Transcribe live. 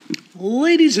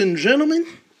Ladies and gentlemen,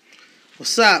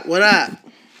 what's up? What up?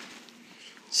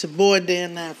 It's your boy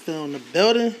Dan Natfield in the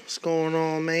building. What's going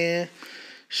on, man?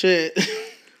 Shit.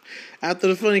 After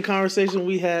the funny conversation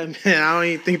we had, man, I don't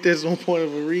even think there's one point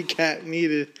of a recap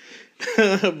needed.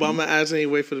 But I'm gonna ask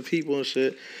anyway for the people and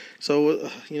shit. So,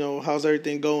 how's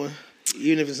everything going?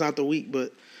 Even if it's not the week,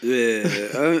 but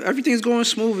Yeah, everything's going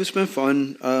smooth. It's been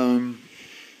fun.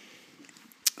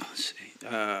 Let's see.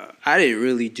 I didn't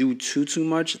really do too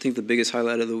much. I think the biggest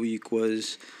highlight of the week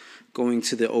was going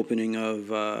to the opening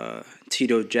of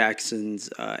Tito Jackson's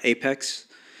Apex.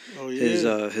 oh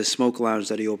yeah, His smoke lounge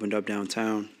that he opened up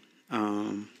downtown.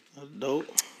 that's dope.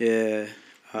 Yeah.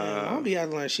 Man, I'll be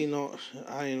acting like she know.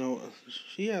 I ain't know.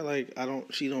 She act like I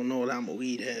don't. She don't know that I'm a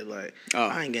weed head. Like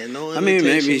I ain't getting no. I mean,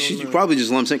 maybe she nothing. probably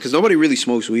just lumps in because nobody really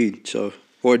smokes weed,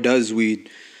 or does weed.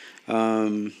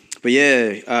 But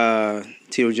yeah,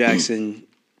 Tito Jackson.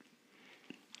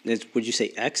 Would you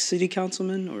say ex-city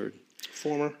councilman or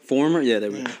former? Yeah,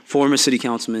 there we go. Former city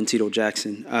councilman Tito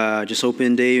Jackson just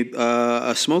opened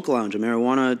a smoke lounge, a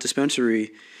marijuana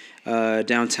dispensary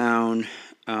downtown.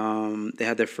 They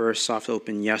had their first soft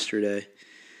open yesterday,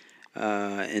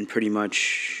 and pretty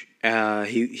much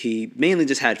he mainly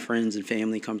just had friends and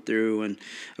family come through, and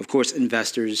of course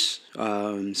investors.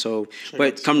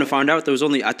 But come to find out, there was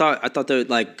only I thought that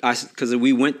because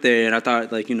we went there and I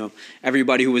thought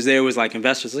everybody who was there was like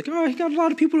investors. Like, oh, he got a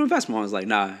lot of people to invest. I was like,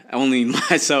 nah, only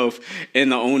myself and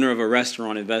the owner of a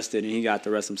restaurant invested, and he got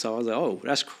the rest himself. I was like, oh,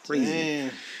 that's crazy.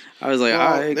 Damn. I was like,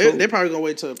 all right, they're probably gonna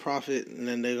wait till a profit, and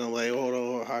then they're gonna like, hold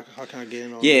on, how can I get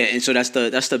in on yeah, this? and so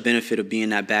that's the benefit of being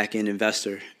that back end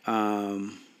investor.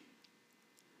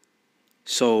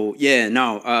 She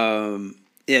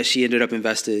ended up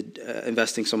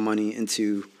investing some money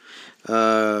into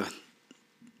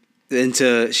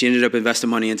she ended up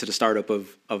investing money into the startup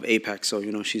of Apex.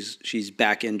 So she's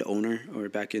back end owner or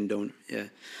back end donor, yeah.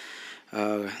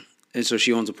 And so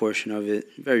she owns a portion of it.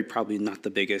 Very probably not the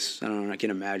biggest. I don't know. I can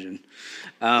imagine.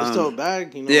 It's still a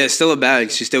bag, Yeah, it's still a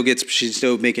bag. She still gets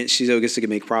to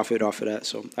make profit off of that.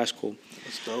 So that's cool.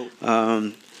 That's dope.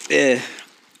 Yeah,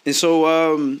 and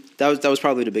so that was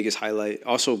probably the biggest highlight.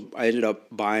 Also, I ended up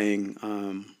buying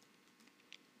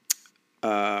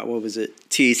what was it?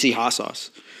 THC hot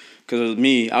sauce. Because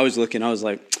me, I was looking. I was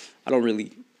like, I don't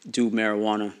really do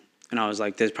marijuana. And I was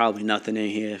like, there's probably nothing in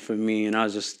here for me. And I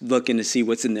was just looking to see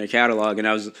what's in their catalog. And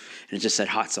it just said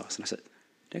hot sauce. And I said,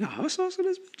 they got hot sauce in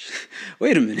this bitch?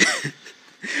 Wait a minute.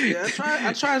 Yeah,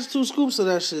 I tried 2 scoops of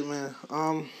that shit, man.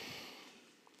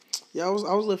 Yeah, I was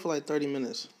lit for like 30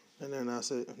 minutes. And then I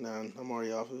said, nah, I'm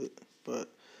already off of it. But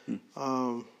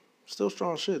still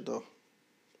strong shit though.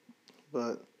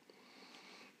 But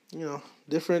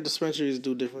different dispensaries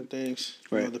do different things.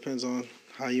 Right. It depends on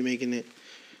how you making it.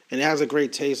 And it has a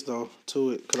great taste, though, to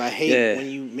it. Because I hate when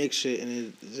you mix shit and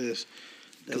it just...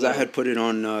 Because I had put it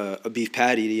on a beef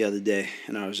patty the other day.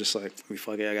 And I was just like,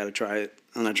 fuck it, I got to try it.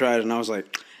 And I tried it and I was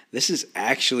like, this is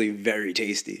actually very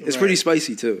tasty. It's pretty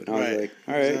spicy, too. And I was like,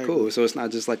 all right, cool. So it's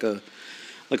not just like a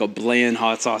bland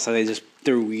hot sauce that they just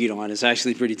threw weed on. It's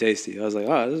actually pretty tasty. I was like,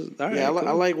 oh, this is, all right, yeah, cool.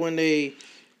 I like when they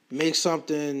make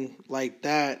something like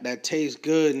that tastes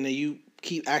good and then you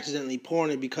keep accidentally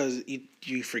pouring it because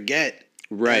you forget...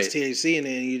 Right. That's THC in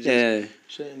it, and you just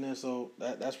shit in there. So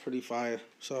that's pretty fire.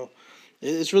 So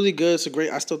it's really good. It's a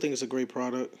great. I still think it's a great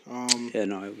product.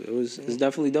 It's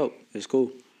definitely dope. It's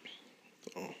cool.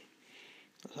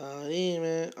 Yeah,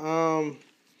 man.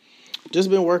 Just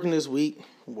been working this week.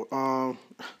 Every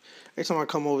time I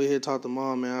come over here to talk to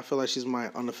mom, man, I feel like she's my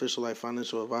unofficial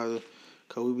financial advisor.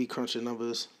 Cause we be crunching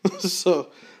numbers. so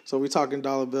we talking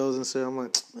dollar bills and shit. I'm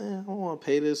like, man, I don't want to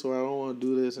pay this or I don't want to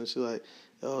do this, and she's like,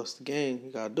 yo, it's the game.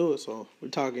 You gotta do it. So we're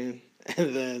talking,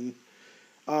 and then,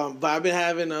 but I've been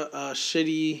having a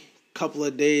shitty couple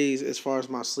of days as far as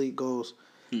my sleep goes,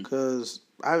 because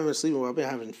I haven't been sleeping well. I've been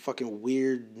having fucking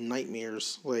weird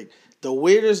nightmares, like the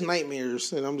weirdest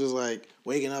nightmares, and I'm just like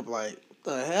waking up like, what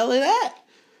the hell is that?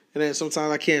 And then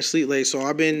sometimes I can't sleep late, so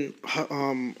I've been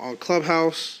on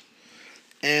Clubhouse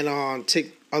and on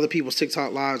other people's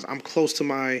TikTok lives. I'm close to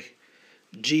my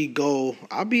G goal.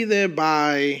 I'll be there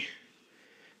by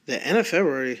the end of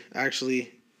February, actually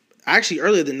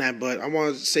earlier than that, but I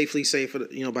want to safely say by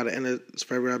the end of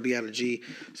February I'll be at a G,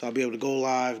 so I'll be able to go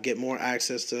live, get more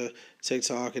access to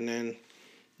TikTok, and then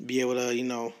be able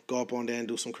to go up on there and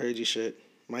do some crazy shit.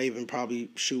 Might even probably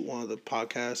shoot one of the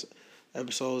podcast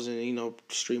episodes and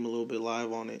stream a little bit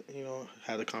live on it.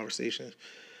 Have the conversations,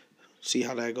 see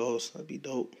how that goes. That'd be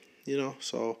dope.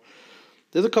 So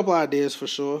there's a couple ideas for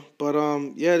sure, but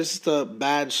this is the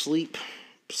bad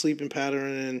sleeping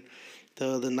pattern and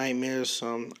the nightmares.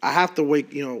 I have to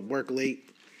work late.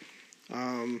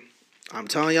 I'm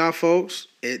telling y'all, folks,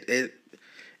 it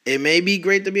may be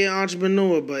great to be an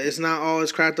entrepreneur, but it's not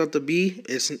always cracked up to be.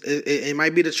 It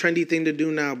might be the trendy thing to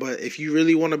do now, but if you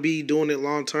really want to be doing it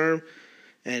long term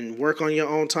and work on your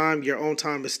own time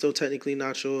is still technically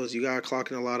not yours. You gotta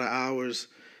clock in a lot of hours.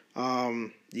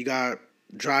 You gotta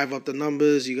drive up the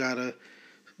numbers. You gotta,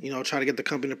 try to get the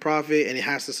company to profit, and it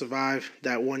has to survive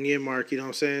that 1 year mark. You know what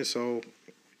I'm saying? So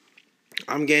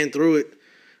I'm getting through it.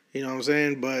 You know what I'm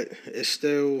saying? But it's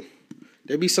still,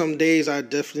 there be some days I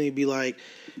definitely be like,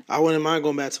 I wouldn't mind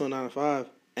going back to a 9 to 5.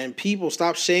 And people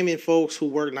stop shaming folks who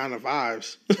work 9 to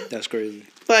 5s. That's crazy.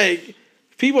 Like,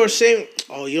 people are saying,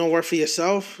 oh, you don't work for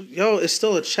yourself? Yo, it's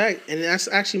still a check. And that's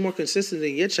actually more consistent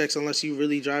than your checks unless you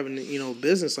really driving,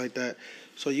 business like that.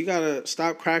 So you got to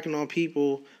stop cracking on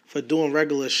people for doing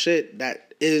regular shit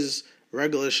that is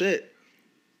regular shit.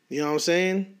 You know what I'm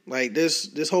saying? Like,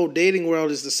 this whole dating world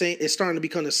is the same. It's starting to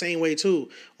become the same way, too.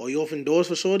 Oh, you open doors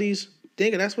for shorties?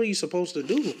 Thinking that's what you're supposed to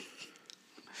do.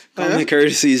 Common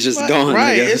courtesy is just gone.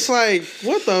 Right. It's like,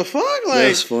 what the fuck? Like,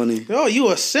 that's funny. Yo,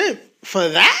 you a simp for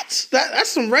that? That's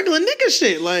some regular nigga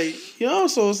shit. Like,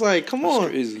 so it's like, come on.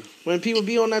 Crazy. When people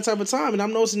be on that type of time, and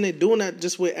I'm noticing they doing that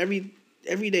just with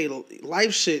everyday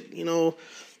life shit,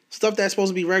 stuff that's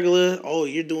supposed to be regular. Oh,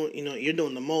 you're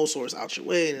doing the most, or it's out your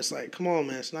way, and it's like, come on,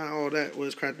 man, it's not all that what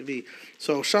it's cracked to be.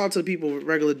 So shout out to the people with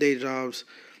regular day jobs,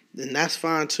 and that's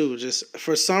fine too. Just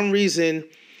for some reason,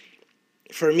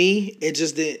 for me,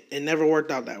 it never worked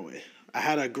out that way. I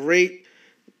had a great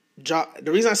job.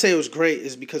 The reason I say it was great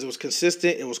is because it was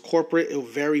consistent, it was corporate, it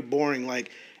was very boring.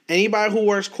 Like, anybody who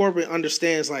works corporate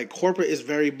understands, like, corporate is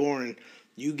very boring.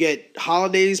 You get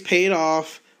holidays paid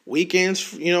off, weekends,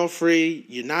 free.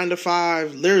 You're 9 to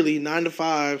 5, literally 9 to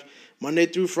 5, Monday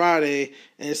through Friday,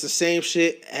 and it's the same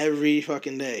shit every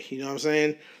fucking day. You know what I'm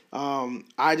saying?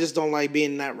 I just don't like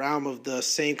being in that realm of the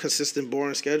same consistent,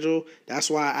 boring schedule. That's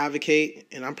why I advocate,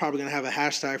 and I'm probably gonna have a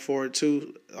hashtag for it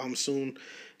too soon.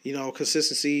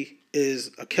 Consistency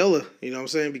is a killer. You know what I'm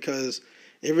saying? Because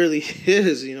it really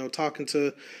is. Talking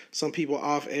to some people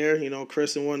off air,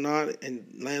 Chris and whatnot, and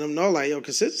letting them know, like, yo,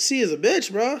 consistency is a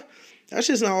bitch, bro. That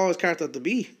shit's not always cracked up to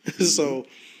be. So,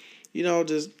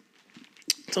 just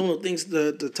some of the things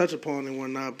to touch upon and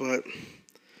whatnot, but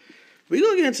we're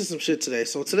going to get into some shit today.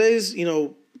 So today's,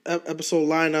 episode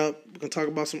lineup, we're going to talk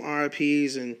about some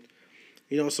RIPs and,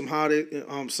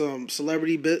 some some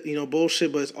celebrity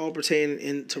bullshit, but it's all pertaining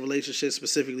into relationships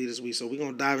specifically this week. So we're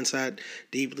going to dive into that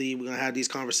deeply. We're going to have these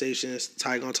conversations.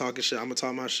 Ty going to talk his shit. I'm going to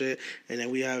talk my shit. And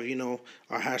then we have,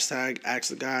 our hashtag Ask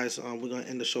the Guys. We're going to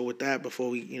end the show with that before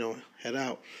we, head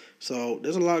out. So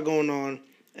there's a lot going on.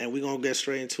 And we're going to get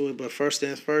straight into it. But first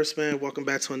things first, man, welcome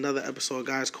back to another episode of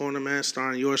Guys Corner, man,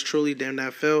 starring yours truly, Damn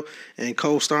That Phil, and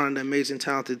co-starring the amazing,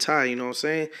 talented Ty, you know what I'm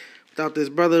saying? Without this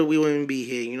brother, we wouldn't be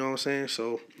here, you know what I'm saying?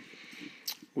 So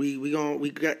we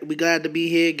glad to be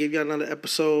here, give y'all another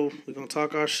episode. We're going to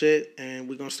talk our shit, and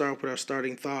we're going to start with our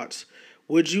starting thoughts.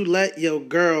 Would you let your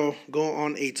girl go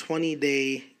on a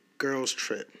 20-day girls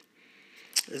trip?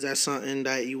 Is that something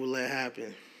that you would let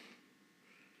happen?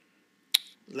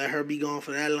 Let her be gone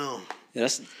for that long. Yeah,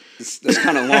 that's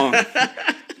kind of long.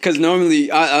 Because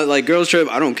normally, I like girls trip.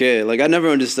 I don't care. Like, I never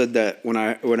understood that when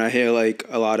I hear like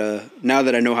a lot of, now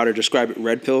that I know how to describe it,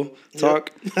 red pill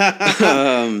talk. Yep.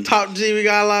 Top G, we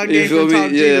got a lot of games from Top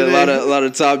G today. a lot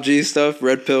of Top G stuff.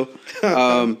 Red pill.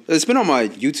 It's been on my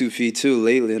YouTube feed too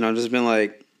lately, and I've just been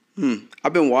like,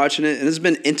 I've been watching it, and it's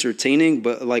been entertaining.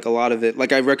 But like a lot of it,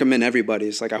 like I recommend everybody.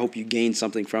 It's like I hope you gain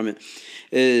something from it.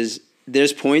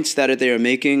 There's points that they are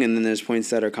making, and then there's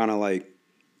points that are kind of like,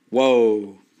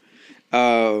 whoa,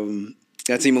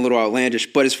 that seem a little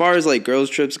outlandish. But as far as like girls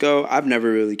trips go, I've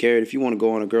never really cared. If you want to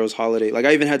go on a girls holiday, like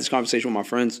I even had this conversation with my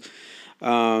friends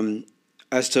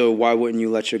as to why wouldn't you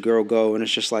let your girl go, and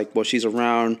it's just like, well, she's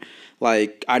around.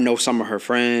 Like, I know some of her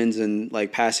friends and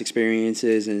like past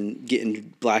experiences and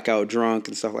getting blackout drunk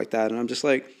and stuff like that, and I'm just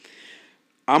like,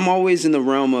 I'm always in the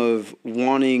realm of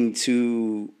wanting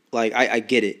to. Like, I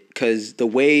get it, because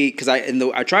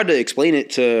I tried to explain it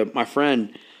to my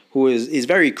friend who is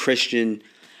very Christian.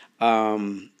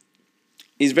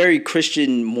 He's very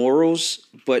Christian morals,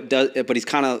 but he's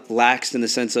kind of lax in the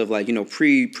sense of like,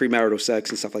 premarital sex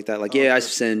and stuff like that. Like, I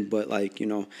sinned, but like,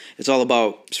 it's all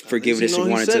about forgiveness. He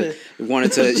wanted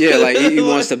to like he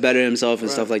wants to better himself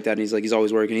and stuff like that. And he's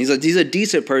always working. He's a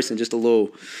decent person, just a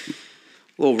little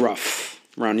rough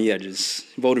around the edges.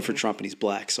 He voted for Trump and he's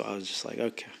black, so I was just like,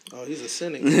 okay. Oh, he's a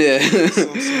cynic. Yeah.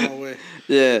 Some small way.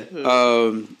 Yeah.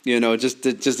 Just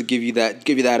to give you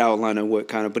that outline of what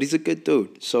kind of, but he's a good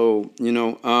dude. So,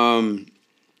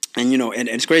 And and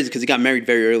it's crazy because he got married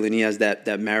very early and he has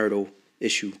that marital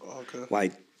issue, Okay.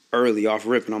 like early off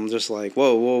rip, and I'm just like,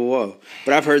 whoa.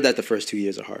 But I've heard that the first 2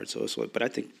 years are hard, so it's like, but I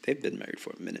think they've been married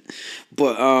for a minute.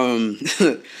 But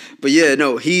but yeah,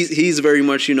 no, he's very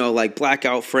much like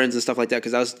blackout friends and stuff like that,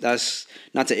 because that's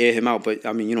not to air him out, but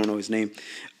I mean you don't know his name.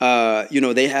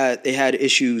 They had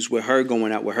issues with her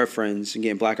going out with her friends and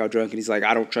getting blackout drunk, and he's like,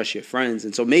 I don't trust your friends,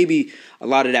 and so maybe a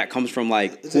lot of that comes from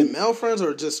like, is it male friends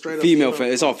or just straight up female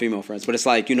friends? It's all female friends, but it's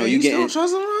like you you get. Still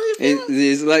trust them around your friends?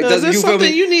 It's like, is there you something feel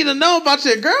me? you need to know about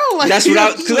your girl? Like, that's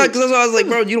what because that's what I was like,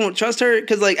 bro. You don't trust her,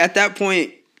 because like at that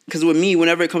point, because with me,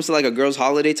 whenever it comes to like a girl's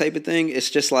holiday type of thing,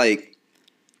 it's just like,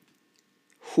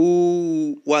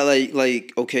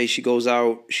 like okay, she goes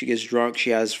out, she gets drunk,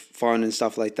 she has fun and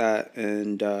stuff like that,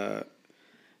 and I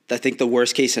think the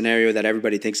worst case scenario that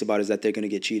everybody thinks about is that they're gonna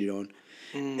get cheated on.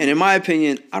 And in my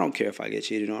opinion, I don't care if I get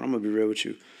cheated on. I'm gonna be real with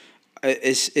you.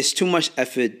 It's too much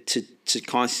effort to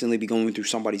constantly be going through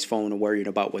somebody's phone and worrying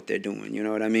about what they're doing. You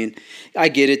know what I mean? I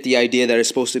get it, the idea that it's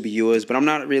supposed to be yours, but I'm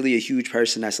not really a huge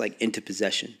person that's like into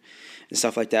possession and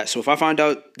stuff like that. So if I find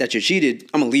out that you're cheated,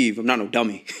 I'm gonna leave. I'm not no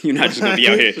dummy. You're not just gonna be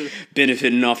out here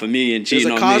benefiting off of me and cheating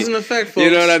on me. There's a cause and effect, folks.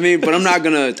 You know what I mean? But I'm not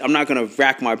gonna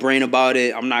rack my brain about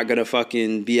it. I'm not gonna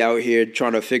fucking be out here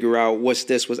trying to figure out what's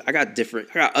this. I got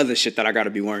other shit that I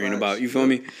gotta be worrying about. You feel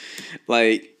me?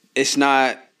 Like, it's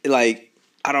not like,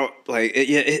 I don't like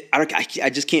it,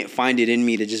 I just can't find it in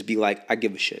me to just be like, I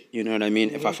give a shit. You know what I mean?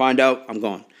 Mm-hmm. If I find out, I'm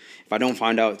gone. If I don't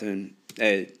find out, then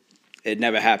it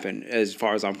never happened as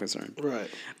far as I'm concerned. Right.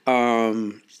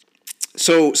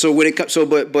 So when it comes,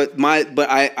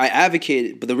 I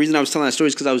advocated, but the reason I was telling that story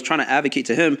is because I was trying to advocate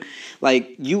to him,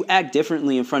 like, you act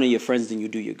differently in front of your friends than you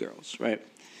do your girls, right?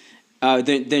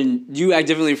 Then you act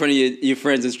differently in front of your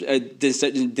friends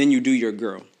than you do your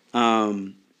girl.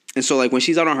 And so, like, when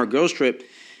she's out on her girls trip,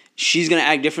 she's gonna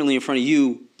act differently in front of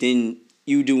you than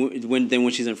you do when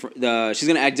she's in front. She's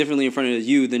gonna act differently in front of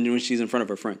you than when she's in front of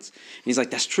her friends. And he's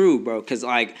like, that's true, bro. Because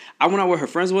like, I went out with her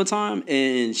friends one time,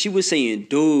 and she was saying,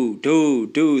 dude,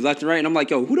 left and right, and I'm like,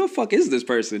 yo, who the fuck is this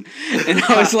person? And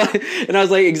I was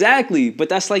like, exactly. But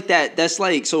that's like that. That's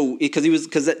like, so because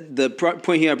the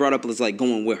point he had brought up was like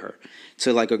going with her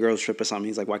to like a girls trip or something.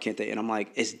 He's like, why can't they? And I'm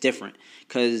like, it's different,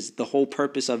 because the whole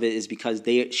purpose of it is because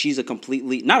she's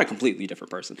not a completely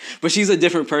different person, but she's a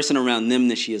different person around them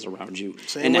than she is around you.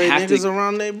 Same and way niggas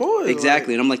around their boys.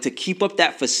 Exactly. Like. And I'm like, to keep up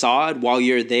that facade while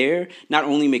you're there not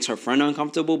only makes her friend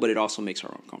uncomfortable, but it also makes her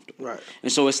uncomfortable. Right.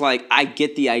 And so it's like, I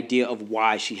get the idea of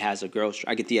why she has a girls trip.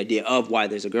 I get the idea of why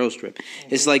there's a girls trip.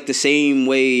 Mm-hmm. It's like the same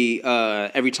way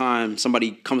every time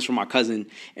somebody comes from my cousin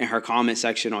in her comment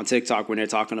section on TikTok when they're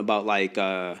talking about like,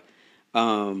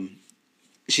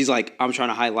 she's like, I'm trying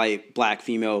to highlight black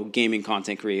female gaming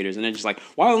content creators. And they're just like,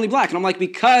 why only black? And I'm like,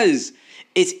 because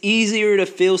it's easier to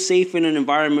feel safe in an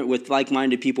environment with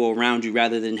like-minded people around you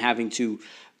rather than having to,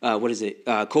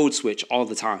 code switch all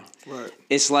the time. Right.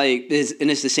 It's like,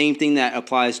 it's the same thing that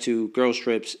applies to girls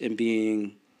trips and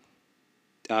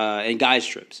and guys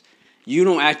trips. You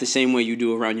don't act the same way you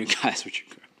do around your guys with your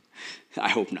girl. I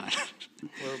hope not.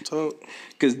 Well, talk.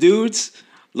 Because dudes,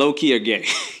 low-key are gay.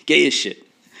 Gay as shit.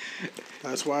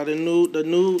 That's why the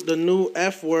new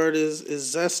F word is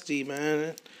zesty,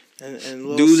 man.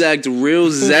 And dudes act real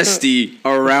zesty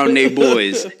around they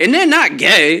boys, and they're not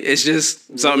gay. It's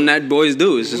just something that boys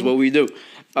do. It's just what we do.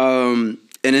 And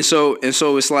so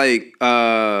it's like,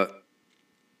 and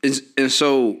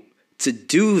so to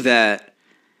do that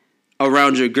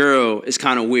around your girl is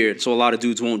kind of weird. So a lot of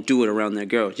dudes won't do it around their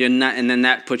girl. You're not, and then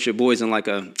that puts your boys in like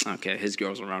okay, his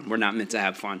girl's around. We're not meant to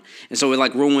have fun, and so it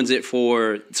like ruins it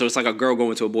so it's like a girl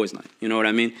going to a boys' night. You know what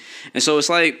I mean? And so it's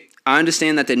like, I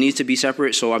understand that there needs to be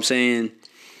separate. So I'm saying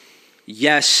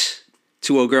yes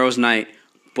to a girls' night,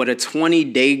 but a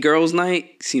 20-day girls'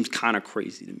 night seems kind of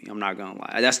crazy to me. I'm not gonna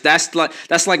lie.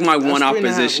 That's like my one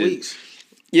opposition.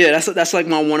 Yeah, that's like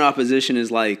my one opposition is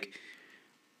like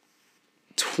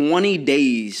 20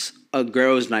 days a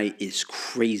girls' night is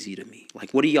crazy to me.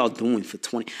 Like, what are y'all doing for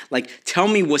 20? Like, tell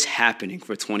me what's happening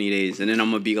for 20 days, and then I'm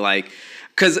gonna be like,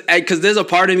 because there's a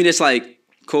part of me that's like,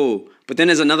 cool. But then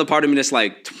there's another part of me that's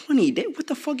like, 20 days? What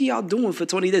the fuck are y'all doing for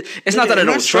 20 days? It's not that I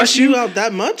don't trust you out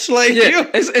that much. Like, yeah,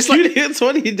 it's like, you did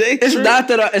 20 days. It's not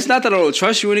that I don't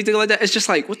trust you or anything like that. It's just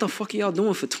like, what the fuck are y'all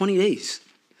doing for 20 days?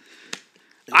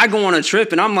 I go on a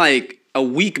trip and I'm like, a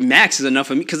week max is enough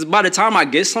for me. Because by the time I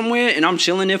get somewhere and I'm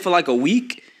chilling there for like a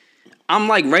week, I'm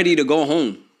like ready to go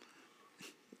home.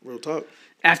 Real talk.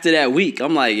 After that week,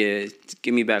 I'm like, yeah,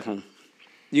 get me back home.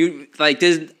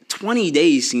 There's 20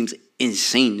 days seems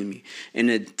insane to me.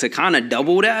 And to kind of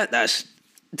double that, that's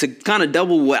to kind of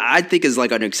double what I think is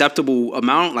like an acceptable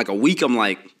amount, like a week, I'm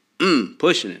like,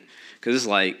 pushing it. Because it's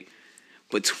like,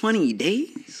 but 20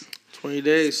 days? 20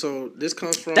 days. So this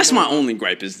comes from. That's my only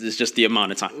gripe is just the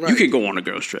amount of time. Right. You could go on a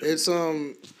girl's trip. It's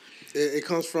it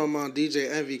comes from DJ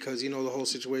Envy because you know the whole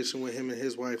situation with him and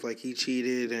his wife. Like he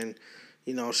cheated and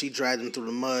you know she dragged him through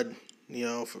the mud. You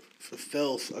know for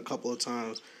filth a couple of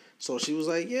times. So she was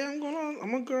like, "Yeah,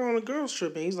 I'm a girl on a girl's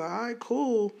trip," and he's like, "All right,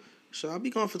 cool. So I'll be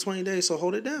gone for 20 days. So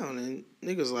hold it down." And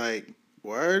niggas like,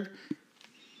 "Word,"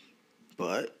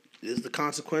 but. Is the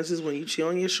consequences when you cheat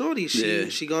on your shorty.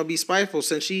 She gonna be spiteful.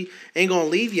 Since she ain't gonna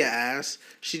leave your ass,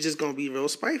 she just gonna be real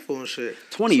spiteful and shit.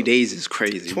 20 days is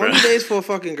crazy, 20 days for a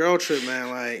fucking girl trip, man.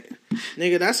 Like,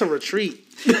 nigga, that's a retreat.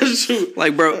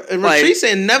 Like, bro. And retreats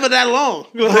ain't never that long.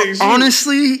 Like,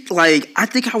 honestly, like, I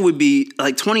think I would be,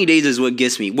 like, 20 days is what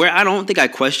gets me. Where I don't think I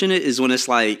question it is when it's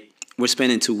like, we're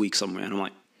spending 2 weeks somewhere. And I'm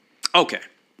like, okay,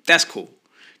 that's cool.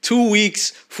 2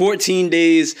 weeks, 14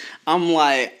 days. I'm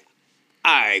like,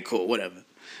 all right, cool, whatever.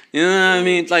 You know what I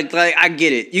mean? Like I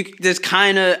get it.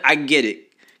 I get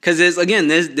it. Because there's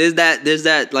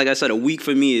that. Like I said, a week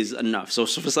for me is enough. So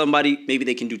for somebody, maybe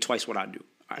they can do twice what I do.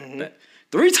 All right, bet.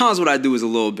 3 times what I do is a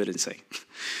little bit insane.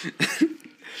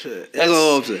 That's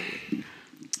all I'm saying.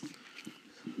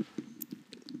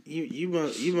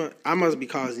 I must be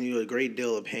causing you a great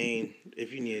deal of pain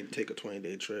if you need to take a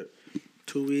 20-day trip.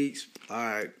 2 weeks, all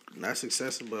right, that's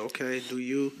excessive, but okay, do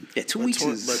you? Yeah, 2 weeks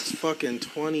is... But fucking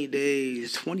 20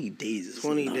 days. 20 days is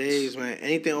 20 nuts. days, man.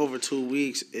 Anything over 2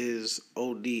 weeks is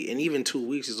OD, and even 2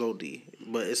 weeks is OD.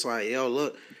 But it's like, yo,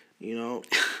 look, you know,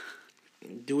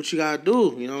 do what you gotta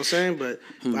do. You know what I'm saying? But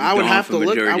I would have to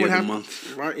look. I would have to,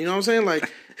 right? You know what I'm saying?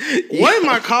 Like, what am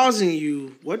I causing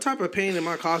you? What type of pain am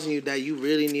I causing you that you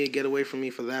really need to get away from me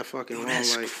for that fucking long?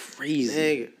 That's like,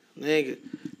 crazy, nigga.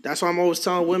 That's why I'm always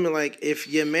telling women, like, if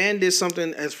your man did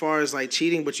something as far as, like,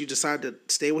 cheating, but you decide to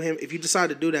stay with him, if you decide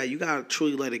to do that, you got to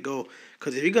truly let it go.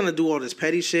 Because if you're going to do all this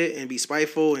petty shit and be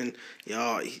spiteful and,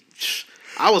 yo,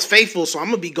 I was faithful, so I'm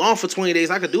going to be gone for 20 days.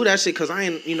 I could do that shit because I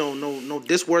ain't, you know, no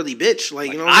disworthy bitch.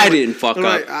 Like, you know what I didn't fuck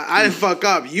up. I didn't fuck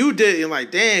up. You did. And, like,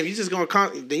 damn, you just going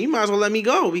to, then you might as well let me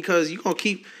go because you're going to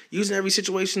keep using every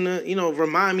situation to, you know,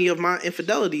 remind me of my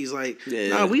infidelities. Like,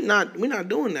 nah, we not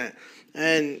doing that.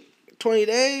 And 20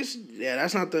 days? Yeah,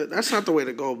 that's not the way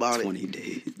to go about it. 20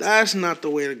 days. That's not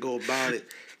the way to go about it.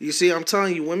 You see, I'm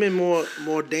telling you, women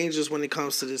more dangerous when it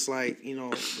comes to this, like, you know,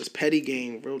 this petty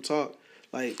game, real talk.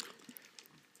 Like,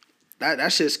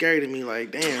 that shit's scary to me.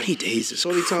 Like, damn. 20 days is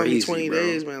Shorty crazy, telling me 20 bro.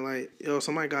 days, man. Like, yo,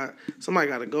 somebody got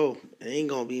to go. It ain't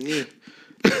gonna be me.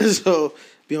 So,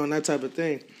 be on that type of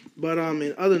thing. But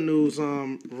in other news,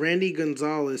 Randy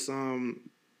Gonzalez, from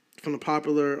the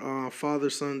popular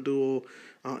father-son duo,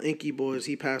 Inky Boys,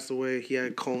 he passed away. He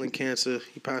had colon cancer.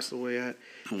 He passed away at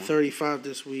 35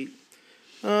 this week.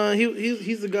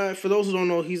 He's the guy. For those who don't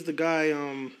know, he's the guy.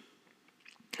 Him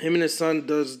and his son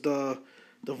does the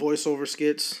voiceover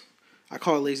skits. I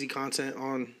call it lazy content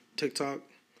on TikTok.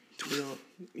 You know,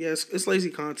 yeah, it's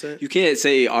lazy content. You can't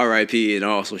say R.I.P. and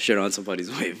also shit on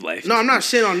somebody's way of life. No, I'm not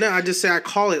shit on that. I just say I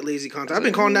call it lazy content. I've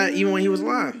been calling that even when he was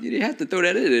alive. You didn't have to throw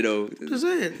that in there, though. Just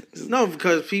saying. No,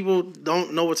 because people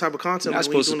don't know what type of content. You're not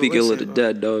supposed to speak ill of the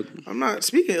dead, dog. I'm not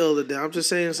speaking ill of the dead. I'm just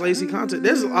saying it's lazy content.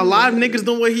 There's a lot of niggas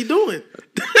doing what he doing.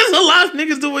 There's a lot of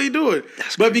niggas doing what he doing.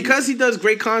 But because he does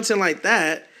great content like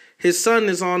that, his son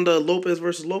is on the Lopez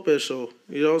versus Lopez show.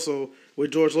 You know, so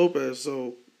with George Lopez.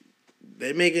 So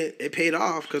it paid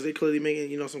off because they clearly making,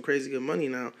 you know, some crazy good money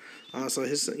now. So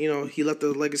his, you know, he left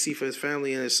a legacy for his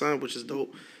family and his son, which is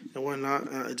dope and whatnot.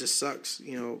 It just sucks,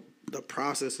 you know, the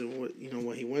process and what, you know,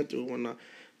 what he went through and whatnot.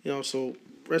 You know, so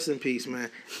rest in peace, man.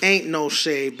 Ain't no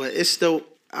shade, but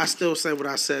I still say what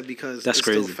I said because it's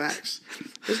crazy. Still facts.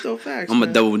 It's still facts. I'm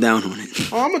gonna double down on it.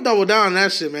 Oh, I'm gonna double down on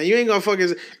that shit, man. You ain't gonna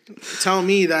fucking tell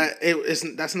me that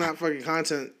that's not fucking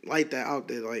content like that out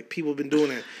there. Like, people been doing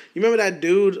that. You remember that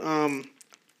dude? I'm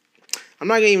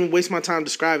not gonna even waste my time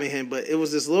describing him, but it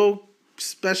was this little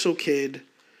special kid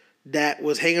that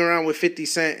was hanging around with 50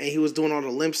 Cent, and he was doing all the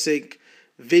Limp Bizkit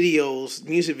videos,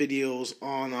 music videos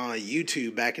on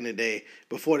YouTube back in the day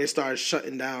before they started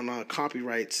shutting down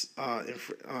copyrights on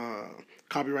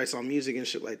music and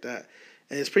shit like that.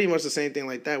 And it's pretty much the same thing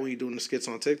like that when you're doing the skits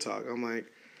on TikTok. I'm like,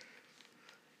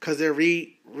 because they're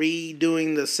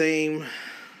redoing the same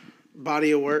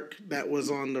body of work that was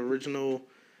on the original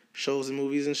shows and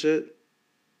movies and shit.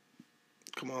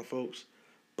 Come on, folks.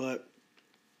 But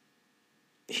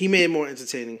he made it more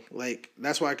entertaining. Like,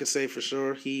 that's why I could say for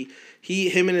sure.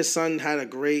 Him and his son had a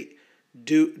great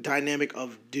dynamic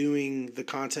of doing the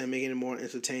content, making it more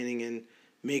entertaining and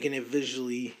making it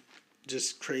visually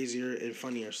just crazier and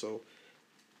funnier. So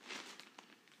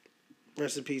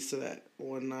rest in peace to that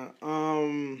whatnot.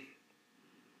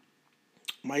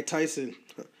 Mike Tyson.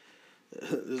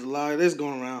 There's a lot of this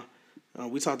going around.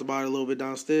 We talked about it a little bit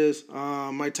downstairs.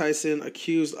 Mike Tyson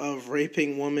accused of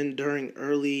raping women during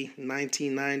early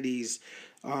 1990s.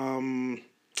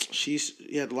 He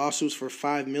had lawsuits for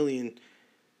 $5 million.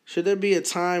 Should there be a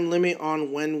time limit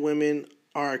on when women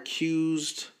are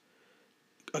accusing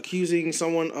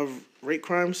someone of rape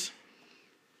crimes?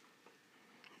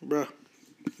 Bruh.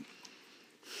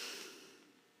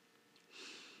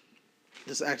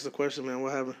 Just ask the question, man.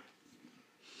 What happened?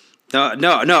 No.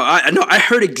 I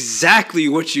heard exactly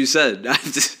what you said.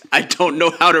 I don't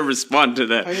know how to respond to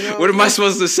that. What am I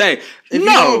supposed to say? If you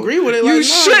don't agree with it, you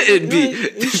shouldn't be.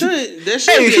 You shouldn't.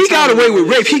 Hey, he got away with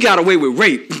rape. He got away with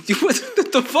rape.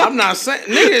 What the fuck? I'm not saying,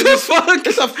 nigga. The fuck?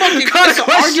 It's a fucking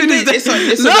question. It's a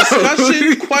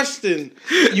discussion question.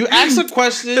 You ask a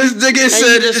question. This nigga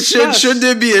said, should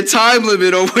there be a time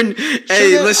limit on when?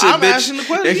 Hey, listen, bitch.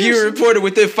 If you reported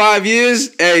within 5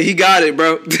 years, hey, he got it,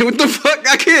 bro. What the fuck?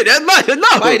 I can't. That's not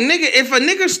no. Like, nigga, if a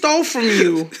nigga stole from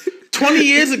you 20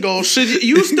 years ago, should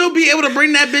you still be able to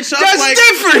bring that bitch up? That's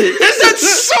different.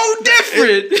 That's so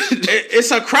different.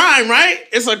 It's a crime, right?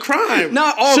 It's a crime.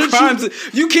 Not all crimes.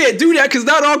 You can't do that because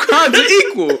not all crimes are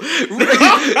equal.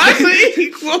 Crimes are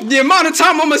equal. The amount of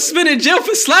time I'm gonna spend in jail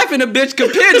for slapping a bitch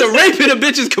compared to raping a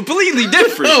bitch is completely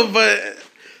different. No, but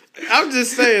I'm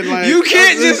just saying, like, you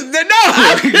can't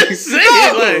I'm just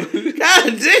saying, like,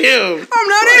 god damn, I'm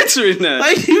not answering that.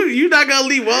 Like, you not gonna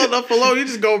leave well enough alone. You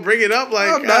just gonna bring it up, like,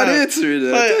 I'm not answering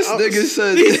that. Like, this nigga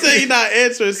said he said he not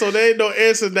answering, so there ain't no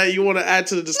answer that you want to add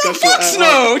to the discussion.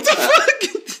 No, what the fuck?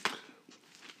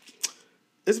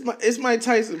 It's Mike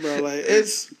Tyson, bro. Like,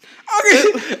 it's.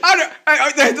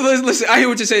 Listen, I hear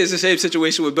what you're saying. It's the same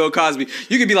situation with Bill Cosby.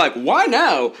 You could be like, why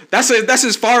now? That's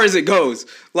as far as it goes.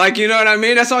 Like, you know what I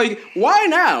mean? That's all. Why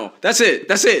now? That's it.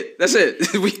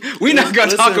 We not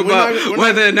gonna talk about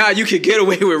whether or not you could get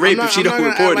away with rape if she don't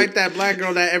report it. Like that black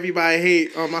girl that everybody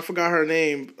hate. I forgot her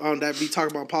name. That be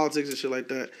talking about politics and shit like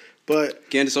that. But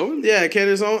Candace Owens? Yeah,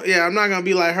 Candace Owens. Yeah, I'm not gonna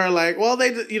be like her. Like, well, they,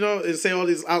 and say all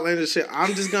these outlandish shit.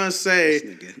 I'm just gonna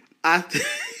say, I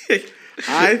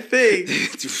think.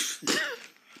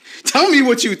 Tell me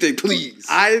what you think, please.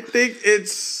 I think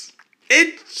it's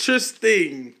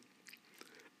interesting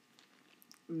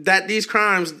that these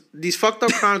fucked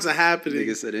up crimes are happening.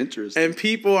 Nigga said interesting. And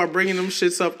people are bringing them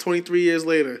shits up 23 years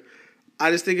later. I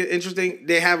just think it's interesting.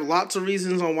 They have lots of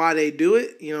reasons on why they do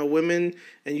it. Women,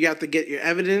 and you have to get your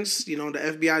evidence. The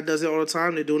FBI does it all the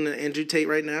time. They're doing an Andrew Tate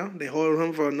right now. They hold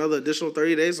him for another additional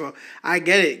 30 days. So I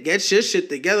get it. Get your shit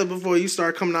together before you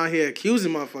start coming out here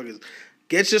accusing motherfuckers.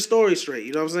 Get your story straight.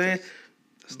 You know what I'm saying?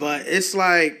 But it's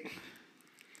like,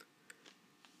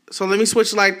 so let me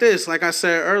switch like this. Like I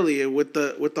said earlier, with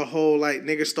the whole like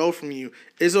nigga stole from you.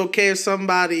 It's okay if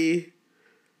somebody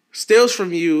steals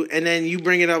from you and then you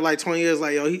bring it up like 20 years,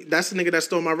 like, yo, that's the nigga that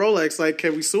stole my Rolex. Like,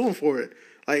 can we sue him for it?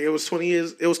 Like, it was 20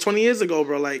 years. It was 20 years ago,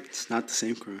 bro. Like, it's not the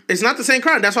same crime. It's not the same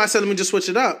crime. That's why I said let me just switch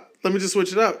it up.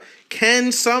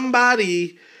 Can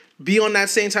somebody be on that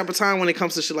same type of time when it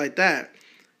comes to shit like that?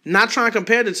 Not trying to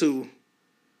compare the two.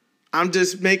 I'm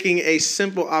just making a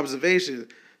simple observation.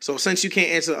 So since you can't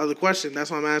answer the other question,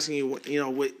 that's why I'm asking you.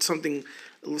 With something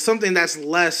that's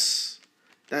less.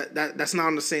 That's not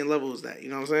on the same level as that. You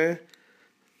know what I'm saying?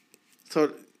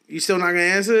 So you still not gonna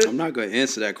answer it? I'm not gonna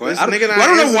answer that question. I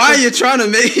don't know why you're trying to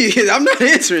make it. I'm not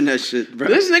answering that shit, bro.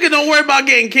 This nigga don't worry about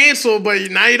getting canceled,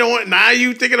 but now you don't want. Now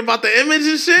you thinking about the image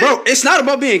and shit, bro. It's not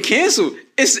about being canceled.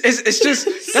 It's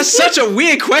just that's such a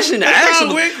weird question to ask.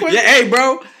 Weird question. Yeah, hey,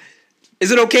 bro.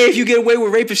 Is it okay if you get away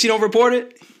with rape if she don't report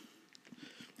it?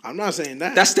 I'm not saying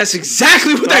that. That's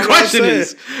exactly what that question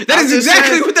is. That is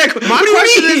exactly what that question is. My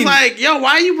question is like, yo,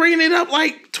 why are you bringing it up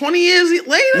like 20 years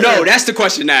later? No, that's the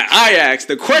question that I asked.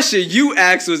 The question you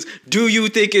asked was, do you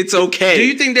think it's okay? Do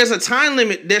you think there's a time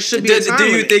limit? There should be a time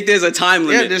limit. Do you think there's a time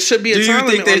limit? Yeah, there should be a time limit.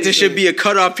 Do you think that there should be a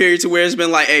cutoff period to where it's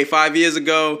been like, hey, 5 years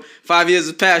ago, 5 years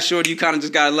has passed, shorty, you kind of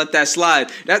just got to let that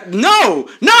slide? No,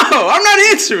 I'm not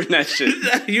answering that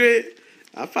shit.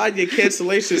 I find your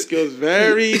cancellation skills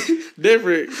very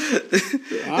different.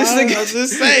 I'm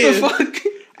just saying.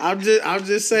 I'm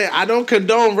just saying. I don't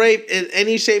condone rape in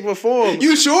any shape or form.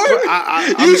 You sure?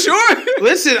 You sure?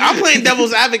 Listen, I'm playing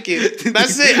devil's advocate.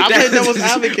 That's it. I'm playing devil's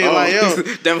advocate. Like, yo,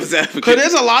 devil's advocate. Because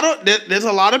there's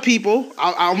a lot of people.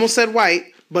 I almost said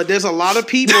white, but there's a lot of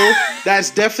people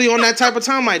that's definitely on that type of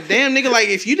time. Like, damn, nigga, like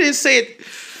if you didn't say it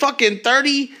fucking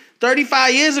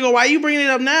 35 years ago, why are you bringing it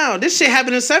up now? This shit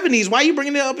happened in the 70s. Why are you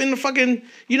bringing it up in the fucking,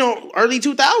 early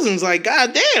 2000s? Like,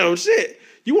 goddamn, shit.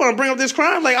 You want to bring up this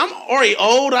crime? Like, I'm already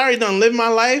old. I already done lived my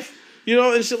life. You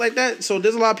know, and shit like that. So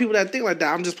there's a lot of people that think like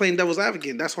that. I'm just playing devil's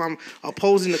advocate. That's why I'm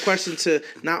opposing the question to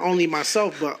not only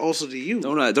myself, but also to you.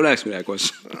 Don't ask me that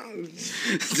question.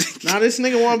 Now this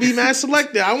nigga want to be mad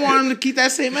selective. I want him to keep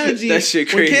that same energy. That shit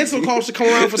crazy. When cancel culture come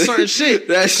around for certain shit.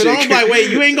 That shit I'm like,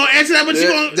 wait, you ain't going to answer that, but you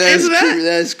going to answer that?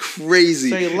 That's crazy.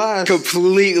 Say lies.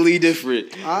 Completely different.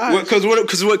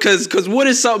 Because what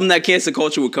is something that cancel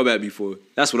culture would come at me for?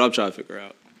 That's what I'm trying to figure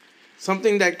out.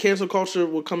 Something that cancel culture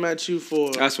will come at you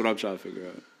for. That's what I'm trying to figure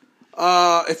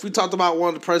out. If we talked about one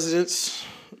of the presidents,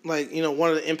 like, you know, one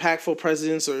of the impactful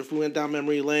presidents, or if we went down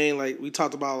memory lane, like we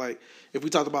talked about,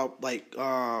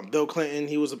 Bill Clinton,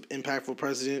 he was an impactful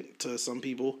president to some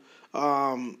people.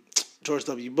 George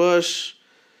W. Bush.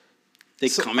 They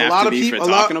come after me for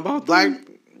talking about them?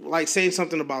 Like saying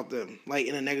something about them, like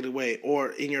in a negative way,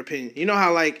 or in your opinion. You know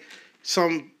how like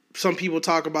some people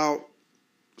talk about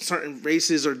certain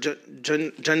races or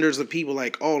genders of people,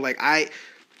 like, oh, like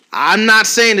I'm not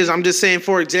saying this. I'm just saying,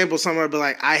 for example, someone would be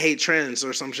like, I hate trans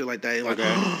or some shit like that. Like,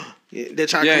 okay. They're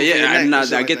trying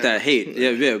I get that hate.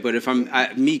 Yeah. But if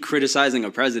me criticizing a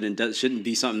president shouldn't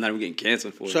be something that I'm getting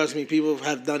canceled for. Trust me, people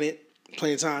have done it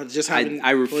plenty of times. Just having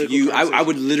I refuse. I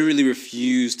would literally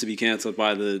refuse to be canceled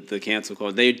by the cancel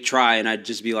code. They'd try, and I'd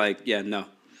just be like, yeah, no.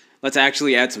 Let's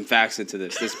actually add some facts into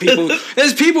this.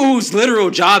 There's people whose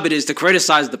literal job it is to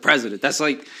criticize the president. That's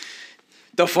like,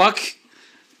 the fuck?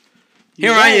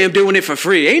 Here I am doing it for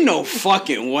free. Ain't no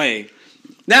fucking way.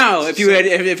 Now, if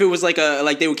it was like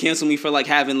they would cancel me for like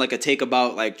having like a take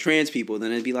about like trans people,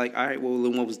 then it'd be like, all right, well,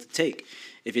 then what was the take?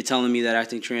 If you're telling me that I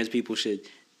think trans people should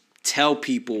tell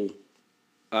people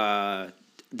that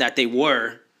they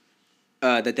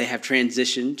that they have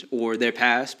transitioned or their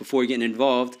past before getting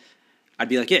involved, I'd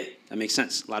be like, yeah, that makes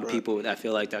sense. A lot of people that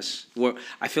feel like that's you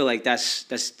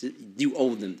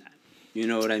owe them that. You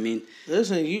know what I mean?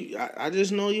 Listen, I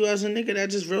just know you as a nigga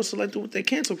that just real selective with that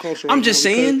cancel culture. I'm just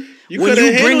saying, when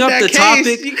you bring up the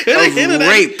topic of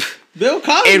rape, Bill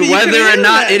Cosby, and whether or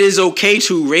not it is okay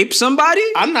to rape somebody,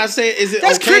 I'm not saying is it.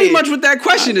 That's okay? pretty much what that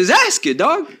question is asking,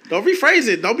 dog. Don't rephrase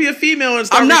it. Don't be a female and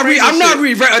start. I'm not.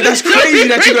 That's crazy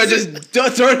that you just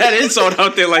throw that insult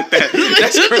out there like that.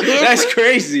 That's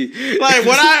crazy. Like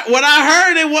what I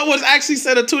heard and what was actually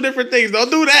said are two different things.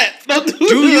 Don't do that.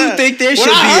 Do you think there should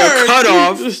be a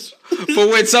cutoff for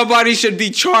when somebody should be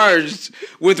charged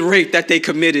with rape that they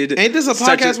committed? Ain't this a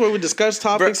podcast where we discuss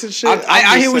topics and shit?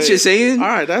 I hear what you're saying. All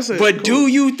right, that's it. But cool. Do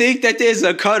you think that there's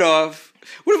a cutoff?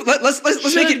 Let's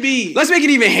make it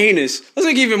even heinous. Let's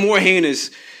make it even more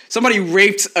heinous. Somebody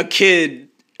raped a kid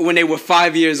when they were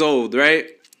 5 years old, right?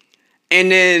 And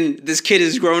then this kid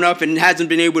has grown up and hasn't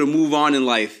been able to move on in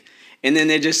life. And then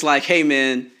they're just like, hey,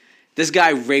 man, this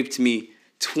guy raped me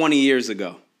 20 years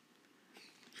ago.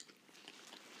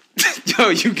 Yo,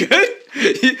 you good?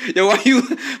 Yo, why you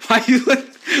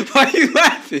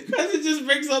laughing? Because it just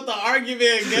brings up the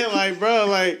argument again, like, bro,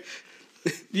 like,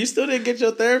 you still didn't get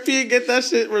your therapy and get that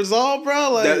shit resolved,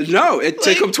 bro? Like, no, it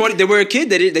took them 20. They were a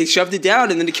kid. They shoved it down,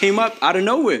 and then it came up out of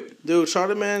nowhere. Dude,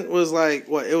 Charlamagne was like,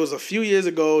 it was a few years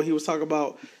ago. He was talking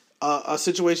about a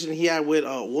situation he had with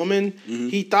a woman. Mm-hmm.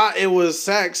 He thought it was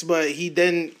sex, but he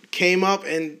then came up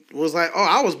and was like, oh,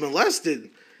 I was molested.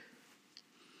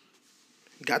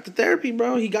 Got the therapy,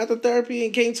 bro. He got the therapy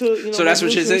and came to, So that's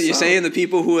what you're saying? You're saying the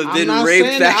people who have been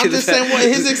raped back in the past. I'm just saying what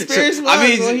his experience was. I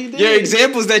mean, your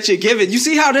examples that you're giving. You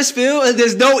see how this feels?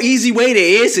 There's no easy way to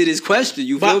answer this question.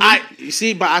 You feel me? I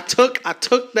took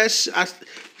that I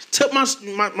took my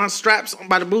straps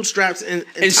by the bootstraps and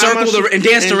circled and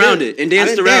danced around it. I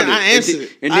answered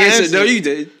it. No, you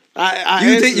did.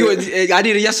 I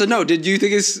need a yes or no. Do you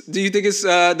think it's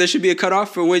there should be a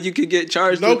cutoff for when you could get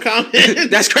charged? No comment.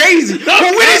 That's crazy. But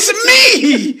when it's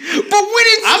me.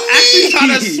 I'm actually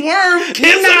trying to swerve.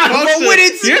 But when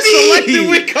it's You're selective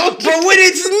with culture. But when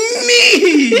it's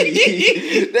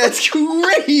me, that's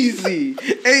crazy.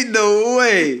 Ain't no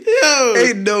way.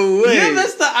 Ain't no way. You're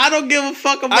Mr. I don't give a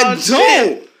fuck about shit. I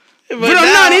don't. But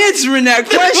I'm not answering that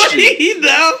question.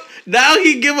 Now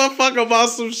he give a fuck about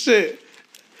some shit.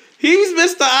 He's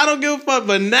Mr. I don't give a fuck,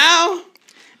 but now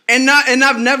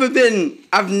I've never been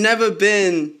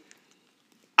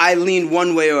I lean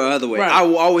one way or other way. Right. I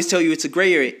will always tell you it's a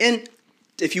gray area. And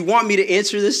if you want me to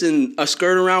answer this in a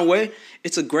skirt around way,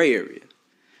 it's a gray area.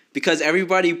 Because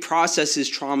everybody processes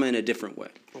trauma in a different way.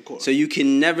 Of course. So you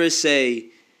can never say,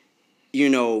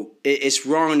 it's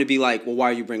wrong to be like, well, why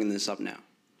are you bringing this up now?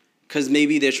 Because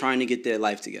maybe they're trying to get their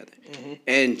life together. Mm-hmm.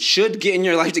 And should getting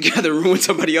your life together ruin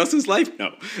somebody else's life?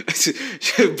 No.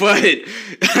 But,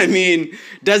 I mean,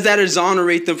 does that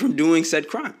exonerate them from doing said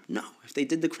crime? No. If they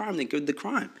did the crime, they did the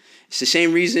crime. It's the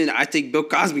same reason I think Bill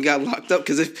Cosby got locked up.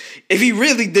 Because if he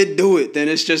really did do it, then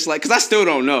it's just like, because I still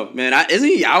don't know, man. Isn't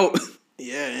he out?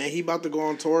 Yeah, and he about to go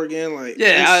on tour again. Like,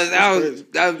 yeah, you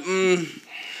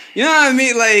know what I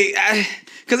mean? Like,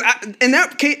 because in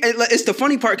that case, it's the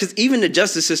funny part. Because even the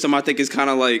justice system, I think, is kind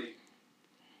of like,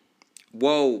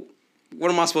 whoa,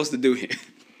 what am I supposed to do here?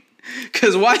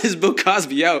 Because why is Bill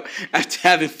Cosby out after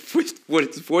having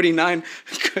 49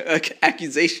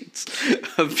 accusations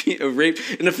of rape,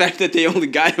 and the fact that they only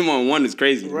got him on one is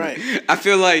crazy. Right. I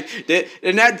feel like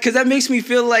that makes me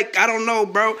feel like, I don't know,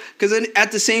 bro. Because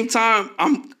at the same time,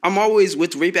 I'm always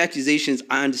with rape accusations.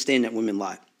 I understand that women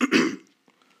lie.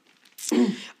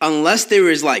 Unless there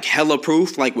is like hella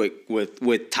proof, like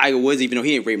with Tiger Woods, even though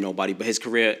he ain't raped nobody, but his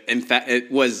career affected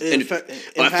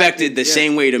the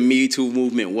same way the Me Too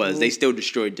movement was. Mm-hmm. They still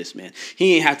destroyed this man.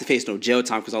 He ain't have to face no jail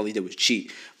time because all he did was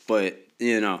cheat. But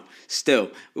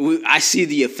still, I see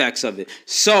the effects of it.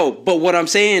 So, but what I'm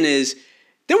saying is,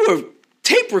 there were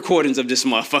tape recordings of this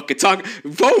motherfucker talking,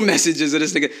 phone messages of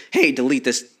this nigga. Hey, delete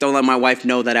this. Don't let my wife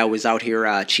know that I was out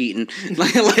here cheating.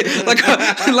 Like delete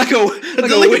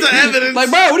the evidence. Like,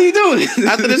 bro, what are you doing?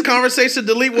 After this conversation,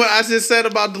 delete what I just said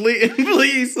about deleting,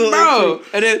 please. Bro,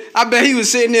 and then I bet he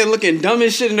was sitting there looking dumb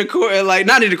as shit in the court, like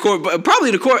not in the court, but probably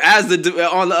in the court as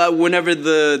whenever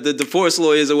the divorce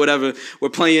lawyers or whatever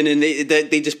were playing, and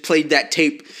they just played that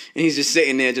tape, and he's just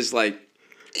sitting there, just like,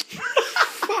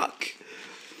 fuck.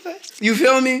 You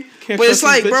feel me? But it's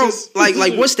like, bro,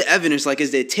 like what's the evidence? Like, is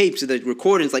there tapes, is there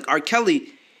recordings? Like R.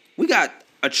 Kelly, we got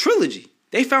a trilogy.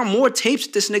 They found more tapes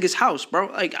at this nigga's house, bro.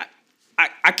 Like,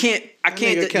 I can't.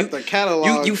 Kept the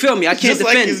catalog. You feel me? I can't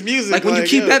defend. Like his music. Like when you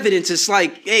keep evidence, it's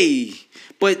like, hey.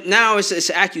 But now it's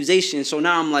an accusation. So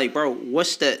now I'm like, bro,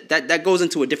 what's that goes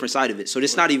into a different side of it. So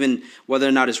it's not even whether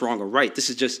or not it's wrong or right. This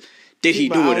is just, did he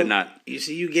do it or not? You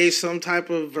see, you gave some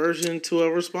type of version to a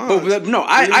response. But no,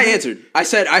 I answered. I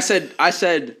said,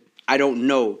 I don't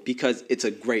know because it's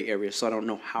a gray area, so I don't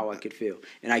know how I could feel.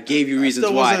 And I gave you reasons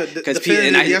why. Because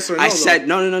I said,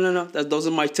 no. Those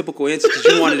are my typical answers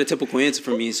because you wanted a typical answer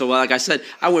from me. So like I said,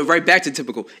 I went right back to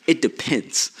typical. It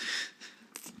depends.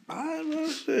 I know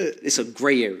shit. It's a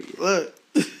gray area. Look,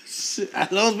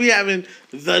 as long as we having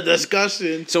the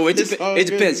discussion. So it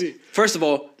depends. First of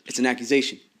all, it's an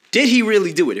accusation. Did he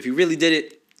really do it? If he really did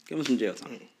it, give him some jail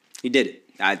time. He did it.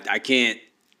 I can't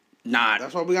not.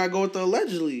 That's why we gotta go with the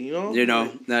allegedly.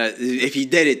 If he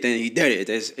did it, then he did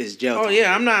it. It's jail time. Oh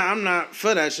yeah, I'm not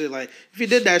for that shit. Like if he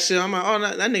did that shit, I'm like, oh,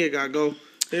 that nigga gotta go.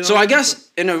 So I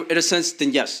guess in a sense,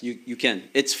 then yes, you can.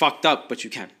 It's fucked up, but you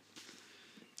can.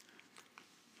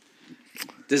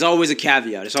 There's always a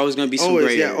caveat. It's always gonna be some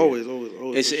gray area.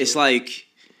 Always. It's like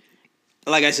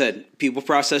I said, people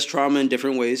process trauma in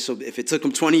different ways. So if it took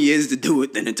them 20 years to do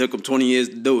it, then it took them 20 years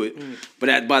to do it.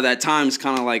 But by that time, it's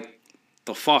kind of like,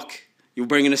 the fuck? You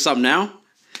bringing this up now?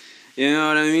 You know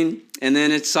what I mean? And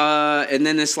then it's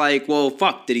like, well,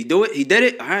 fuck. Did he do it? He did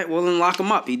it. All right. Well, then lock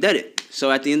him up. He did it.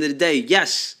 So at the end of the day,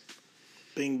 yes.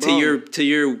 Bing bong. To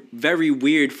your very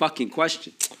weird fucking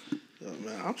question.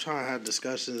 Man, I'm trying to have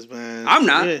discussions, man. I'm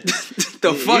not. Yeah.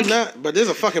 Fuck? Not, but there's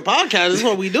a fucking podcast. This is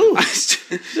what we do.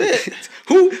 Shit.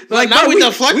 Who? Like, now we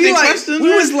deflecting questions.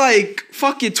 We was like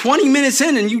fucking 20 minutes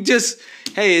in, and you just,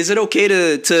 hey, is it okay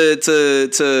to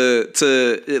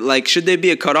like, should there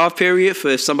be a cutoff period for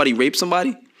if somebody rapes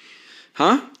somebody?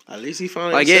 Huh? At least he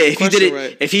found like, yeah. If he did it,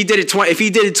 right. if he did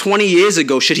it 20 years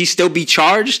ago, should he still be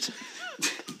charged?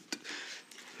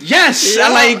 Yes, yeah.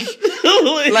 like,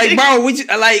 bro, is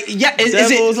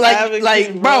it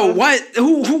like, bro, what,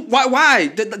 who, why,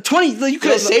 the 20, you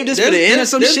could have saved this for the end or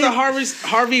some shit. The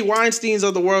Harvey Weinsteins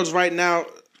of the world right now,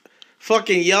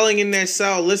 fucking yelling in their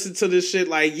cell, listen to this shit,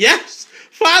 like, yes,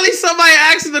 finally somebody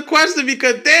asking the question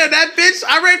because, damn, that bitch,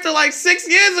 I raped her like 6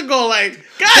 years ago, like,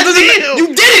 god damn.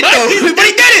 You did it, though, but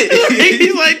he did it.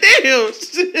 He's like, damn,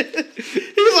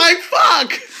 he's like,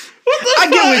 fuck. I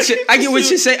get what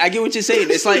you're saying.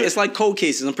 It's like cold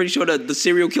cases. I'm pretty sure the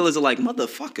serial killers are like,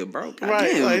 motherfucker, bro. God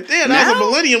right. Damn. Like, damn, that was a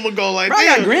millennium ago. Like, bro,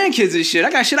 damn. I got grandkids and shit.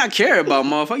 I got shit I care about,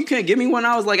 motherfucker. You can't give me one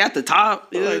I was like at the top.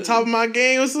 Like top of my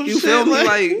game or some shit. You feel me?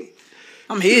 Like,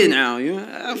 I'm here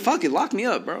now. Fuck it, lock me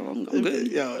up, bro. I'm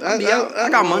good. Yo, I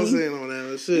got money. On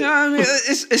that shit. You know what I mean?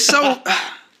 It's so.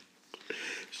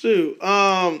 Shoot.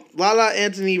 Lala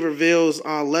Anthony reveals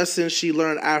lessons she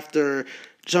learned after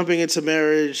jumping into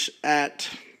marriage at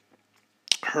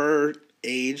her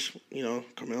age,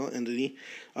 Carmela Anthony.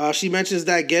 She mentions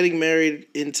that getting married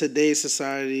in today's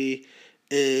society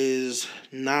is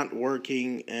not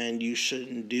working and you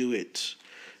shouldn't do it.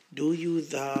 Do you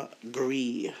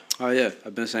agree? Oh, yeah.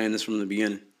 I've been saying this from the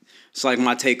beginning. It's like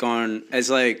my take on. It's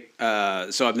like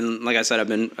so I've been like I said I've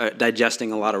been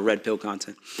digesting a lot of red pill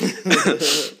content.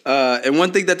 And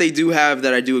one thing that they do have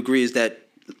that I do agree is that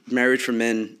marriage for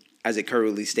men, as it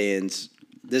currently stands,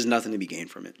 there's nothing to be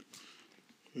gained from it.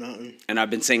 Nothing. And I've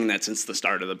been saying that since the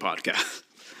start of the podcast.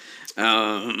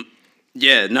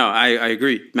 Yeah, no, I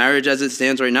agree. Marriage as it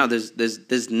stands right now,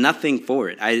 there's nothing for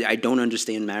it. I don't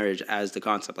understand marriage as the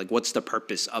concept. Like, what's the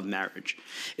purpose of marriage?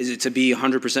 Is it to be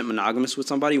 100% monogamous with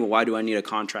somebody? Well, why do I need a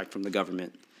contract from the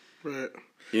government? Right.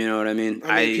 You know what I mean?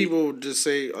 I mean, people just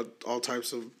say all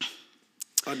types of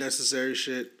unnecessary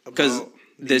shit about because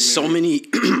there's so many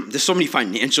there's so many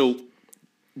financial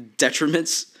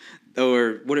detriments,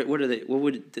 or what are they? What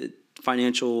would the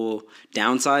financial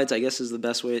downsides, I guess, is the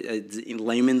best way, in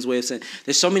layman's way of saying.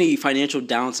 There's so many financial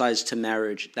downsides to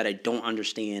marriage that I don't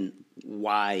understand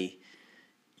why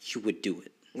you would do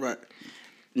it. Right.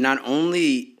 Not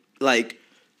only, like,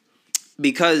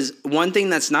 because one thing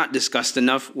that's not discussed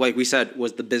enough, like we said,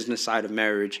 was the business side of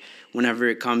marriage. Whenever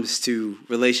it comes to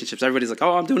relationships, everybody's like,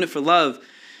 oh, I'm doing it for love.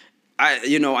 I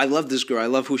love this girl. I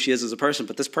love who she is as a person,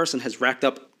 but this person has racked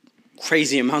up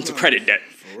crazy amounts of credit debt.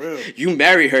 For real. You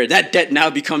marry her, that debt now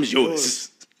becomes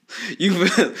yours. You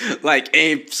like,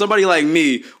 and somebody like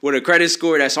me with a credit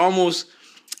score that's almost,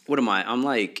 what am I? I'm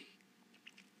like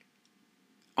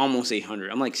almost 800.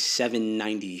 I'm like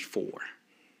 794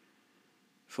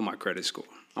 for my credit score.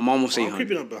 I'm almost 800. I'm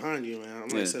creeping up behind you, man. I'm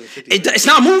like 750. It's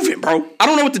not moving, bro. I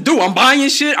don't know what to do. I'm buying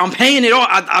shit. I'm paying it all.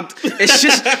 It's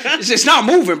just not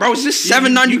moving, bro. It's just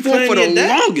 794 for the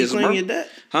longest, bro. Your debt?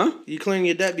 Huh? You clearing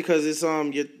your debt because it's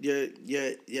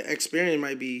your experience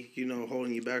might be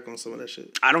holding you back on some of that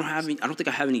shit. I don't think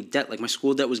I have any debt. Like, my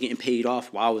school debt was getting paid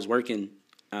off while I was working.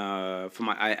 For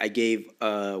my I gave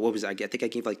what was it? I think I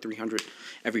gave like $300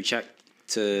 every check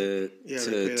to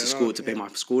school off, to pay my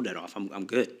school debt off. I'm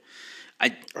good.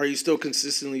 Are you still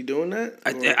consistently doing that?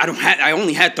 I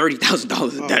only had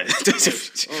 $30,000 in debt.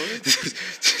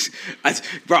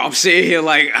 Bro, I'm sitting here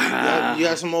like you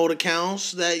got some old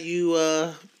accounts that you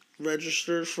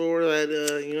registered for that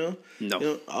No.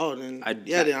 Then I don't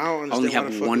understand. I only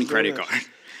have one credit card.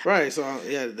 Right, so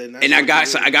then that's and I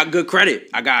got good credit.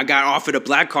 I got offered a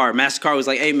black card. MasterCard was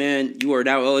like, "Hey man, you are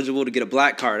now eligible to get a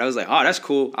black card." I was like, "Oh, that's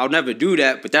cool. I'll never do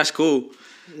that, but that's cool."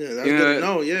 Yeah, that's good to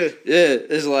know. Yeah,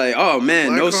 it's like, oh man,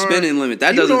 black no card, spending limit.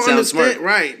 That doesn't sound smart,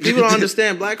 right? People don't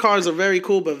understand. Black cards are very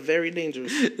cool, but very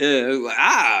dangerous. Yeah, it was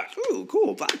like,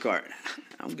 cool, black card.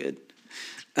 I'm good.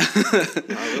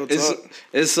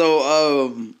 It's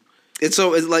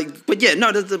like, but yeah,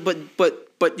 no,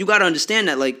 but you gotta understand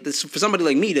that, like, this, for somebody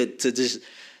like me to just,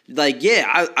 like, yeah,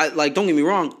 I like, don't get me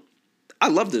wrong, I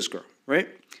love this girl, right?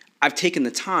 I've taken the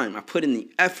time. I put in the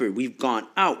effort. We've gone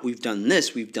out. We've done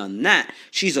this. We've done that.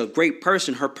 She's a great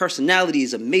person. Her personality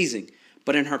is amazing.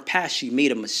 But in her past, she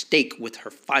made a mistake with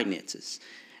her finances.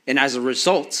 And as a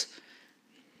result,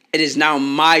 it is now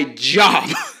my job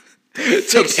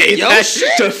to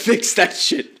fix that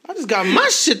shit. I just got my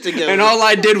shit together. And all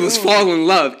I did was fall in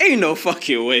love. Ain't no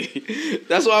fucking way.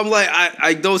 That's why I'm like,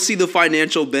 I don't see the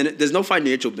financial benefit. There's no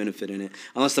financial benefit in it.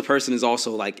 Unless the person is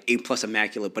also like A+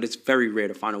 immaculate. But it's very rare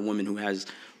to find a woman who has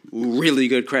really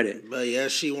good credit. But yeah,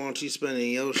 she wants you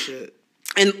spending your shit.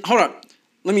 And hold on.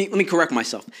 Let me correct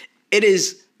myself. It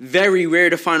is very rare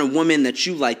to find a woman that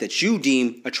you like, that you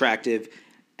deem attractive,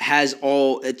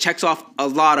 it checks off a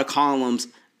lot of columns.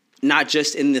 Not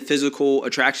just in the physical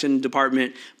attraction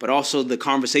department, but also the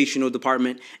conversational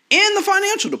department and the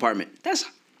financial department. That's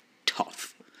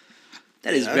tough.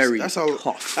 That's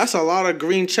tough. That's a lot of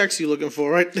green checks you're looking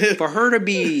for right there. For her to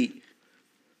be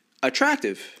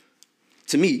attractive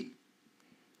to me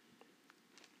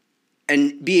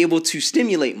and be able to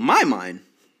stimulate my mind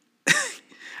and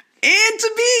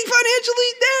to be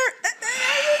financially there,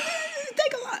 it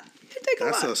take a lot.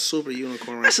 That's a super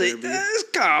unicorn right there, B. That's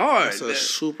kind of hard. That's a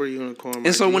super unicorn.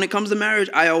 And so when it comes to marriage,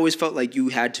 I always felt like you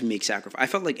had to make sacrifices. I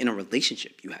felt like in a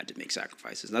relationship, you had to make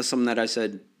sacrifices. And that's something that I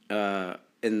said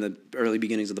in the early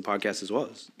beginnings of the podcast as well.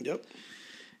 Yep.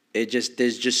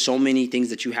 There's just so many things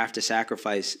that you have to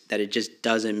sacrifice that it just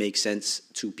doesn't make sense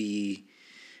to be,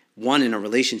 one, in a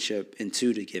relationship, and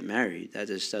two, to get married. That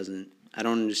just doesn't. I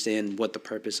don't understand what the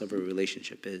purpose of a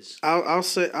relationship is. I'll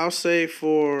say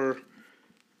for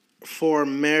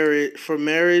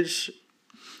marriage,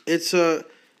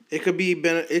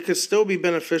 it could still be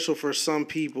beneficial for some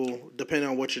people depending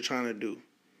on what you're trying to do.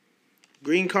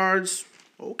 Green cards,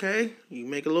 okay, you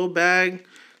make a little bag,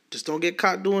 just don't get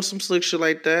caught doing some slick shit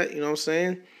like that. You know what I'm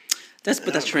saying? That's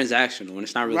transactional, and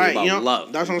it's not really about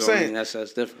love. That's what I'm saying. That's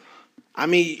different. I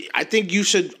mean, I think you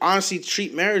should honestly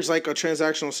treat marriage like a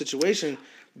transactional situation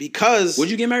because.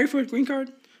 Would you get married for a green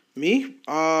card? Me?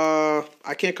 I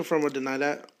can't confirm or deny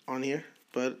that on here,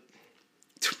 but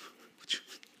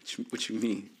What you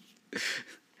mean?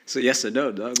 So yes or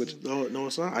no, dog? no,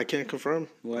 it's not. I can't confirm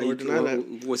Why or you deny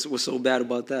that. What's so bad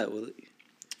about that? Well,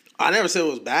 I never said it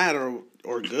was bad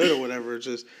or good or whatever. It's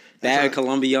just bad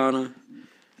Colombiana.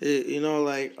 You know,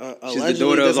 like She's the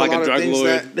daughter of like a drug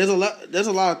lord. There's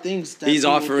a lot of things that he's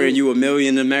offering you $1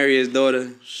 million to marry his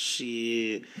daughter.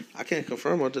 Shit, I can't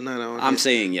confirm or deny that one. I'm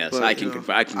saying yes. But, I can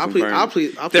confirm. I can confirm. I'll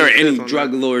if there are any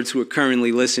drug lords who are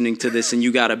currently listening to this, and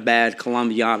you got a bad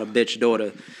Colombiana bitch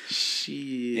daughter,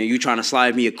 shit, and you trying to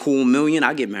slide me a cool $1 million,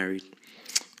 I get married.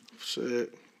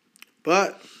 Shit,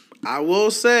 but I will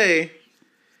say,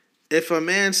 if a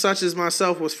man such as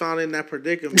myself was found in that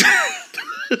predicament.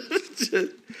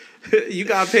 You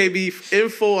gotta pay me in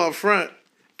full up front,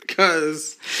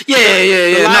 cause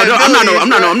yeah. No,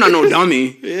 I'm not no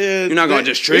dummy. Yeah, you're not gonna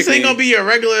just trick me. This ain't gonna be your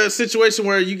regular situation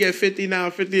where you get 50 now,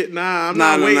 50. Nah, I'm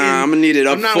not waiting. I'm gonna need it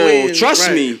up full. Waiting.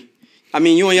 Trust me. I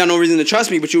mean, you ain't got no reason to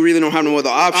trust me, but you really don't have no other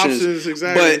options.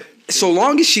 Exactly. But so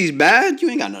long as she's bad,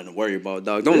 you ain't got nothing to worry about,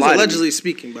 dog. Don't lie. Allegedly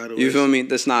speaking, by the way. You feel me?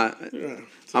 That's not. Yeah.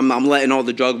 I'm letting all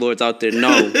the drug lords out there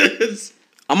know.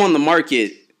 I'm on the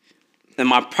market. And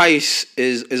my price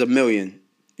is $1 million,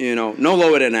 you know, no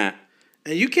lower than that.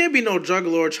 And you can't be no drug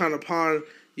lord trying to pawn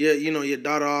your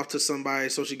daughter off to somebody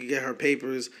so she can get her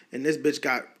papers. And this bitch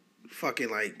got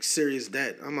fucking like serious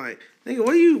debt. I'm like, nigga,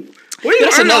 where you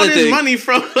earning all this money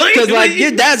from? Because like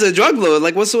your dad's a drug lord.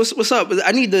 Like what's up?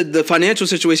 I need the financial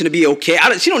situation to be okay.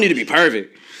 She don't need to be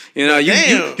perfect. You know,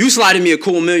 you sliding me a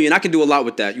cool $1 million. I can do a lot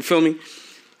with that. You feel me?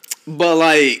 But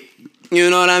like. You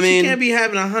know what I mean? She can't be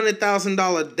having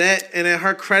 $100,000 debt and then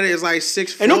her credit is like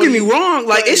 $640. And don't get me wrong,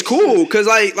 like it's cool because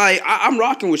like I'm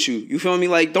rocking with you. You feel me?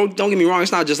 Like don't get me wrong.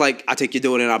 It's not just like I take your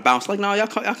doing and I bounce. Like no, y'all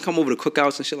come over to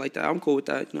cookouts and shit like that. I'm cool with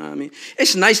that. You know what I mean?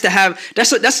 It's nice to have.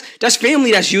 That's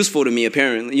family that's useful to me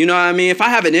apparently. You know what I mean? If I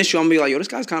have an issue, I'm gonna be like, yo, this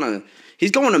guy's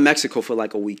he's going to Mexico for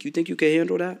like a week. You think you can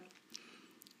handle that?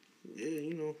 Yeah,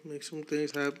 you know, make some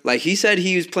things happen. Like he said,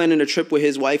 he was planning a trip with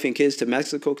his wife and kids to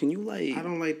Mexico. Can you like? I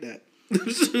don't like that.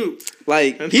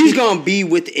 Like he's gonna be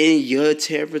within your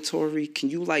territory. Can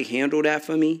you like handle that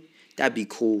for me? That'd be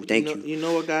cool. Thank you. You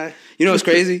know what, guy? You know what's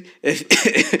crazy?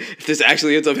 If this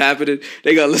actually ends up happening,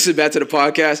 they gotta listen back to the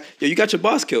podcast. Yo, you got your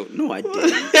boss killed. No, I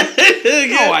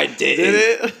didn't. No, I didn't.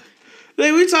 Did it?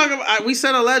 Like we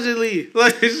said allegedly,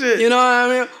 like shit. You know what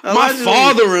I mean? Allegedly. My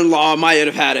father-in-law might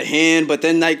have had a hand, but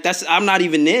then like I'm not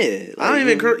even there. Like, I don't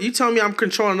even. You tell me I'm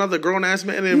controlling another grown ass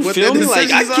man, and what feel me?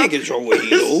 Like I can't control what he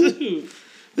do.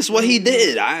 This is what he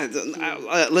did. I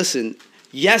listen.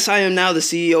 Yes, I am now the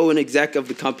CEO and exec of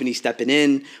the company stepping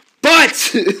in,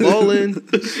 but you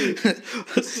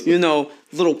know,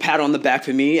 little pat on the back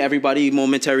for me. Everybody,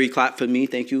 momentary clap for me.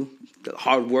 Thank you. The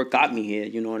hard work got me here.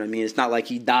 You know what I mean? It's not like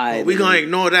he died. Well, we gonna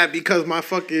ignore that because my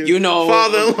fucking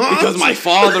father-in-law. Because my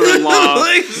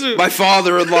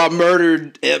father-in-law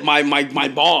murdered my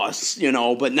boss. You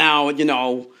know, but now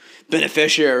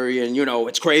beneficiary, and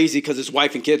it's crazy because his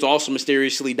wife and kids also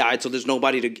mysteriously died, so there's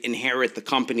nobody to inherit the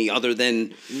company other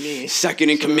than me, second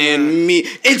in command, me.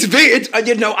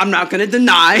 I'm not gonna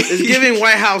deny. It's giving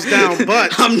White House down,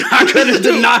 but I'm not gonna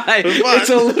deny. It's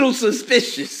a little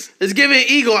suspicious. It's giving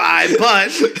eagle eye, but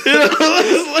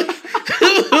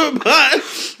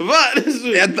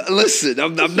listen,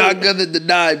 I'm not gonna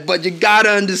deny, but you gotta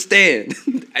understand,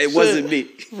 it wasn't me.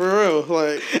 For real,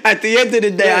 like at the end of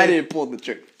the day, I didn't pull the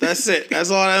trigger. That's it.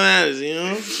 That's all that matters,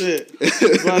 Shit.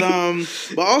 But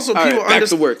also people back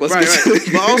to work. Let's right.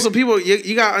 But also people,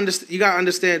 you gotta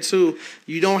understand too.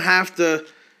 You don't have to.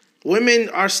 Women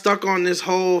are stuck on this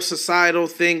whole societal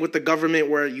thing with the government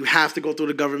where you have to go through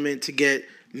the government to get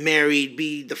married,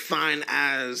 be defined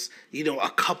as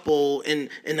a couple in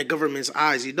the government's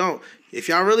eyes. You don't. If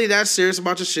y'all really that serious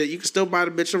about your shit, you can still buy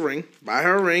the bitch a ring, buy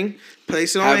her a ring,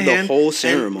 place it on her hand. Have the whole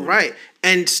ceremony. Right.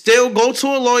 And still go to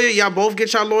a lawyer. Y'all both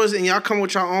get y'all lawyers and y'all come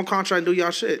with your own contract and do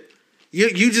y'all shit.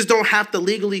 You just don't have to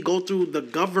legally go through the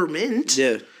government.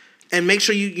 Yeah. And make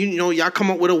sure y'all come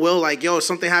up with a will like, yo, if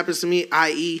something happens to me,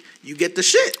 i.e., you get the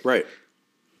shit. Right.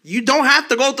 You don't have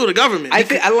to go through the government.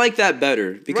 I like that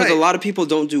better because a lot of people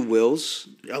don't do wills.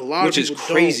 Which is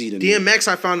crazy to me. DMX,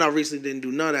 I found out recently, didn't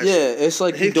do none of that shit. Yeah, it's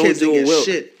like you don't do a will.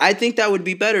 Shit. I think that would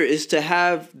be better is to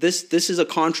have this is a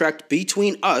contract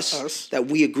between us that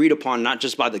we agreed upon, not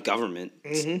just by the government,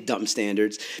 dumb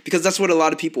standards. Because that's what a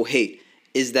lot of people hate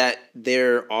is that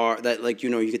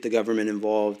you get the government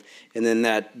involved and then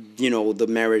that, the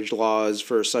marriage laws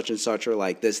for such and such are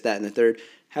like this, that, and the third.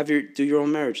 Do your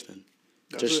own marriage then.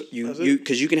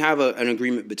 Because you can have an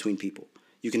agreement between people.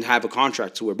 You can have a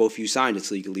contract to where both of you signed.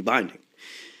 It's legally binding.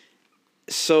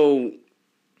 So,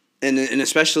 and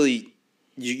especially,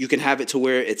 you can have it to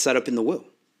where it's set up in the will.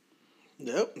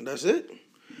 Yep, that's it.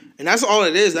 And that's all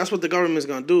it is. That's what the government's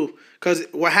going to do. Because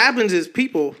what happens is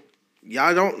a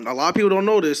lot of people don't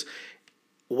know this.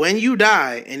 When you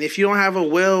die, and if you don't have a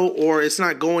will or it's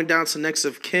not going down to next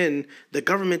of kin, the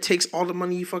government takes all the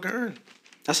money you fucking earn.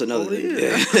 That's another thing.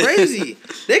 Yeah. That's crazy.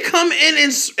 They come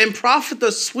in and profit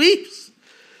the sweeps.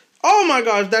 Oh my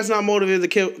gosh, that's not motivated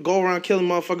to go around killing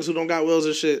motherfuckers who don't got wills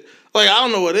and shit. Like, I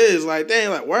don't know what it is. Like,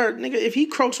 dang, like, word, nigga, if he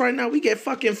croaks right now, we get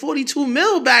fucking 42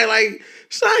 mil back. Like,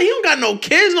 son, he don't got no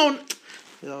kids, no.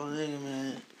 Yo, nigga,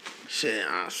 man. Shit,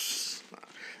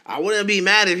 I wouldn't be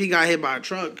mad if he got hit by a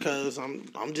truck, because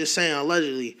I'm just saying,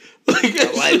 allegedly.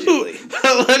 Allegedly,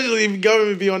 the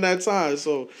government be on that time.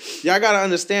 So, y'all got to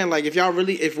understand, like, if y'all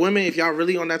really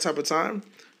on that type of time,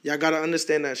 y'all got to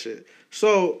understand that shit.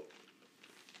 So,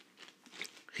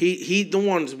 he the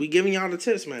ones, we giving y'all the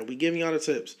tips, man. We giving y'all the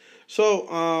tips.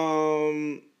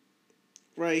 So,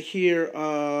 right here,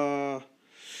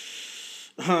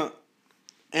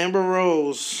 Amber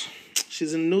Rose,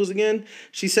 she's in the news again.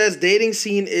 She says dating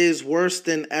scene is worse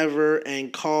than ever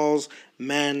and calls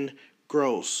men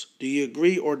gross. Do you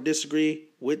agree or disagree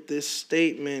with this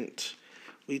statement?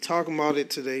 We talking about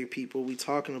it today, people. We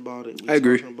talking about it. I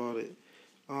agree. Talking about it.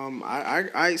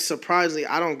 I surprisingly,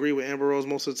 I don't agree with Amber Rose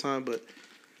most of the time, but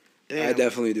damn, I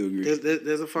definitely do agree.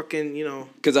 There's a fucking,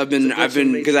 because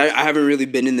I haven't really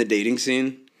been in the dating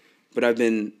scene, but I've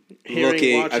been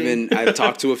looking. I've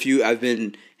talked to a few. I've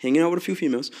been hanging out with a few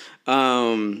females,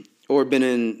 or been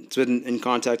in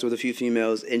contact with a few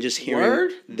females, and just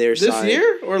hearing their side. This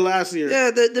year or last year?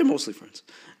 Yeah, they're mostly friends.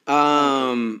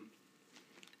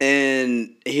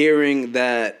 And hearing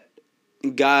that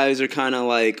guys are kind of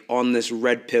like on this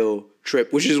red pill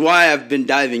trip, which is why I've been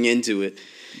diving into it.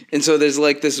 And so there's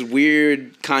like this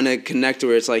weird kind of connect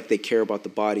where it's like they care about the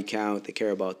body count, they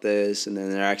care about this, and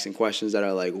then they're asking questions that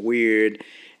are like weird.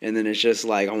 And then it's just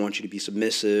like, I want you to be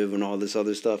submissive and all this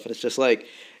other stuff. And it's just like,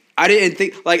 I didn't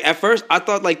think, like at first I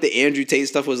thought like the Andrew Tate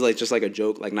stuff was like just like a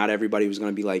joke. Like not everybody was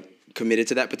going to be like committed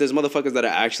to that. But there's motherfuckers that are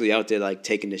actually out there like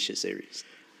taking this shit serious.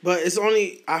 But it's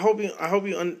only,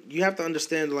 you have to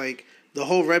understand, like, the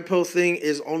whole red pill thing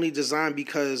is only designed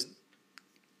because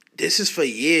this is for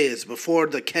years before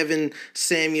the Kevin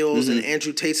Samuels and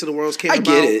Andrew Tates of the world came about.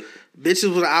 I get it.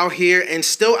 Bitches was out here and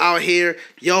still out here.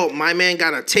 Yo, my man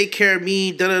gotta take care of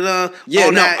me. Da da da. Yeah,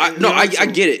 I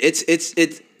get it.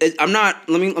 It's. I'm not.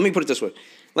 Let me put it this way.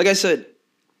 Like I said,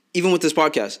 even with this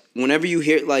podcast, whenever you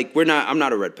hear like I'm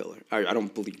not a red pillar. I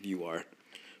don't believe you are.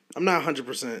 I'm not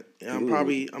 100%. I'm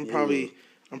probably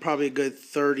a good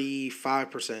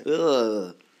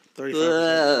 35%.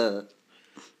 35%.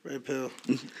 Red pill.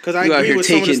 Because I agree with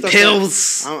some of the stuff.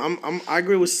 Pills. I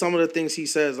agree with some of the things he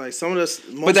says. Like some of the.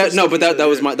 That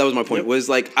was my point. Yep. Was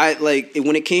like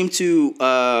when it came to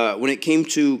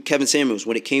Kevin Samuels,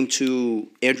 when it came to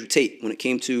Andrew Tate, when it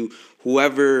came to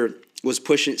whoever was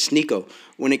pushing Sneeko,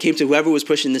 when it came to whoever was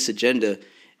pushing this agenda,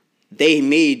 they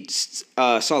made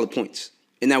solid points.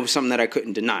 And that was something that I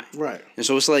couldn't deny. Right. And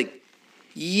so it's like,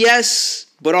 yes,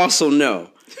 but also no.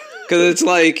 Because it's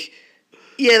like,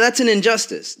 yeah, that's an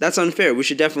injustice. That's unfair. We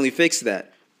should definitely fix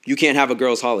that. You can't have a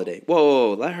girl's holiday.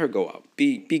 Whoa, let her go out.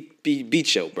 Be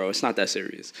chill, bro. It's not that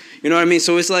serious. You know what I mean?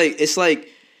 So it's like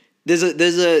there's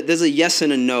a yes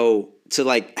and a no to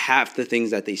like half the things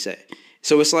that they say.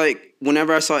 So it's like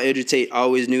whenever I saw Andrew Tate, I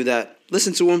always knew that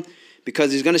listen to him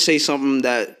because he's gonna say something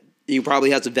that he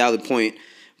probably has a valid point.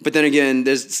 But then again,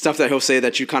 there's stuff that he'll say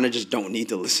that you kind of just don't need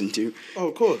to listen to. Oh,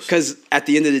 of course. Because at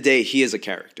the end of the day, he is a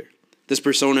character. This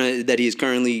persona that he has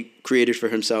currently created for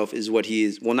himself is what he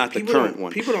is. Well, not the current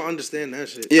one. People don't understand that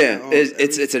shit. Yeah,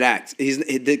 it's an act.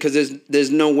 Because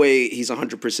there's no way he's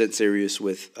 100% serious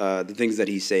with the things that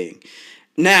he's saying.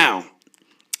 Now,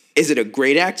 is it a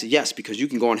great act? Yes, because you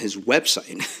can go on his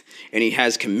website and he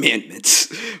has commandments.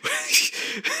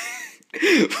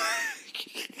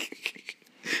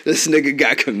 This nigga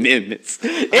got commitments.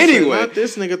 Anyway, not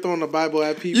this nigga throwing the Bible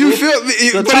at people. You feel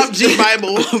me? The top G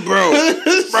Bible,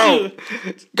 bro.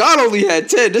 God only had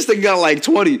 10. This thing got like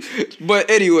 20.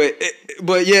 But anyway,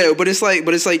 but it's like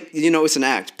it's an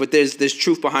act. But there's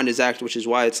truth behind his act, which is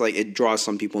why it's like it draws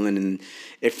some people in, and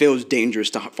it feels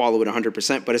dangerous to follow it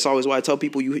 100%. But it's always why I tell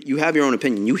people you have your own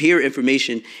opinion. You hear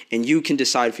information, and you can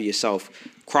decide for yourself.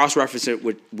 Cross-reference it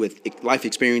with life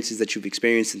experiences that you've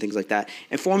experienced and things like that,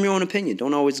 and form your own opinion.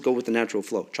 Don't always go with the natural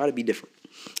flow. Try to be different.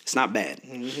 It's not bad.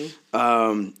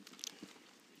 Mm-hmm.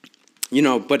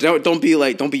 But don't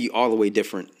be all the way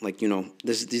different. Like,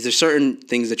 these are certain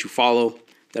things that you follow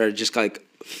that are just like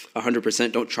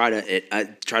 100%. Don't try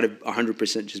to try to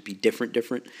 100% just be different,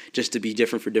 just to be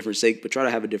different for different sake. But try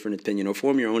to have a different opinion or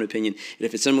form your own opinion. And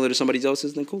if it's similar to somebody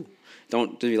else's, then cool.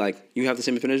 Don't be like, you have the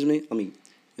same opinion as me. Let me,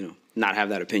 not have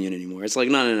that opinion anymore. It's like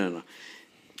no.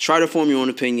 Try to form your own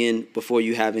opinion before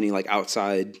you have any like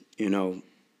outside,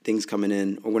 things coming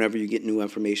in, or whenever you get new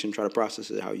information. Try to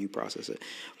process it how you process it.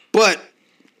 But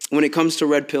when it comes to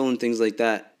red pill and things like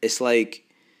that, it's like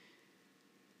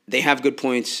they have good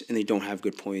points and they don't have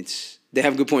good points. They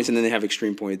have good points and then they have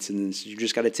extreme points, and then you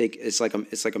just got to take. It's like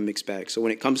a mixed bag. So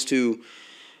when it comes to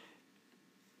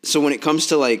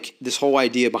like this whole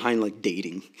idea behind like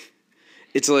dating,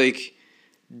 it's like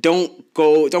don't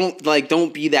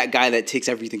be that guy that takes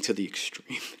everything to the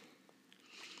extreme.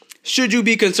 Should you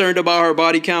be concerned about her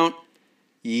body count?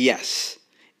 Yes.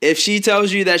 If she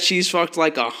tells you that she's fucked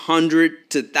like 100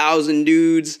 to 1,000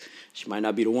 dudes, she might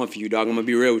not be the one for you, dog. I'm gonna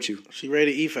be real with you. She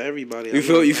ready to eat for everybody. You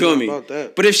feel me? About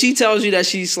that. But if she tells you that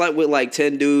she slept with like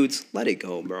 10 dudes, let it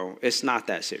go, bro. It's not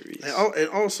that serious. And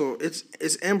also, it's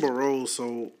Amber Rose,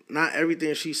 so not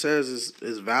everything she says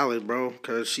is valid, bro.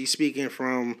 Because she's speaking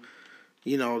from,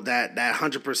 that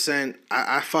 100%.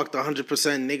 I fucked 100%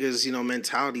 niggas,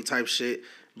 mentality type shit.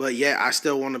 But yeah, I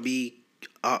still want to be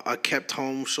a kept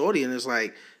home shorty, and it's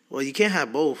like, well, you can't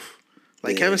have both.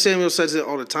 Like Kevin Samuel says it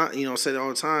all the time. Said it all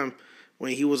the time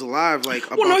when he was alive. Like,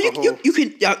 about you can,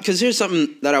 because here's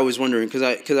something that I was wondering, because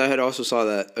I had also saw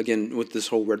that again with this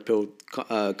whole red pill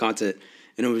content,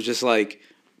 and it was just like,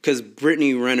 because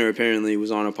Brittany Renner apparently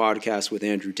was on a podcast with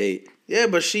Andrew Tate. Yeah,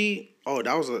 but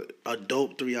that was a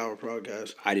dope 3-hour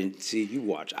podcast. I didn't see you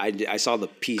watch. I saw the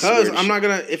piece. Because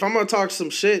if I'm gonna talk some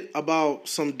shit about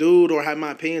some dude or have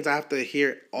my opinions, I have to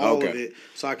hear all of it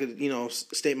so I could,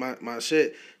 state my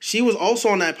shit. She was also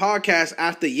on that podcast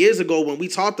after years ago when we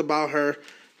talked about her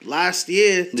last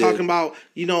year, talking about,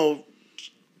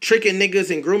 tricking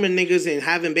niggas and grooming niggas and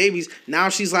having babies. Now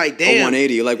she's like, damn.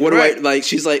 180. Like, what do I, like,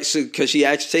 she's like, because she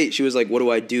asked Tate, she was like, what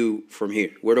do I do from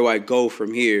here? Where do I go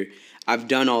from here? I've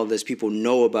done all this. People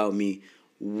know about me.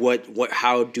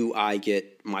 How do I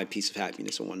get my piece of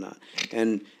happiness and whatnot?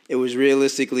 And it was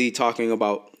realistically talking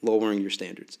about lowering your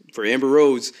standards. For Amber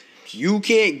Rose, you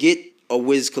can't get a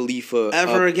Wiz Khalifa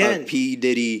ever again. A P.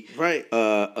 Diddy. Right.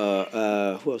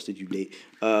 Who else did you date?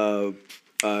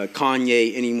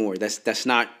 Kanye anymore.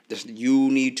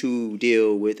 You need to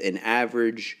deal with an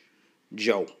average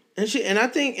Joe. And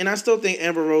I still think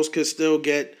Amber Rose could still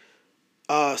get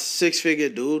a 6-figure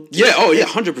dude. Yeah,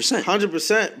 100%.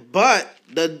 100%. But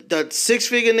the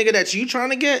 6-figure nigga that you trying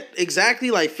to get,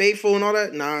 exactly like Faithful and all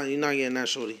that, nah, you're not getting that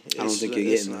shorty. I don't think you're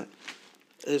getting that.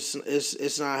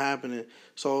 It's not happening.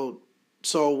 So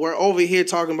we're over here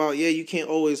talking about, you can't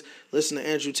always listen to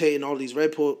Andrew Tate and all these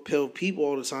red pill people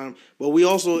all the time. But we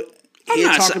also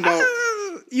talking about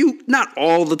you not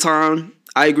all the time.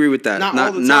 I agree with that.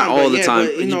 Not all the time.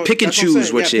 But, you pick and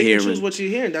choose what you're hearing. Choose what you're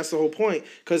hearing. That's the whole point.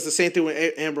 Because the same thing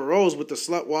with Amber Rose with the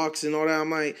slut walks and all that. I'm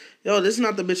like, this is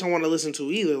not the bitch I want to listen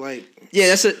to either. Like, yeah,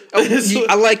 that's it.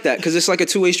 I like that because it's like a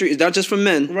two-way street. It's not just for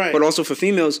men, right, but also for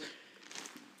females.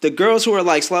 The girls who are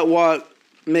like slut walk,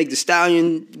 Meg Thee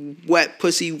Stallion, wet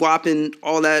pussy whopping,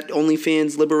 all that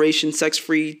OnlyFans liberation, sex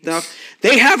free stuff.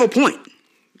 They have a point.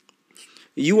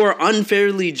 You are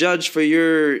unfairly judged for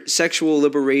your sexual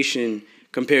liberation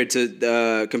compared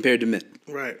to men.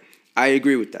 Right. I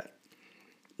agree with that.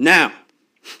 Now,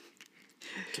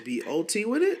 to be OT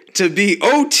with it? To be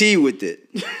OT with it.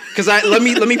 Cuz let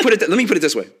me put it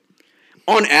this way.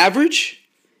 On average,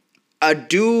 a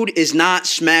dude is not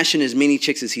smashing as many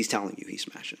chicks as he's telling you he's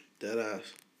smashing. Dead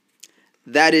ass.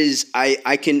 That is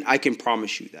I can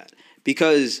promise you that.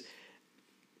 Because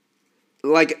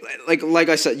like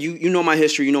I said, you know my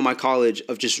history, you know my college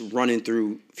of just running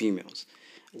through females.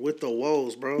 With the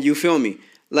woes, bro. You feel me?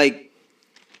 Like,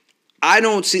 I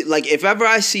don't see, like, if ever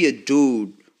I see a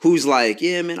dude who's like,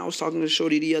 yeah, man, I was talking to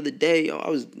Shorty the other day. I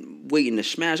was waiting to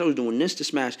smash. I was doing this to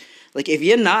smash. Like, if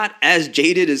you're not as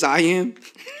jaded as I am,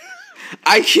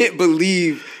 I can't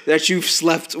believe that you've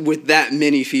slept with that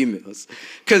many females.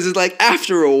 Because it's like,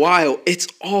 after a while, it's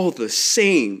all the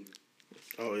same.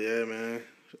 Oh, yeah, man.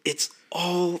 It's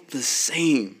all the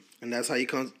same. And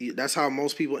that's how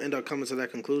most people end up coming to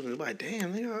that conclusion. It's like,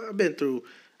 damn, nigga, I've been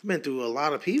through a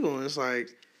lot of people, and it's like,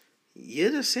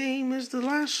 you're the same as the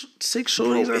last 6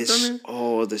 shorties I've done. It's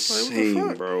all the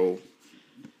same, bro.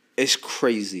 It's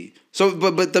crazy. So,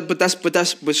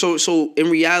 so in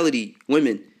reality,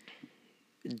 women,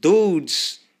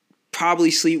 dudes probably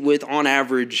sleep with on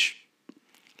average,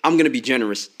 I'm gonna be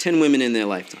generous, 10 women in their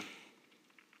lifetime.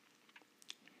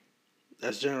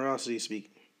 That's generosity speaking.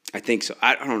 I think so.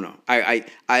 I don't know. I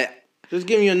Just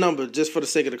give me a number, just for the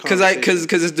sake of the conversation.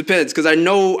 Because it depends. Because I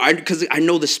know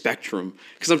the spectrum.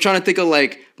 Because I'm trying to think of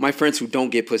like my friends who don't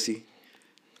get pussy.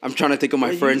 I'm trying to think of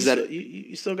my friends that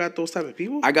you still got those type of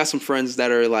people. I got some friends that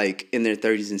are like in their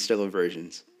 30s and still are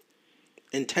virgins.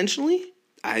 Intentionally?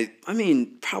 I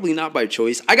mean, probably not by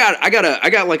choice. I got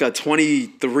like a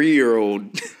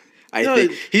 23-year-old. I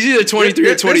think he's either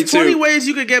 23 or 22. There's 20 ways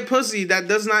you could get pussy that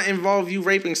does not involve you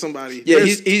raping somebody. Yeah,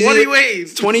 he's 20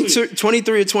 ways.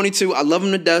 23 or 22. I love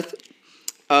him to death.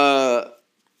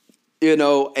 You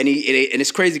know, and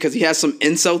it's crazy because he has some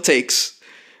incel takes.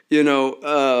 You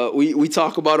know, we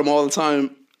talk about him all the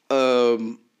time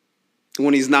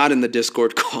when he's not in the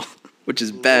Discord call, which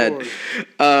is bad.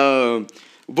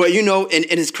 But you know, and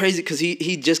it's crazy because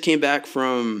he just came back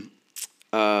from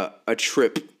a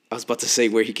trip. I was about to say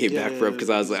where he came back from because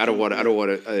I was like, I don't want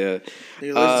to.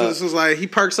 This was like he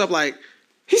perks up like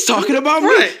he's talking about me.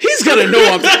 Right. He's gonna know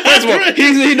I'm. First of all,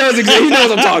 he knows exactly. He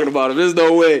knows I'm talking about him. There's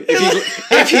no way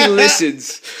if he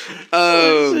listens.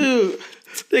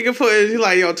 Nigga he's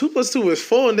like, yo, 2 + 2 is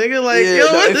 4, nigga. Like, yo,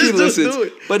 what this dude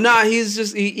doing? But nah, he's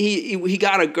just he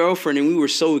got a girlfriend and we were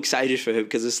so excited for him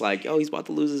because it's like, yo, he's about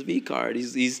to lose his V card.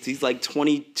 He's like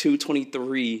 22,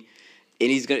 23. And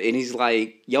he's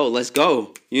like, yo, let's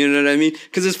go. You know what I mean?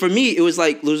 Because for me, it was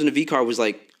like losing a V card was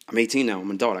like, I'm 18 now. I'm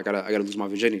an adult. I gotta lose my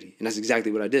virginity, and that's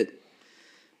exactly what I did.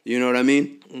 You know what I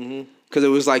mean? Because it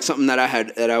was like something that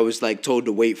I was like told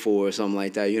to wait for or something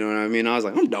like that. You know what I mean? I was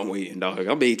like, I'm done waiting, dog.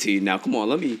 I'm 18 now. Come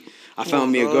on, I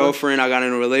found me a girlfriend. I got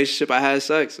in a relationship. I had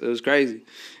sex. It was crazy.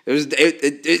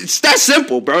 It's that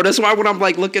simple, bro. That's why when I'm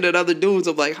like looking at other dudes,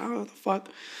 I'm like, how the fuck?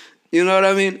 You know what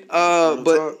I mean?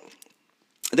 But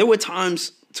there were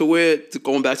times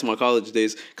going back to my college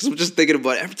days, because I'm just thinking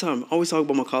about it. Every time I always talk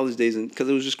about my college days, and because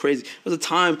it was just crazy. There was a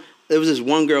time, there was this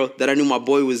one girl that I knew my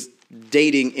boy was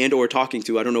dating and or talking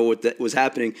to. I don't know what that was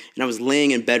happening, and I was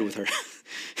laying in bed with her.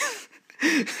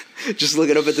 Just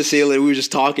looking up at the ceiling, we were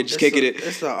just talking, kicking it.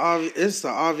 It's the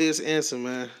obvious answer,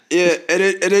 man. Yeah, and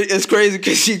it's crazy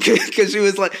because she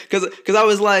was like, because I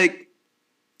was like,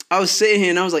 I was sitting here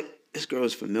and I was like, this girl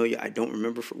is familiar. I don't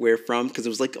remember where from because it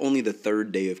was like only the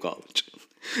 3rd day of college.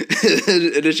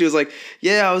 And then she was like,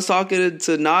 yeah, I was talking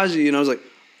to Najee, and I was like,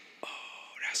 oh,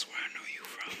 that's where I know you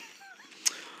from.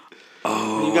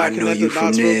 Oh, I know you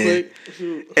from there.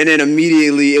 And then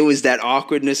immediately it was that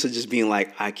awkwardness of just being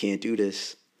like, I can't do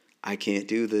this. I can't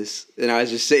do this. And I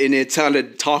was just sitting there trying to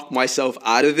talk myself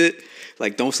out of it.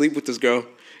 Like, don't sleep with this girl.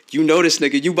 You know this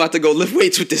nigga. You about to go lift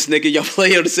weights with this nigga. Y'all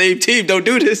play on the same team. Don't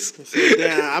do this.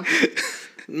 Yeah,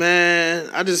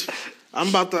 I'm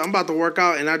about to work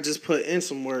out, and I just put in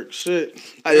some work. Shit.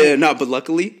 But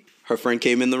luckily her friend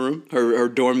came in the room, her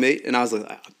dorm mate, and I was like,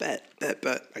 I bet.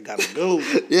 I gotta go.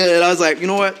 Yeah, and I was like, you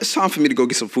know what? It's time for me to go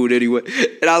get some food anyway.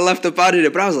 And I left up out of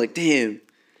there, but I was like, damn,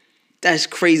 that's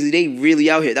crazy. They really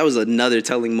out here. That was another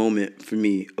telling moment for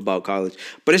me about college.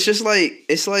 But it's just like,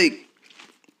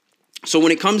 so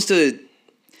when it comes to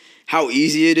how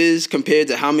easy it is compared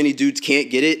to how many dudes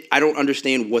can't get it, I don't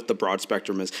understand what the broad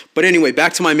spectrum is. But anyway,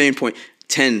 back to my main point.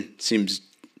 10 seems...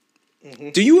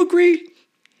 Mm-hmm. Do you agree?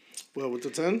 Well, with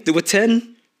the 10? With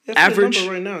 10? Yeah, average?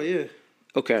 Right now, yeah.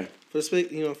 Okay. For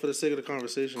the sake of the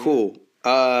conversation. Cool.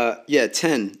 Yeah,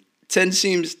 10. 10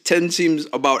 seems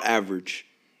about average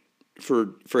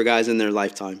for guys in their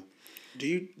lifetime. Do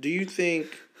you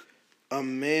think a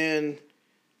man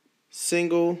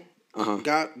single...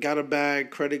 Got a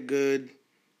bag, credit good,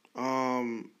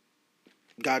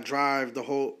 got drive the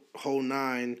whole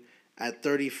 9 at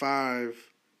 35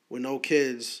 with no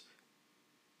kids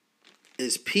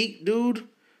is peak dude,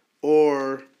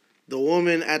 or the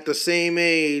woman at the same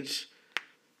age,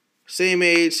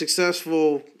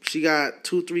 successful, she got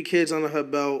 2-3 kids under her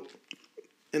belt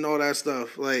and all that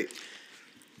stuff. Like,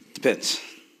 depends,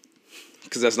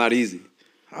 because that's not easy.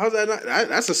 How's that not?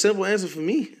 That's a simple answer for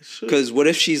me. Because what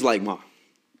if she's like mom?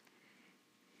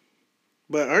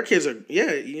 But our kids are,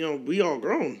 we all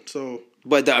grown, so.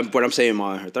 But I'm saying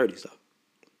mom in her 30s, though.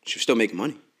 She was still making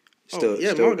money.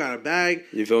 Mom got a bag.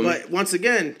 You feel me? But once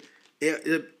again,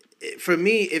 for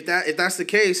me, if that's the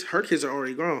case, her kids are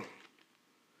already grown.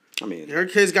 I mean. Her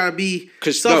kids got to be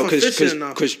self-efficient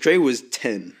enough. Because Trey was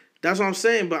 10. That's what I'm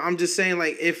saying, but I'm just saying,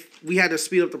 like, if we had to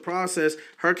speed up the process,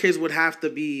 her kids would have to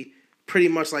be pretty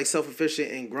much like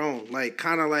self-efficient and grown, like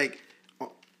kind of like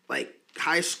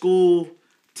high school,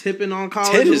 tipping on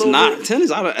college. 10 is not bit. 10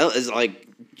 is like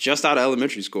just out of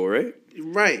elementary school, right?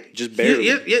 Right, just barely.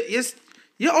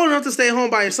 You're old enough to stay home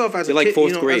by yourself as a like kid,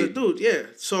 4th grade. as a dude. Yeah.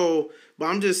 So, but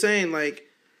I'm just saying, like,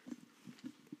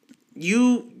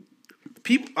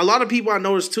 a lot of people I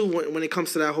notice too when it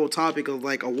comes to that whole topic of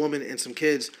like a woman and some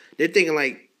kids, they're thinking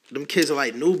like them kids are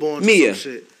like newborns Mia. or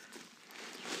some shit.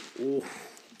 Ooh.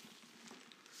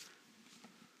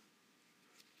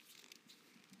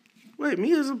 Wait,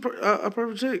 Mia's a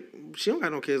perfect chick. She don't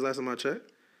got no kids last time I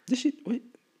checked. Did she? Wait.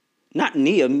 Not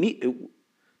Nia. You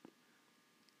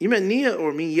meant Nia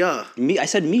or Mia? I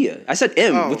said Mia. I said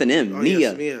M with an M. Mia.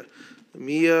 Yes, Mia.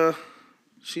 Mia.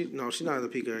 She's not at the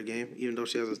peak of her game, even though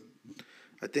she has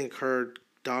I think her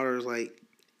daughter is like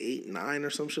 8, 9 or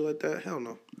some shit like that. Hell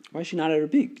no. Why is she not at her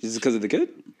peak? Is it because of the kid?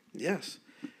 Yes.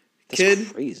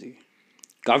 That's crazy.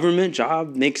 Government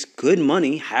job, makes good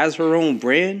money, has her own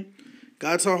brand.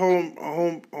 Got her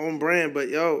home brand, but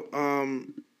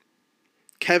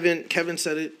Kevin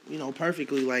said it,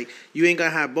 perfectly. Like, you ain't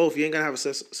gonna have both. You ain't gonna have a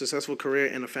successful career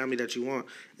and a family that you want.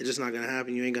 It's just not gonna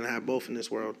happen. You ain't gonna have both in this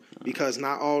world because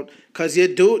your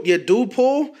dude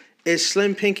pool is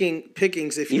slim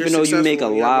pickings. If you're even though you make a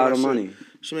lot of money,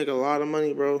 she make a lot of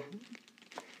money, bro.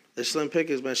 It's slim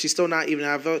pickings, man. She's still not even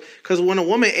because when a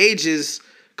woman ages,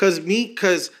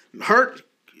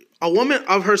 a woman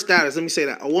of her status, let me say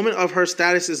that. A woman of her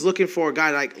status is looking for a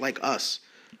guy like us.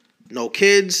 No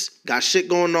kids, got shit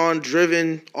going on,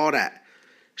 driven, all that.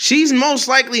 She's most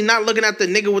likely not looking at the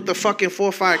nigga with the fucking 4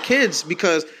 or 5 kids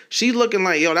because she's looking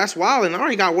like, yo, that's wild and I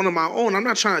already got one of my own. I'm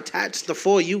not trying to attach the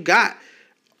 4 you got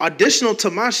additional to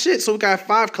my shit. So we got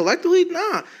 5 collectively?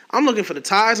 Nah. I'm looking for the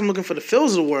ties. I'm looking for the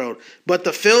feels of the world. But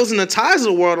the feels and the ties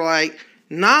of the world are like,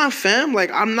 nah, fam.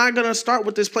 Like, I'm not going to start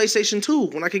with this PlayStation 2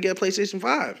 when I could get a PlayStation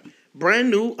 5.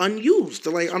 Brand new, unused.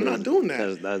 Like, I'm not doing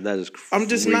that. That is crazy. I'm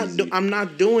just I'm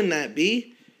not doing that,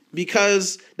 B.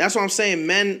 Because that's what I'm saying.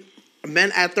 Men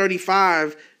at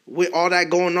 35 with all that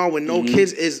going on with no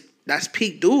kids that's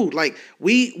peak dude. Like,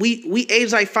 we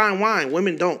age like fine wine.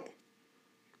 Women don't.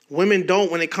 Women don't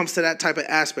when it comes to that type of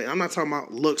aspect. I'm not talking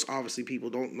about looks, obviously, people.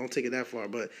 Don't take it that far.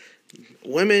 But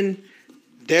women,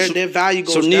 their value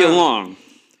goes down.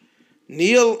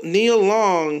 So Nia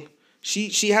Long,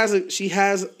 she has a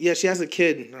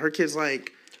kid. Her kid's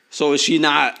like. So is she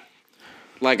not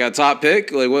like a top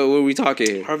pick? Like what are we talking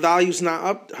here? Her value's not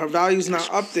up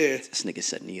there. This nigga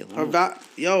said Nia Long.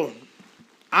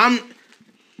 I'm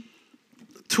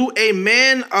to a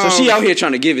man. So she out here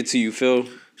trying to give it to you, Phil.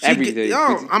 Everything.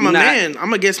 I'm a man. I'm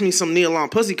gonna get me some Nia Long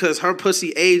pussy because her pussy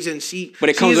aged and she. But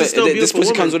it comes with this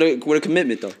pussy comes with a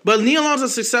commitment though. But Nia Long's a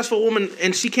successful woman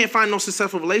and she can't find no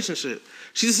successful relationship.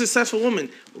 She's a successful woman.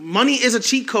 Money is a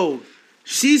cheat code.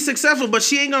 She's successful, but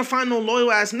she ain't gonna find no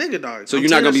loyal ass nigga, dog. So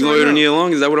you're not gonna be loyal to Nia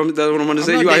Long? Is that what I'm gonna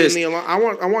say? I'm not dating Nia Long.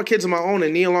 I want kids of my own,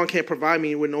 and Nia Long can't provide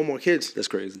me with no more kids. That's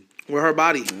crazy. With her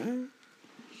body.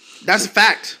 That's a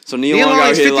fact. So Nia Long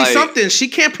is 50 something. She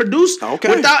can't produce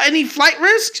without any flight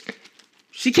risks.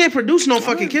 She can't produce no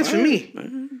fucking kids for me.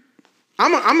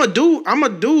 I'm a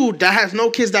dude that has no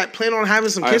kids that plan on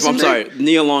having some kids. I'm sorry.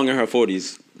 Nia Long in her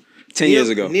 40s. 10 years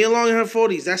ago. Nia Long in her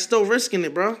 40s. That's still risking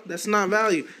it, bro. That's not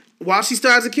value. While she still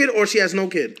has a kid or she has no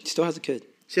kid? She still has a kid.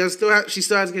 She still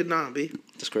has a kid? Nah, B.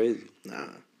 That's crazy. Nah.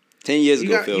 10 years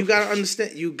ago, Phil. You gotta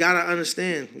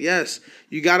understand. Yes.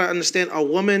 You gotta understand a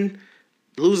woman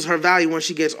loses her value when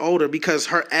she gets older because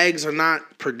her eggs are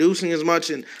not producing as much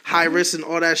and high risk and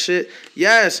all that shit.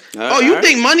 Yes. You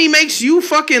think money makes you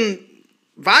fucking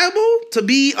viable to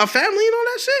be a family and all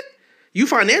that shit? You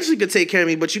financially could take care of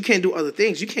me, but you can't do other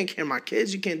things. You can't care of my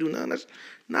kids. You can't do none of that.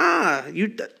 Nah.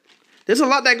 There's a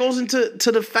lot that goes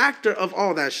into the factor of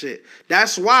all that shit.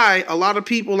 That's why a lot of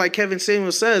people, like Kevin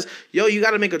Samuels says, yo, you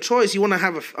got to make a choice. You want to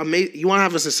have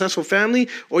a successful family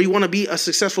or you want to be a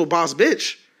successful boss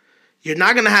bitch. You're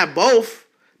not gonna have both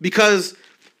because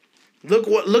look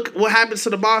what happens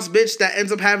to the boss bitch that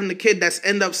ends up having the kid that's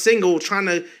end up single trying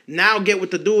to now get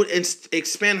with the dude and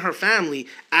expand her family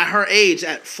at her age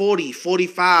at 40,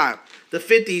 45, the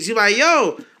 50s. You're like,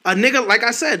 yo, a nigga, like I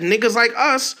said, niggas like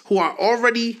us who are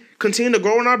already continuing to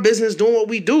grow in our business, doing what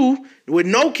we do with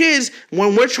no kids,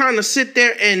 when we're trying to sit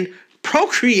there and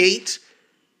procreate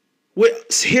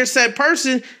with here said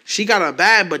person, she got a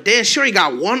bad, but then she already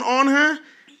got one on her.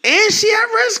 And she at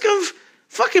risk of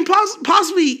fucking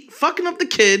possibly fucking up the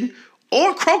kid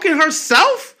or croaking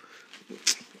herself.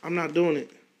 I'm not doing it.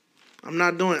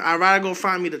 I'd rather go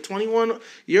find me the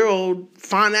 21-year-old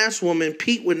fine-ass woman,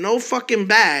 Pete, with no fucking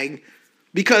bag,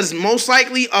 because most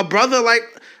likely a brother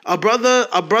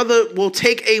will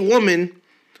take a woman.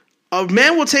 A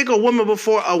man will take a woman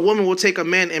before a woman will take a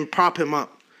man and prop him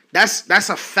up. That's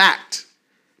a fact.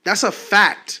 That's a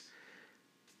fact.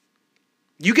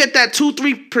 You get that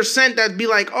 2-3% that be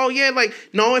like, oh yeah, like,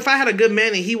 no, if I had a good man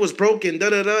and he was broken,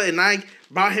 and I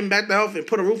brought him back to health and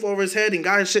put a roof over his head and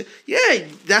got his shit, yeah,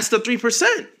 that's the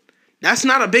 3%. That's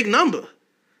not a big number.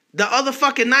 The other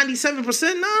fucking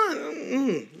 97%, nah,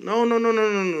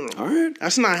 No. All right.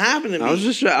 That's not happening to me. I was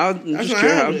just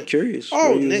I'm curious.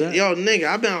 Oh, nigga,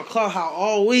 I've been on Clubhouse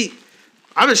all week.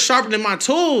 I've been sharpening my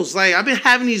tools. Like, I've been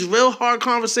having these real hard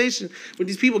conversations with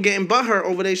these people getting butthurt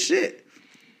over their shit.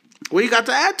 What you got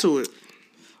to add to it?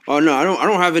 Oh no, I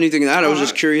don't have anything to add. I was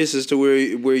just curious as to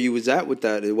where you was at with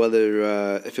that.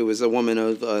 Whether if it was a woman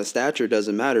of stature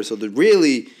doesn't matter. So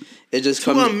it just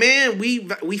comes to a man.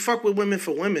 We fuck with women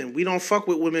for women. We don't fuck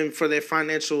with women for their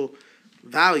financial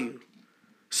value.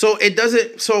 So it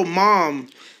doesn't. So mom,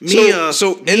 Mia.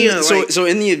 So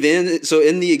in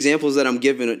the examples that I'm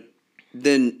giving,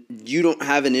 then you don't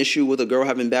have an issue with a girl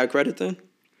having bad credit. Then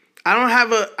I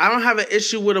don't have an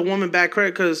issue with a woman bad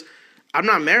credit because I'm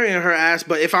not marrying her ass.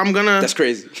 But if I'm gonna, that's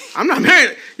crazy. I'm not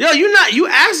marrying. Yo, you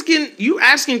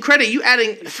asking credit.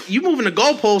 You moving the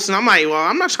goalposts, and I'm like, well,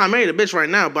 I'm not trying to marry the bitch right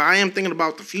now, but I am thinking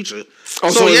about the future. Oh,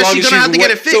 so yeah, she's gonna have to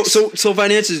get it fixed. So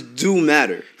finances do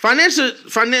matter.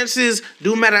 Finances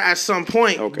do matter at some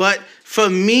point. Okay. But for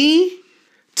me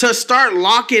to start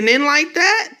locking in like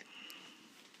that,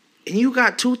 and you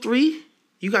got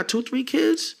 2-3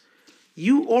 kids,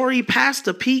 you already passed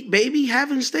the peak baby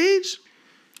having stage.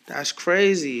 That's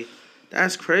crazy. You're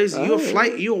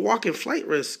a walking flight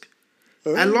risk.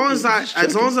 As long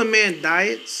as a man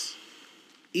diets,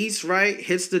 eats right,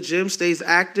 hits the gym, stays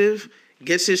active,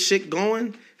 gets his shit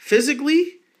going,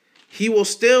 physically, he will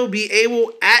still be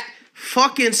able at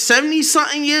fucking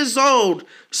 70-something years old,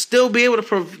 still be able to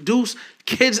produce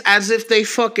kids as if they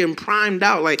fucking primed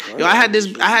out. Like, yo, I had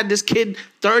this kid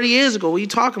 30 years ago. What are you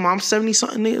talking about? I'm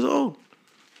 70-something years old.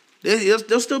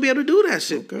 They'll still be able to do that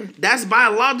shit. Okay. That's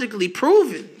biologically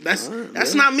proven. That's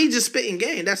not me just spitting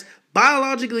game. That's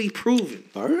biologically proven.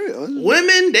 All right.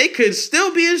 Women, they could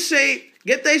still be in shape,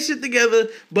 get their shit together,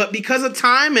 but because of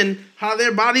time and how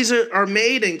their bodies are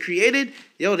made and created,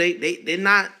 yo, they're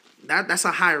not. That's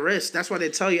a high risk. That's why they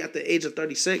tell you at the age of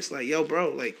 36, like, yo, bro,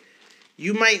 like,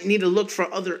 you might need to look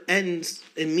for other ends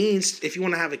and means if you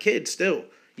want to have a kid still.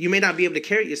 You may not be able to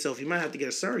carry it yourself. You might have to get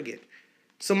a surrogate.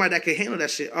 Somebody that can handle that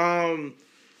shit. Damn,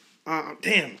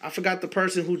 I forgot the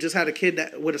person who just had a kid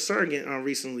with a surrogate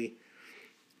recently.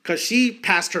 Because she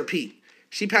passed her peak.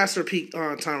 She passed her peak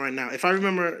time right now. If I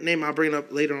remember her name, I'll bring it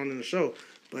up later on in the show.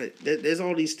 But there's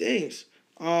all these things.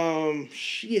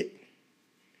 Shit.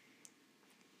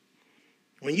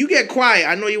 When you get quiet,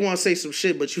 I know you want to say some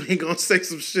shit, but you ain't going to say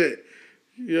some shit.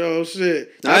 Yo,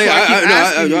 shit.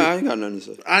 I ain't got nothing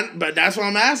to say. But that's what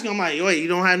I'm asking. I'm like, wait, you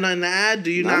don't have nothing to add?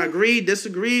 Do you not agree,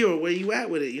 disagree, or where you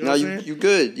at with it? You know what I'm saying? You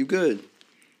good. You good.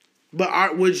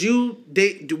 But would you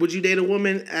date a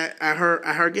woman at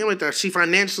her game like that? She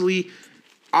financially,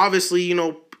 obviously, you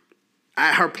know,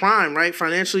 at her prime, right?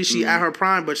 Financially, she at her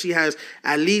prime, but she has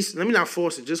at least, let me not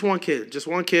force it, just one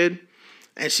kid.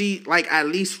 And she like at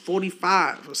least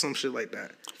 45 or some shit like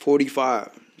that.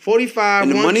 45. 45,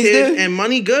 and the one money's kid, there? And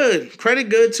money good, credit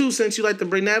good too. Since you like to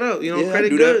bring that up, you know,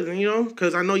 credit good, and, you know,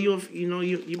 because I know you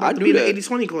about to be in the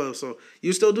 80-20 club, so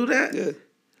you still do that. Yeah.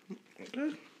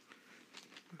 Okay.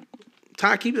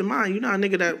 Ty, keep in mind, you're not a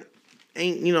nigga that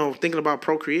ain't thinking about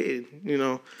procreating. You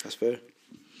know. That's fair.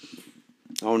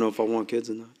 I don't know if I want kids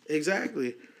or not.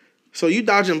 Exactly. So you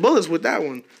dodging bullets with that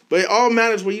one. But it all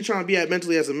matters where you trying to be at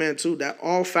mentally as a man, too. That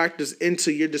all factors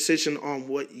into your decision on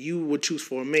what you would choose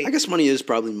for a mate. I guess money is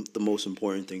probably the most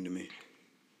important thing to me.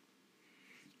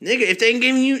 Nigga, if they ain't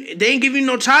giving you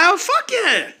no child, fuck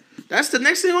yeah. That's the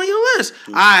next thing on your list.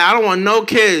 All right, I don't want no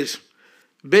kids.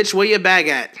 Bitch, where your bag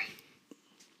at?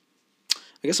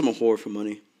 I guess I'm a whore for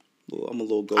money. I'm a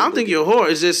little gold. I don't think you're a whore.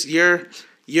 It's just your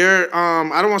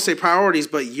I don't want to say priorities,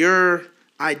 but your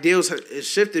ideals is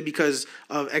shifted because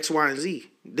of X, Y, and Z.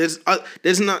 There's other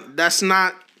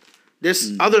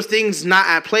things not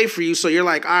at play for you. So you're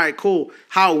like, all right, cool.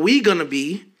 How are we gonna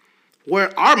be?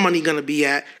 Where our money gonna be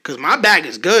at? Because my bag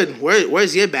is good.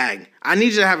 Where's your bag? I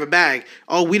need you to have a bag.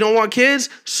 Oh, we don't want kids?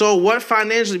 So what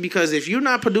financially? Because if you're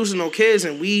not producing no kids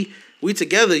and we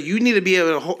together, you need to be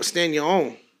able to stand your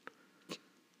own.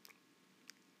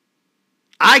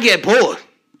 I get bored.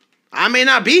 I may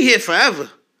not be here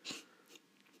forever.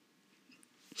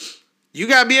 You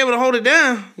gotta be able to hold it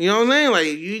down. You know what I'm saying? Like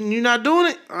you're not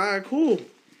doing it. All right, cool.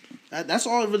 That's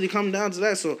all it really comes down to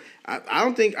that. So I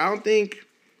don't want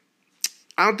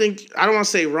to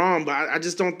say wrong, but I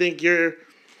just don't think your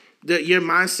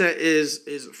mindset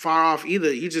is far off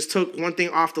either. You just took one thing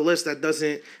off the list that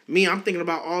doesn't. Me, I'm thinking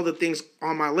about all the things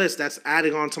on my list that's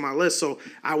adding on to my list. So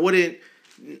I wouldn't,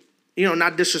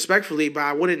 not disrespectfully, but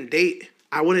I wouldn't date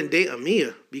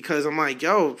Amia because I'm like,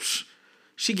 yo.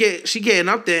 She getting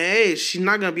up there in age. She's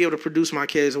not gonna be able to produce my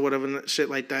kids or whatever shit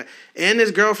like that. And this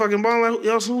girl fucking balling like,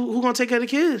 yo, who gonna take care of the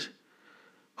kids?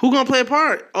 Who gonna play a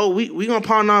part? Oh, we gonna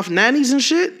pawn off nannies and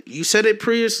shit? You said it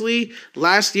previously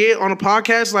last year on a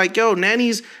podcast, like, yo,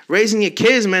 nannies raising your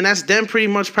kids, man, that's them pretty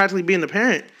much practically being the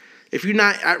parent. If you're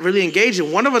not really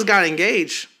engaging, one of us gotta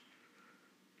engage.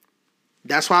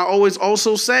 That's why I always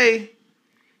also say,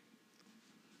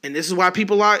 and this is why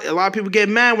a lot of people get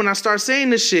mad when I start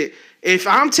saying this shit. If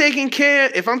I'm taking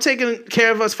care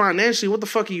of us financially, what the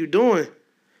fuck are you doing?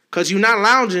 Cause you're not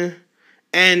lounging.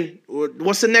 And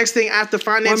what's the next thing after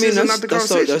finances and not the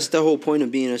conversation? That's the whole point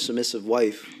of being a submissive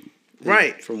wife.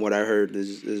 Right. From what I heard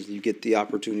is you get the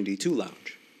opportunity to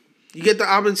lounge. You get the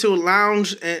opportunity to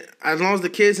lounge, and as long as the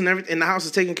kids and everything in the house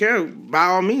is taken care of, by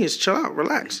all means, chill out,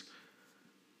 relax.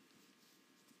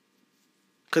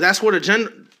 Because that's where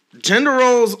the gender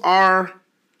roles are.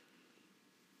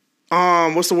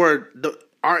 What's the word?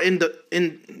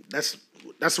 That's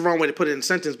the wrong way to put it in a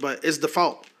sentence, but it's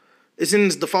default. It's in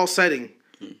its default setting.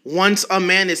 Once a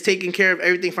man is taking care of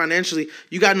everything financially,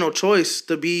 you got no choice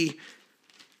to be,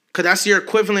 because that's your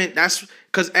equivalent. That's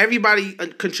because everybody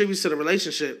contributes to the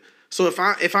relationship. So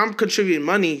if I'm contributing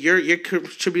money, you're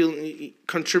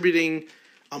contributing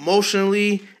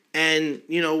emotionally and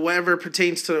whatever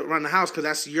pertains to run the house, because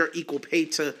that's your equal pay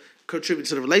to contribute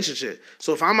to the relationship.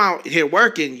 So if I'm out here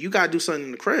working, you gotta do something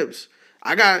in the cribs.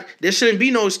 There shouldn't be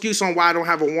no excuse on why I don't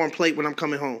have a warm plate when I'm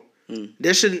coming home.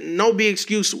 There should no be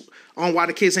excuse on why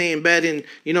the kids ain't in bed, and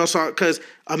so because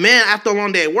a man after a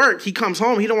long day at work, he comes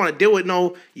home, he don't want to deal with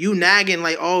you nagging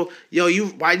like, oh,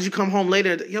 why did you come home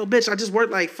later? Yo, bitch, I just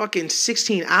worked like fucking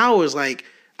 16 hours. Like,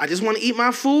 I just want to eat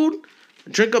my food,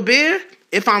 drink a beer.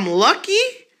 If I'm lucky,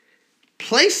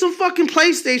 play some fucking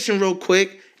PlayStation real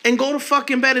quick and go to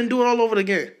fucking bed and do it all over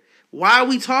again. Why are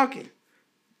we talking?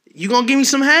 You gonna give me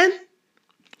some head?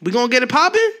 We gonna get it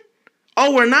popping?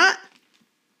 Oh, we're not?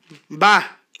 Bye.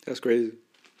 That's crazy.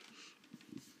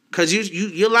 Cause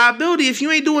you're a liability. If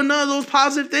you ain't doing none of those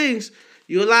positive things,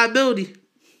 you're a liability.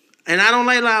 And I don't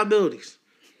like liabilities.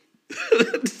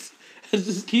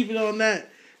 Just keep it on that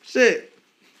shit.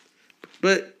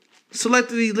 But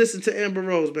selectively listen to Amber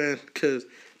Rose, man. Cause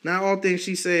not all things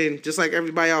she's saying, just like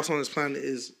everybody else on this planet,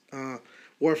 is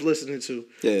worth listening to.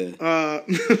 Yeah.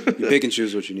 You pick and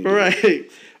choose what you need. Right.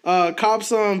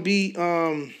 Cops beat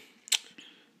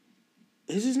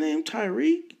is his name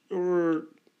Tyreek or?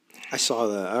 I saw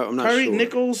that. I'm not Tyreek sure.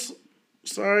 Nichols.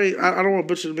 Sorry, I don't want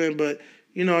to butcher the man, but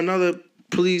another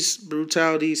police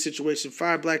brutality situation.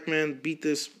 5 black men beat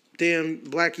this damn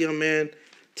black young man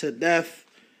to death.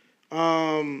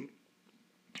 But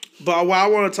what I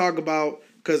want to talk about,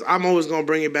 because I'm always gonna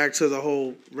bring it back to the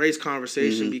whole race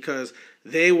conversation, because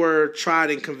they were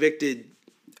tried and convicted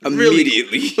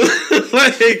immediately.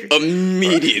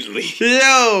 Immediately.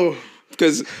 Yo.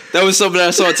 Because that was something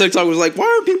I saw on TikTok. Was like, why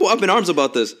are people up in arms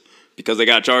about this? Because they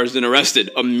got charged and arrested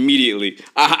immediately.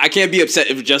 I can't be upset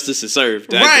if justice is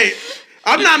served. Right.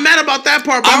 I'm not mad about that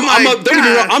part, but don't get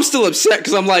me wrong, I'm still upset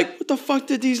because I'm like, what the fuck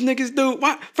did these niggas do?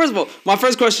 Why? First of all, my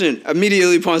first question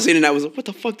immediately upon seeing that was, what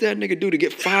the fuck did that nigga do to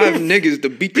get 5 niggas to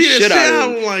beat the shit out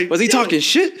of him? Like, was he talking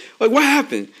shit? Like, what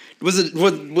happened? Was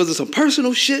it some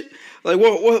personal shit? Like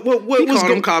what he was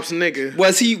called them cops nigga?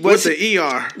 Was he with the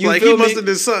ER? Like, he must have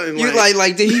done something.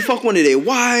 Like did he fuck one of their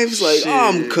wives? Like,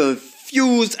 I'm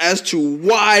confused as to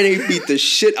why they beat the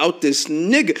shit out this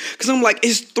nigga. Cause I'm like,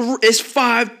 it's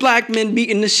 5 black men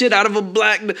beating the shit out of a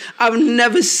black. I've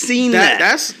never seen that.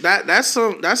 That's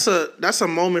a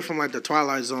moment from like the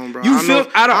Twilight Zone, bro.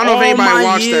 I don't know if anybody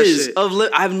watched that shit.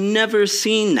 I've never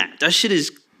seen that. That shit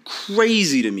is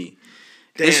crazy to me.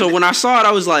 Damn. And so when I saw it,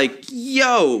 I was like,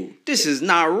 yo, this is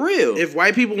not real. If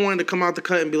white people wanted to come out the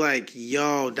cut and be like,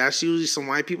 yo, that's usually some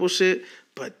white people shit,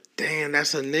 but damn,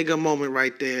 that's a nigga moment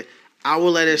right there, I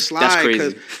will let it slide.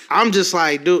 Because I'm just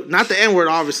like, dude, not the N-word,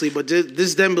 obviously, but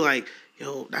this them be like,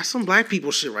 yo, that's some black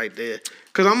people shit right there.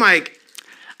 Because I'm like,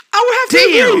 I would have to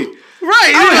agree.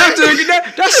 Right. I would have to agree.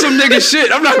 That's some nigga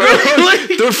shit. I'm not going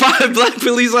to the 5 black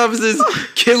police officers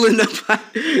killing the black.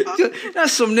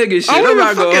 That's some nigga shit. I'm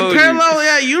not going to parallel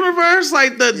that universe,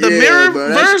 like the mirror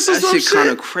verse or some shit. That shit kind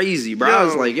of crazy, bro. I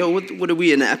was like, yo, what are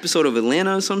we in an episode of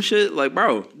Atlanta or some shit? Like,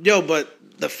 bro. Yo, but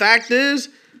the fact is,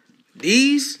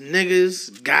 these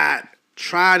niggas got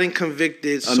tried and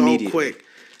convicted so quick.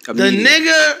 The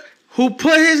nigga who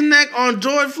put his neck on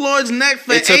George Floyd's neck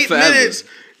for 8 minutes.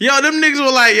 Yo, them niggas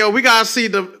were like, yo, we gotta see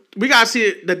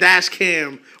the dash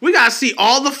cam. We gotta see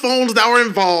all the phones that were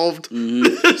involved.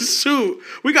 Shoot,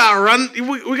 we gotta run.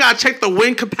 We gotta check the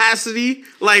wind capacity.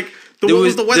 Like what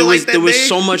was the weather like that day? There was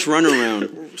so much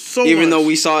runaround, even though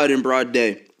we saw it in broad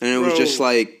day, and it was just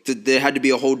like there had to be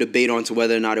a whole debate on to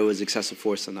whether or not it was excessive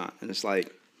force or not. And it's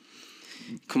like,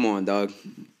 come on, dog.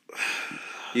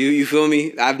 You feel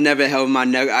me? I've never held my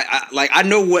neck. I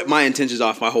know what my intentions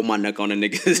are if I hold my neck on a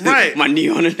nigga's Right. my knee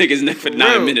on a nigga's neck for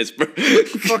 9 minutes, bro.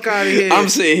 Fuck out of here. I'm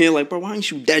sitting here like, bro, why ain't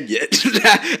you dead yet?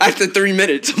 After 3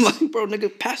 minutes, I'm like, bro,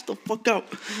 nigga, pass the fuck out.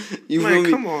 You feel Man, me?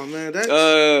 come on, man. That's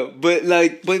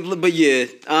But yeah.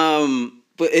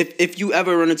 But if you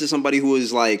ever run into somebody who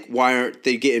is like, why aren't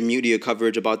they getting media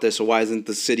coverage about this, or why isn't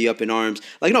the city up in arms?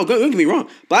 Like, no, don't get me wrong.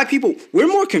 Black people, we're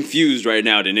more confused right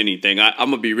now than anything. I'm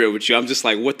going to be real with you. I'm just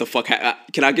like, what the fuck?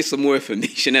 Can I get some more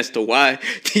information as to why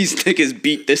these niggas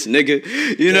beat this nigga?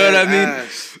 You know what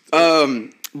I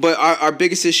mean? But our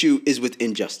biggest issue is with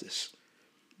injustice.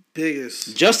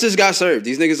 biggest. Justice got served.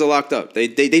 These niggas are locked up. They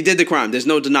did the crime. There's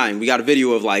no denying. We got a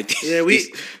video of like. Yeah,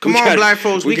 come on, black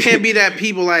folks. We can't be that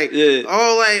people like. Yeah.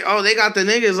 Oh, they got the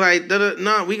niggas like.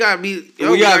 No, we gotta be.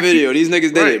 We got video. These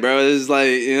niggas did it, bro. It's like,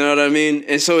 you know what I mean.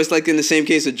 And so it's like in the same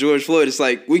case of George Floyd. It's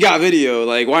like we got video.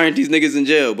 Like, why aren't these niggas in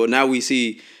jail? But now we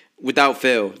see, without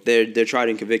fail, they're tried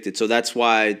and convicted. So that's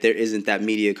why there isn't that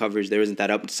media coverage. There isn't that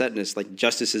upsetness. Like,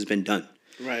 justice has been done.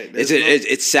 Right.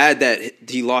 It's sad that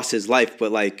he lost his life,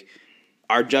 but like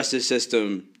our justice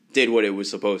system did what it was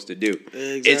supposed to do.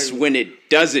 Exactly. It's when it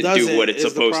doesn't do what it's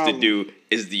supposed to do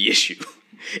is the issue.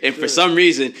 And for some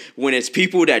reason, when it's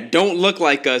people that don't look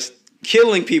like us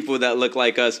killing people that look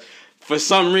like us, for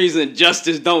some reason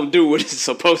justice don't do what it's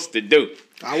supposed to do.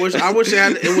 I wish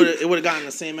it would have gotten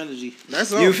the same energy.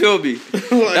 That's all. You feel me?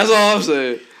 Like, that's all I'm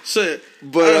saying. Shit.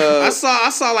 But I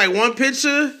saw like one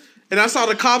picture. And I saw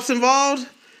the cops involved,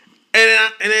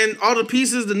 and then all the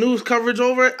pieces, the news coverage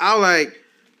over it. I was like,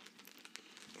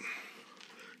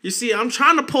 you see, I'm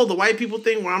trying to pull the white people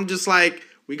thing where I'm just like,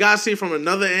 we gotta see it from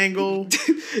another angle.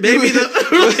 Maybe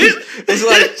it's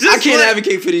like I can't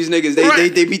advocate for these niggas.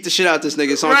 They beat the shit out this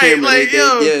nigga. It's on camera. Like,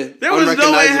 there was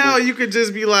no way hell you could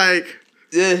just be like,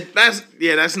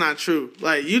 that's not true.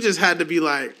 Like, you just had to be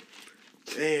like,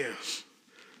 damn.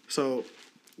 So.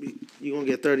 You gonna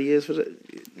get 30 years for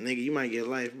that? Nigga, you might get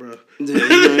life, bro.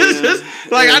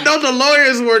 I know the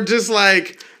lawyers were just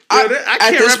like, I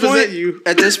can't represent you.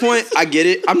 At this point, I get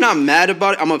it. I'm not mad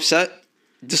about it. I'm upset.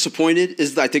 Disappointed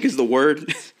I think is the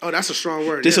word. Oh, that's a strong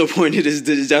word. Disappointed is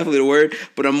definitely the word.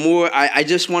 But I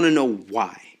just want to know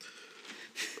why.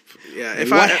 Yeah,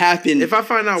 what happened? If I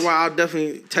find out why, I'll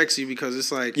definitely text you because it's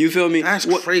like, you feel me? That's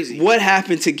crazy. What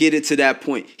happened to get it to that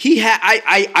point? He had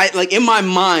I like in my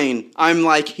mind, I'm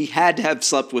like he had to have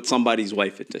slept with somebody's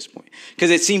wife at this point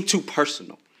because it seemed too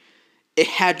personal. It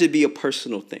had to be a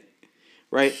personal thing,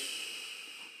 right?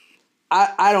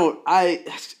 I don't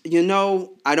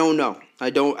know. I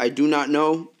do not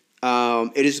know.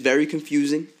 It is very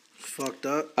confusing. Fucked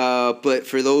up. But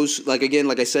for those, like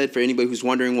I said, for anybody who's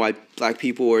wondering why black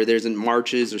people or there's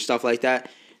marches or stuff like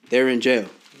that, they're in jail.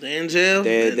 They're in jail.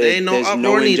 There ain't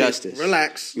no injustice.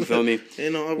 Relax. You feel me?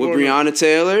 Ain't no uproar. With Breonna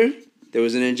Taylor, there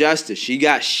was an injustice. She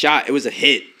got shot. It was a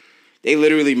hit. They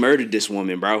literally murdered this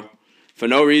woman, bro, for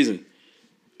no reason,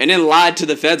 and then lied to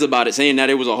the feds about it, saying that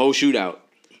it was a whole shootout.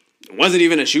 It wasn't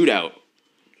even a shootout.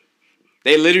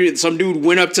 They literally, some dude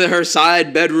went up to her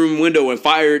side bedroom window and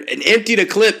fired and emptied a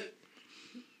clip.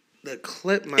 The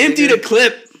clip, my Emptied a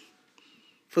clip.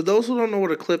 For those who don't know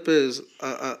what a clip is,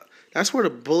 that's where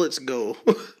the bullets go.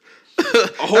 A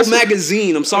whole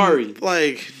magazine. I'm sorry.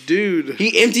 Like, dude.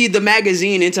 He emptied the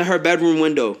magazine into her bedroom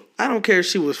window. I don't care if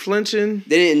she was flinching.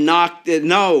 They didn't knock it.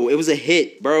 No, it was a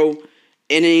hit, bro.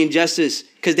 And an injustice.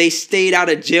 Because they stayed out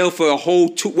of jail for a whole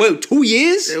 2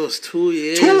 years? It was 2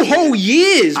 years. 2 whole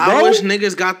years, bro. I wish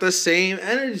niggas got the same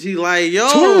energy. Like,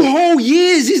 yo. 2 whole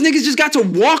years. These niggas just got to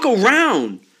walk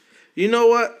around. You know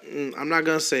what? I'm not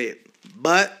going to say it.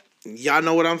 But y'all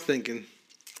know what I'm thinking.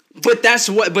 But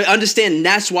understand,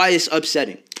 that's why it's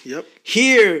upsetting. Yep.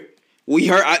 Here, we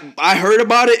heard. I heard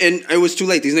about it, and it was too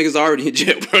late. These niggas are already in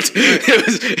jail, bro.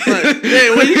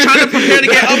 Yeah, when you trying to prepare to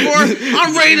get uproar,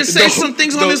 I'm ready to say some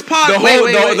things on this pod. The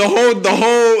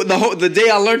day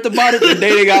I learned about it, the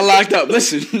day they got locked up.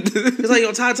 Listen, it's like,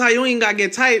 yo, Ty, you ain't gotta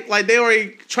get tight. Like, they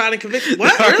already trying to convict you.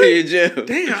 What? Really? In jail.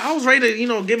 Damn, I was ready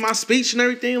to, give my speech and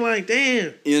everything. Like,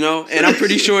 damn. And I'm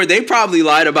pretty sure they probably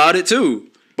lied about it too.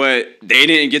 But they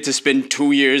didn't get to spend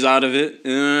 2 years out of it.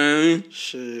 You know what I mean?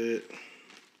 Shit.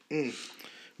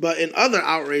 But in other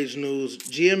outrage news,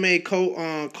 GMA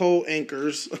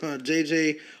co-anchors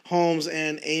J.J. Holmes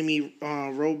and Amy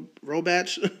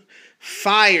Robach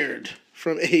fired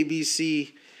from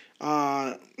ABC.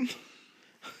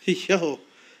 Yo.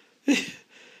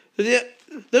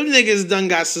 Them niggas done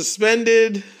got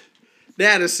suspended. They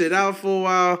had to sit out for a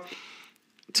while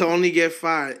to only get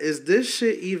fired. Is this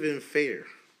shit even fair?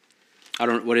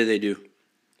 What did they do?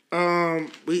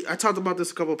 I talked about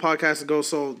this a couple of podcasts ago.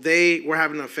 So they were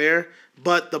having an affair,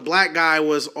 but the black guy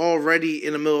was already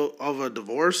in the middle of a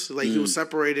divorce. Like he was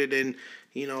separated, and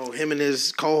him and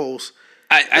his co-host.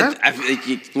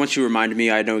 Once you reminded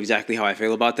me, I know exactly how I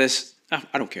feel about this.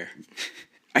 I don't care.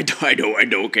 I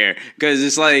don't care because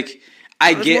it's like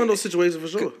It's one of those situations for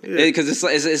sure. Because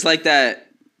it's like that.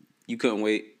 You couldn't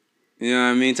wait. You know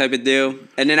what I mean, type of deal.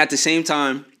 And then at the same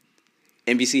time,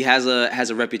 NBC has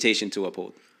a reputation to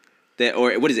uphold.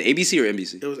 Or what is it? ABC or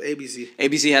NBC? It was ABC.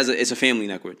 ABC it's a family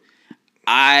network.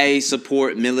 I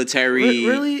support military.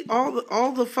 Really,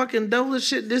 all the fucking devilish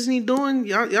shit Disney doing.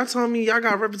 Y'all telling me y'all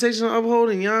got a reputation to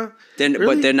uphold, and y'all.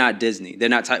 But they're not Disney. They're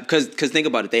not because think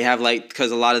about it. They have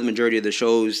because a lot of the majority of the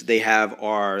shows they have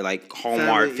are like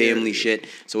Hallmark family shit.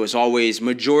 So it's always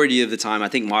majority of the time. I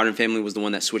think Modern Family was the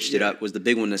one that switched it up. Was the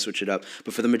big one that switched it up.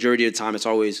 But for the majority of the time, it's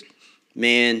always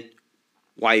man,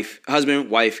 wife, husband,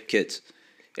 wife, kids.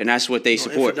 And that's what they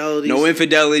support. No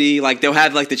infidelity. Like they'll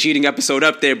have like the cheating episode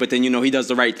up there, but then he does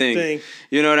the right thing.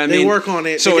 You know what I mean? They work on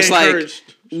it. So it's like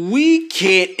we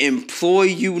can't employ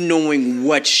you knowing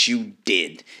what you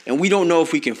did, and we don't know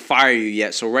if we can fire you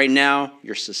yet. So right now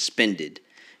you're suspended.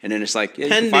 And then it's like you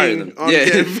can fire them. And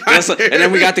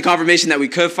then we got the confirmation that we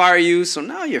could fire you. So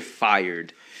now you're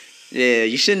fired. Yeah,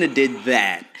 you shouldn't have did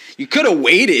that. You could have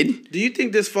waited. Do you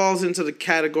think this falls into the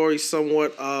category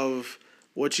somewhat of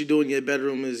what you do in your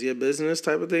bedroom is your business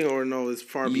type of thing, or no, it's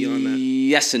far beyond that?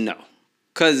 Yes and no.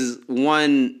 Because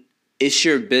one, it's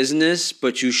your business,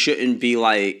 but you shouldn't be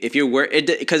like, if you're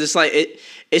because it's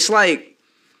like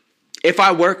if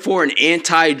I work for an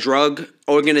anti-drug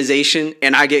organization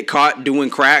and I get caught doing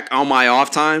crack on my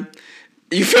off time,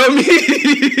 you feel me?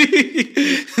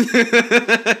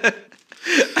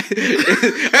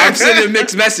 I'm sending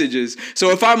mixed messages.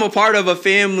 So if I'm a part of a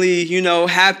family,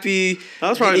 happy,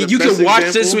 you can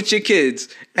watch this with your kids.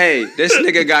 Hey, this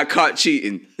nigga got caught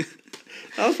cheating.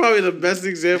 That was probably the best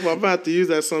example. I'm about to use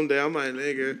that someday. I'm like,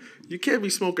 nigga, you can't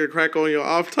be smoking crack on your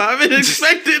off time and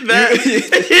expecting that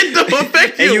it don't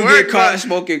affect your and you work, get caught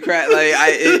smoking crack.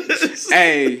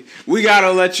 Hey, we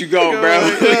gotta let you go,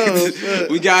 bro.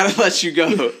 We gotta let you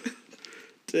go.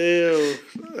 Damn.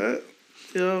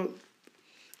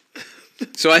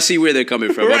 So I see where they're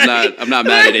coming from. Right. I'm not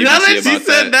mad at ABC about that. She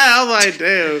said that, I'm like,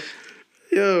 damn,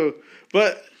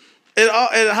 but in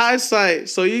hindsight,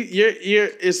 so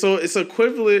it's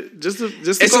equivalent. Just to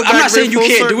go back, I'm not saying you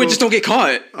can't do it, just don't get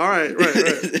caught. All right,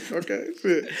 okay.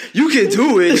 You can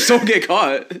do it, just don't get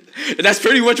caught. And that's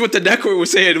pretty much what the network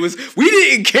was saying. It was we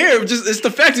didn't care, just it's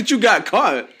the fact that you got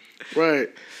caught.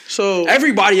 Right. So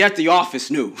everybody at the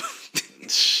office knew.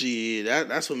 Shit,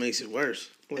 that's what makes it worse.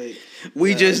 Like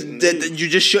you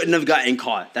just shouldn't have gotten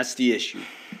caught. That's the issue.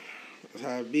 That's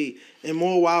how it be. In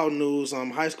more wild news,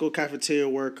 high school cafeteria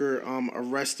worker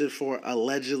arrested for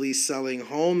allegedly selling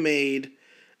homemade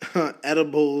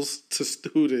edibles to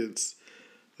students.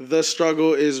 The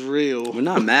struggle is real. We're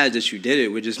not mad that you did it.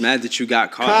 We're just mad that you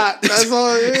got caught. That's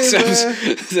all it is,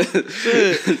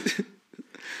 man.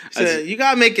 Said, you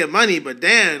gotta make your money, but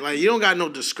damn, like you don't got no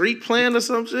discreet plan or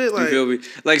some shit. Like, you feel me?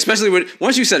 Like especially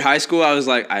once you said high school, I was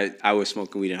like, I was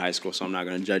smoking weed in high school, so I'm not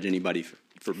gonna judge anybody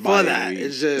for buying that. Weed.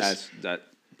 It's just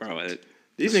bro.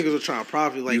 These niggas were trying to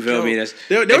profit. Like, you feel me? They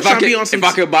were trying to be on some. If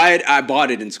I could buy it, I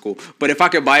bought it in school. But if I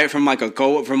could buy it from like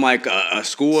a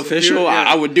school official,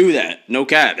 I would do that. No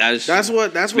cap. That's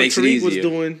what Tariq was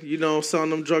doing.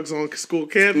 Selling them drugs on school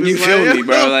campus. You feel me,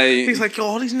 bro? Like he's like, yo,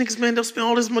 all these niggas, man, they'll spend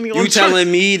all this money on. You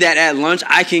telling me that at lunch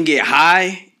I can get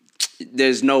high?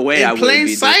 There's no way I would be. In plain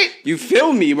sight. You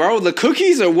feel me, bro? The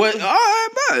cookies are what? All right,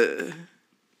 but.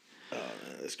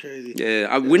 That's crazy.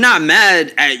 Yeah, we're not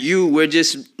mad at you. We're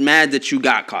just mad that you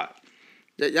got caught.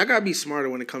 Y'all gotta be smarter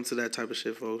when it comes to that type of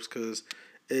shit, folks, because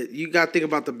you gotta think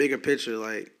about the bigger picture.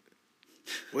 Like,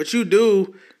 what you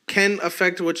do can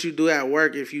affect what you do at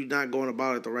work if you're not going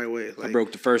about it the right way. Like, I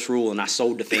broke the first rule and I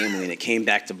sold the family and it came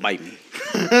back to bite me.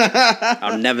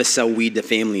 I'll never sell weed to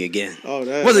family again. Oh,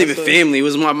 it wasn't even family. It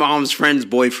was my mom's friend's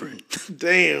boyfriend.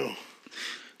 Damn.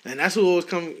 And that's who always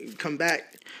come back.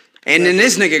 And then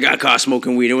this nigga got caught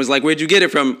smoking weed and was like, where'd you get it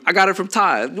from? I got it from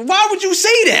Ty. Why would you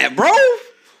say that, bro?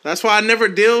 That's why I never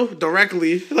deal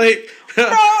directly. Like, bro,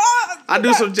 I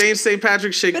do some James St.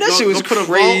 Patrick shit. That shit was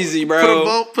crazy, bro. Put a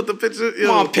vote, put the picture.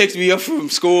 Mom picked me up from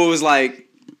school. Was like,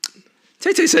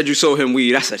 Tay said you sold him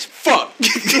weed. I said, fuck.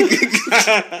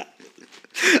 I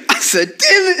said,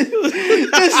 damn it.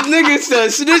 This nigga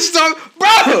said snitch talk. Bro.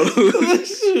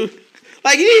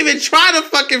 Like, you didn't even try to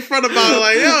fucking front about it.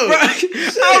 Like, yo. Bro,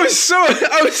 I was so mad. Because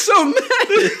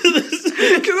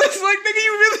I was like, nigga,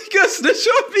 you really got snitch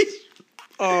on me?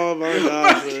 Oh my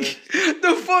god, man.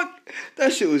 The fuck?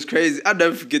 That shit was crazy. I'll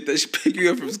never forget that. She picked me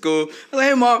up from school. I was like,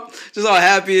 hey, Mom. Just all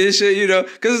happy and shit, you know.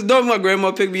 Because normally my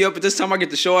grandma picked me up, but this time I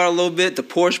get to show out a little bit. The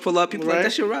Porsche pull up. People like,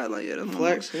 that shit right? Like, yeah, that's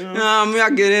flex, you know? Nah, I mean,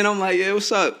 I get in. I'm like, yeah,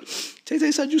 what's up?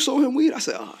 Tay said you sold him weed? I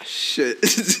said, oh, shit.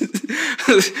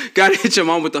 Gotta hit your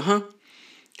mom with the, huh?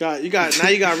 Now you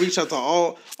gotta reach out to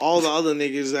all the other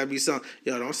niggas that be selling.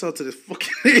 Yo, don't sell to this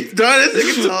fucking nigga. Dog,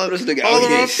 this nigga telling This nigga all out the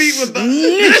here wrong people, dog.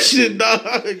 That shit,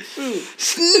 dog. Shoot.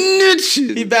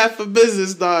 Snitching. He bad for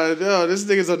business, dog. Yo, this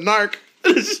nigga's a narc.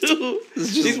 Shoot.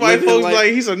 These white living folks like-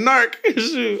 like he's a narc.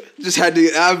 Shoot. Just had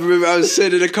to, I remember I was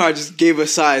sitting in the car, just gave a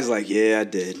size like, yeah, I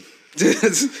did.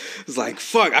 It's like,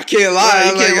 fuck, I can't lie. Right,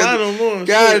 you can't Like, lie no more.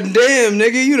 God Shit. damn,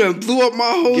 nigga, you done blew up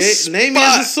my whole spot. Name me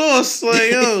as a source.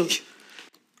 Like, yo.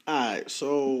 Alright,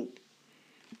 so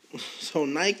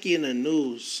Nike in the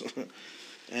news.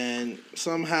 And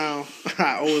somehow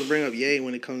I always bring up Ye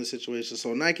when it comes to situations.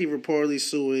 So Nike reportedly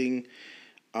suing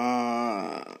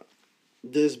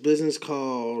this business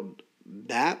called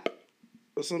BAP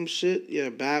or some shit. Yeah,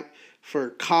 BAP for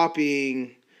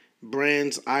copying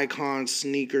brands' icon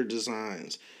sneaker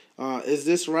designs. Is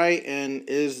this right? And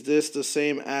is this the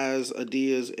same as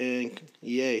Adidas and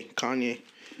Kanye?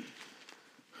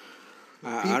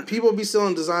 People be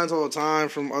selling designs all the time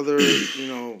from other,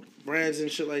 brands and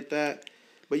shit like that.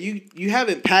 But you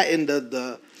haven't patented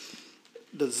the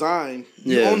design.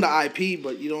 You own the IP,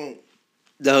 but you don't.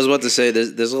 I was about to say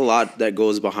there's a lot that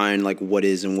goes behind like what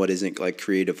is and what isn't like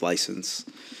creative license.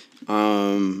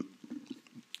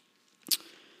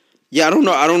 Yeah, I don't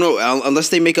know. Unless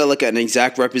they make an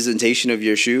exact representation of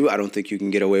your shoe, I don't think you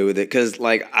can get away with it. Cause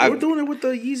like we're doing it with the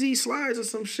Yeezy slides or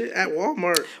some shit at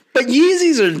Walmart. But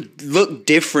Yeezys look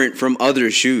different from other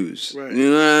shoes. Right. You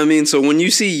know what I mean? So when you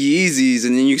see Yeezys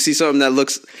and then you see something that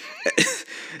looks,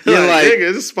 you're like,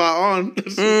 nigga, it's spot on.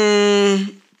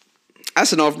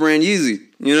 That's an off-brand Yeezy.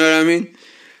 You know what I mean?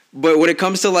 But when it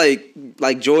comes to like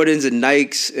Jordans and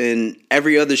Nikes and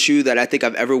every other shoe that I think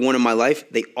I've ever worn in my life,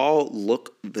 they all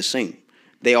look the same.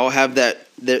 They all have that.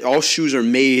 All shoes are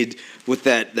made with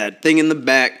that thing in the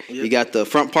back. Yep. You got the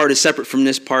front part is separate from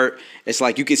this part. It's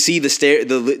like you can see the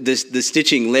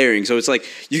stitching layering. So it's like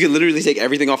you can literally take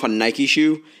everything off a Nike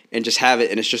shoe and just have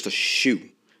it, and it's just a shoe.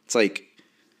 It's like,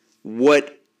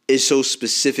 what is so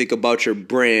specific about your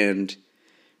brand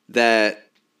that?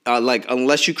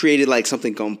 Unless you created like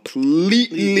something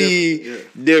completely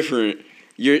different,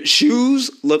 your shoes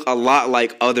look a lot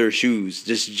like other shoes,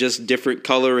 just different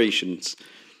colorations.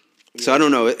 Yeah. So I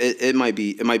don't know. It might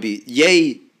be.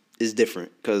 Ye is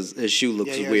different because his shoe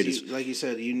looks weird. Like you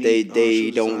said, you need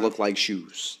they don't look like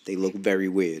shoes. They look very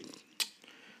weird.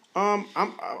 I'm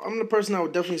the person that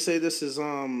would definitely say this is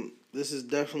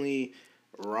definitely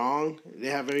wrong. They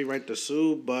have every right to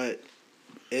sue, but.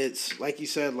 It's like you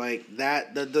said, like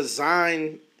that the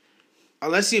design,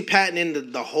 unless you patent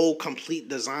in the whole complete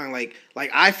design, like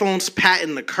iPhones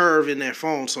patent the curve in their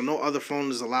phone, so no other phone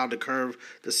is allowed to curve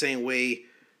the same way,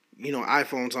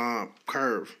 iPhones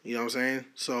curve. You know what I'm saying?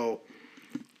 So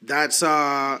that's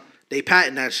they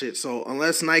patent that shit. So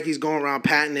unless Nike's going around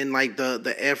patenting like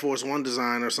the Air Force One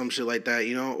design or some shit like that,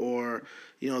 or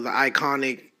the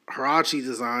iconic Huarache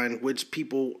design, which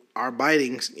people are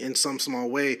biting in some small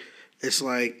way. It's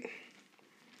like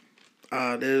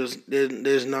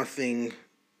there's nothing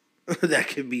that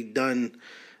could be done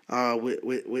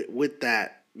with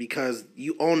that because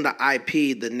you own the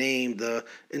IP, the name, the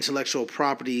intellectual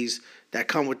properties that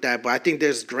come with that. But I think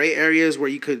there's gray areas where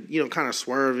you could kind of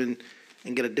swerve and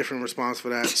get a different response for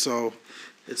that. So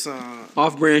it's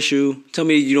off-brand shoe. Tell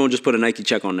me you don't just put a Nike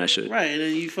check on that shit, right? And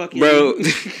then you fucking bro.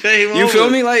 You feel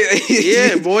me? Like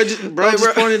yeah, boy, just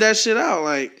pointed that shit out.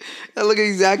 Like that look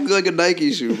exactly like a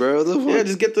Nike shoe, bro. Yeah,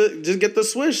 just get the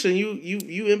Swish and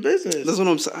you in business. That's what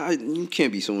I'm saying. You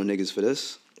can't be suing niggas for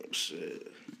this. Shit.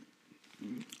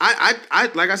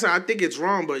 I like I said, I think it's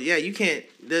wrong, but yeah, you can't.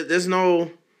 There's no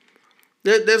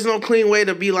clean way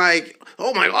to be like,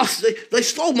 oh my gosh, they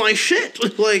stole my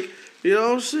shit. Like. Shit.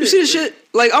 You see the shit?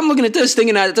 Like, I'm looking at this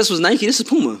thinking that this was Nike. This is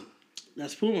Puma.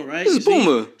 That's Puma, right? This is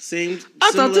Puma.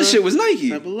 I thought this shit was Nike.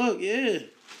 Type of look, yeah.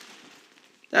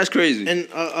 That's crazy. And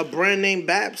a brand name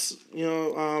Baps, you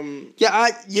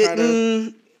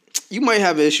might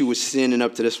have an issue with standing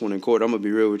up to this one in court. I'm gonna be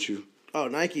real with you. Oh,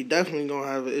 Nike definitely gonna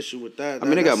have an issue with that. I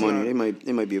mean, they got money. They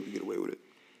might be able to get away with it.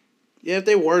 Yeah, if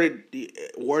they worded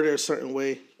a certain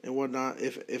way and whatnot,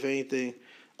 if anything.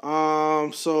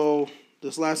 So.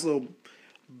 This last little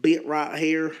bit right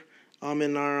here,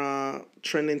 in our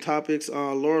trending topics,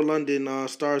 Laura London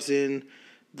stars in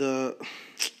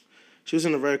she was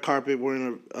in the red carpet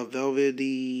wearing a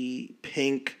velvety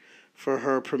pink for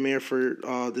her premiere for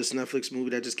this Netflix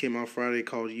movie that just came out Friday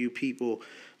called You People.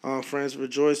 Fans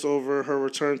rejoice over her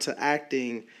return to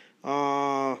acting.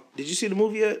 Did you see the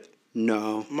movie yet?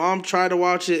 No. Mom tried to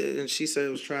watch it and she said it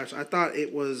was trash. I thought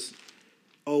it was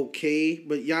okay,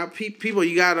 but y'all people,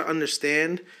 you gotta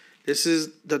understand, this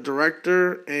is the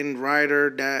director and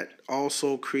writer that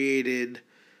also created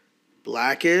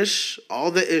Blackish,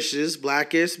 all the ishes,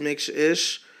 Blackish,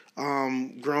 Mixed-ish,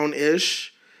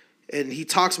 Grown-ish, and he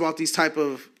talks about these type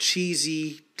of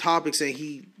cheesy topics and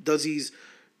he does these,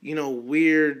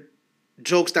 weird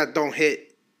jokes that don't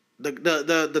hit.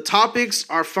 The topics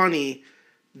are funny.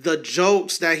 The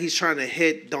jokes that he's trying to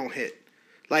hit don't hit.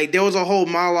 Like, there was a whole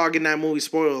monologue in that movie,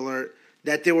 spoiler alert,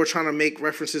 that they were trying to make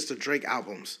references to Drake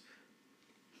albums.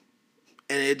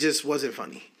 And it just wasn't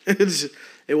funny.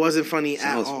 It wasn't funny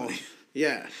Sounds at all. funny.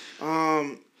 Yeah.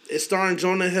 It's starring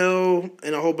Jonah Hill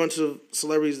and a whole bunch of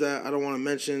celebrities that I don't want to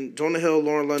mention. Jonah Hill,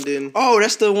 Lauren London. Oh,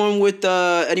 that's the one with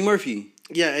Eddie Murphy.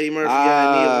 Yeah, Eddie Murphy.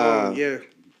 Ah. Yeah.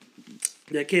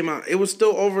 That came out. It was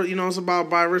still over. It's about a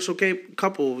biracial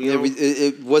couple.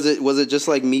 Was it just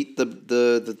like Meet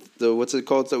the what's it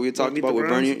called that we talked Meet about the with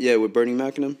Browns? Bernie? Yeah, with Bernie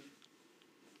Mac and them.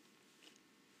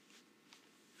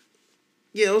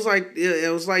 Yeah, it was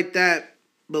like that,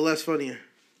 but less funnier.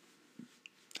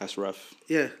 That's rough.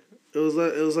 Yeah, it was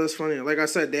less funnier. Like I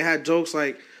said, they had jokes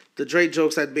like the Drake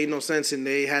jokes that made no sense, and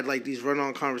they had like these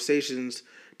run-on conversations.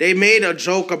 They made a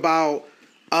joke about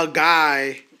a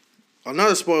guy.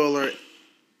 Another spoiler alert.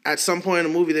 At some point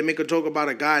in the movie, they make a joke about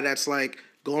a guy that's like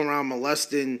going around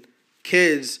molesting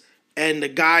kids, and the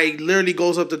guy literally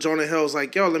goes up to Jonah Hill, is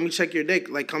like, "Yo, let me check your dick.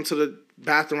 Like, come to the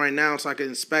bathroom right now so I can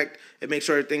inspect and make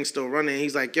sure everything's still running." And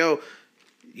he's like, "Yo,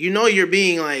 you're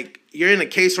being like, you're in a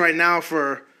case right now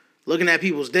for looking at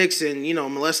people's dicks and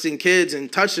molesting kids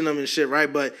and touching them and shit,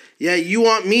 right? But yeah, you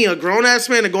want me, a grown ass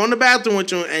man, to go in the bathroom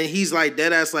with you?" And he's like,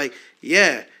 dead ass, like,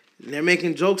 yeah. And they're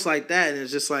making jokes like that, and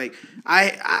it's just like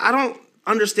I don't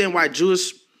understand why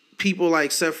Jewish people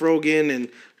like Seth Rogen and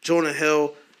Jonah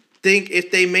Hill think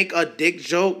if they make a dick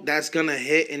joke that's gonna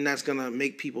hit and that's gonna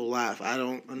make people laugh. I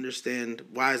don't understand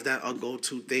why is that a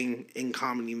go-to thing in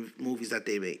comedy movies that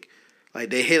they make. Like,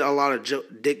 they hit a lot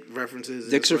of dick references.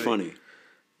 Dicks are funny.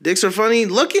 Dicks are funny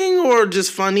looking or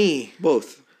just funny?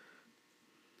 Both.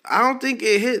 I don't think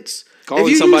it hits.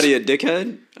 Calling somebody a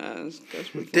dickhead? That's pretty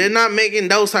funny. They're not making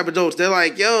those type of jokes. They're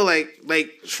like, yo, like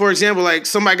for example, like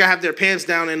somebody gotta have their pants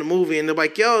down in the movie, and they're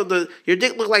like, yo, your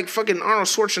dick look like fucking Arnold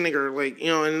Schwarzenegger, like,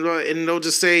 and they'll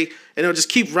just say, and they'll just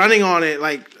keep running on it.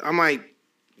 Like, I'm like,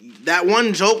 that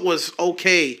one joke was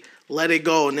okay, let it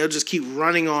go, and they'll just keep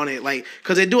running on it, like,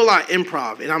 because they do a lot of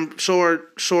improv, and I'm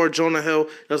sure Jonah Hill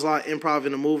does a lot of improv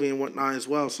in the movie and whatnot as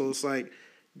well. So it's like,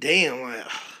 damn, like.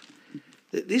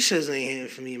 These shits ain't hitting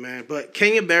for me, man. But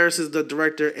Kenya Barris is the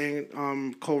director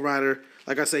and co-writer.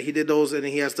 Like I said, he did those, and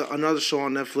then he has another show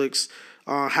on Netflix,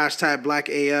 hashtag Black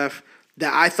AF,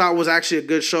 that I thought was actually a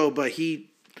good show. But he,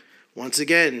 once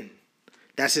again,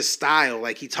 that's his style.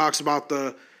 Like, he talks about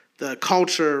the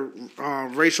culture,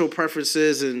 racial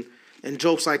preferences, and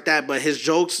jokes like that. But his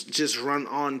jokes just run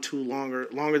on too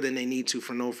longer than they need to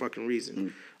for no fucking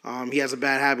reason. He has a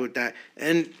bad habit with that.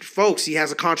 And folks, he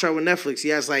has a contract with Netflix. He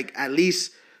has like at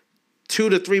least 2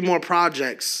 to 3 more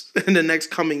projects in the next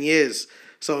coming years.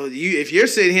 So if you're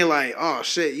sitting here like, oh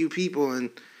shit, you people, and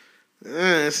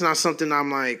it's not something I'm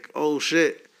like, oh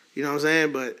shit, you know what I'm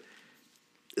saying? But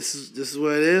this is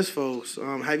what it is, folks.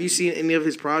 Have you seen any of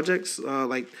his projects,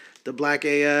 like the Black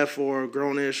AF or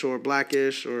Grownish or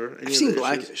Blackish or any? I've seen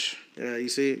Blackish. Yeah, you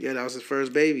see, yeah, that was his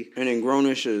first baby. And then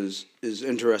Grownish is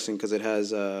interesting because it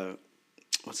has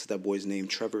what's that boy's name?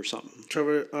 Trevor something.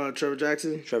 Trevor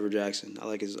Jackson. Trevor Jackson. I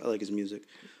like his music.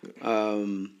 Yeah,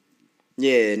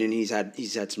 and then he's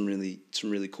had some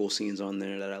really cool scenes on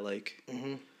there that I like.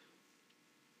 Mm-hmm.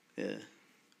 Yeah.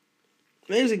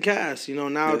 Amazing cast,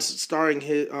 now it's starring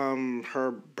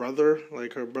her brother,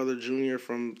 like her brother Junior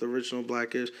from the original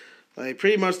Blackish. Like,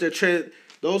 pretty much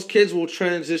those kids will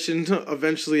transition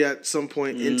eventually at some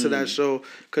point into that show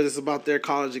because it's about their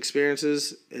college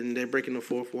experiences and they're breaking the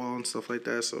fourth wall and stuff like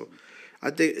that. So I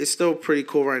think it's still pretty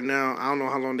cool right now. I don't know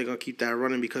how long they're going to keep that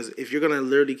running because if you're going to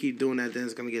literally keep doing that, then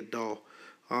it's going to get dull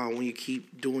when you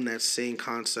keep doing that same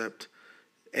concept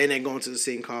and then going to the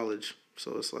same college.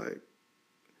 So it's like,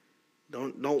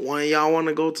 don't one of y'all want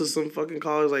to go to some fucking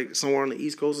college, like somewhere on the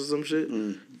East Coast or some shit,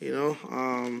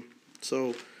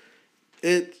 So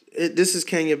this is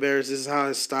Kenya Barris. This is how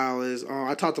his style is.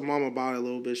 I talked to Mom about it a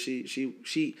little bit. She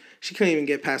couldn't even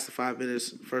get past the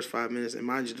first 5 minutes. And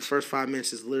mind you, the first 5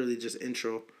 minutes is literally just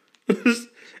intro.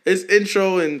 It's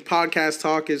intro and podcast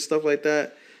talk and stuff like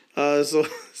that. So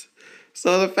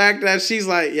So the fact that she's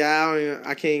like, yeah,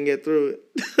 I can't even get through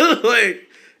it. Like,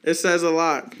 it says a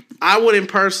lot. I wouldn't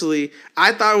personally.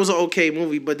 I thought it was an okay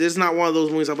movie, but this is not one of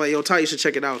those movies I'm like, yo, Ty, you should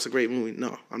check it out. It's a great movie.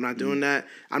 No, I'm not doing that.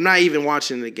 I'm not even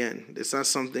watching it again. It's not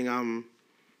something I'm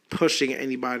pushing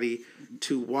anybody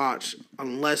to watch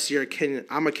unless you're a Kenya.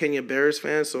 I'm a Kenya Barris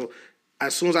fan, so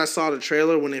as soon as I saw the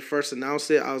trailer when they first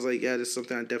announced it, I was like, yeah, this is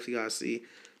something I definitely gotta see.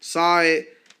 Saw it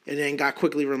and then got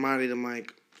quickly reminded. I'm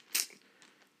like,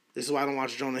 this is why I don't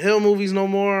watch Jonah Hill movies no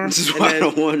more. This is why I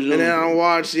don't watch. And then I don't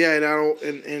watch. Yeah, and I don't.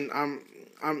 And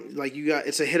I'm like, you got.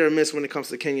 It's a hit or miss when it comes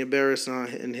to Kenya Barris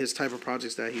and his type of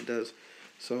projects that he does.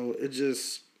 So it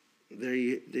just there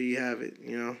you have it.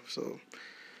 You know. So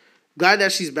glad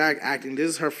that she's back acting.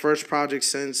 This is her first project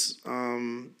since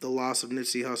the loss of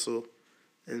Nipsey Hussle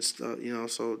and stuff. You know.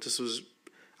 So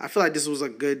I feel like this was a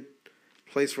good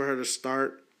place for her to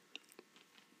start,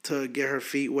 to get her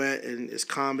feet wet, and it's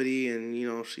comedy, and you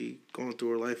know she going through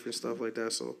her life and stuff like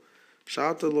that. So shout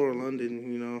out to Laura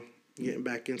London, you know, getting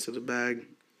back into the bag,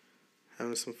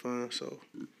 having some fun. So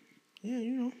yeah,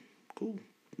 you know, cool.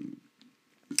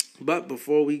 But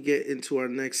before we get into our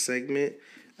next segment,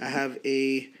 I have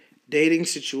a dating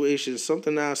situation,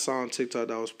 something that I saw on TikTok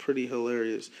that was pretty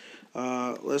hilarious.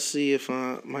 Let's see if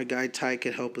my guy Ty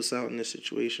can help us out in this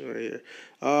situation right here.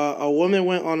 A woman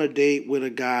went on a date with a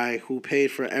guy who paid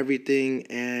for everything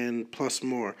and plus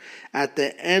more. At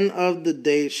the end of the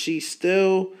date, she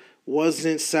still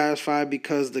wasn't satisfied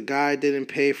because the guy didn't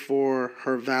pay for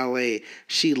her valet.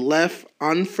 She left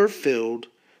unfulfilled.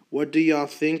 What do y'all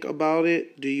think about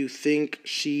it? Do you think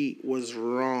she was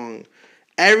wrong?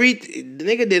 The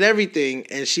nigga did everything,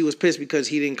 and she was pissed because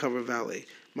he didn't cover valet.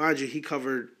 Mind you, he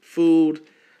covered food,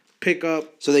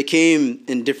 pickup. So they came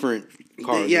in different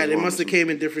cars. Yeah, they must have came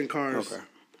in different cars. Okay.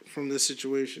 From this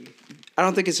situation. I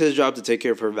don't think it's his job to take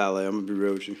care of her valet. I'm gonna be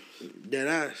real with you. Dead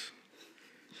ass.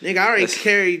 Nigga, I already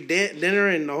carried dinner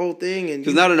and the whole thing, and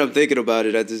because now that I'm thinking about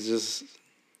it, that's just.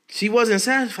 She wasn't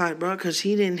satisfied, bro, because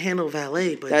he didn't handle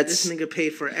valet. But this nigga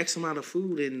paid for X amount of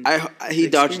food and. He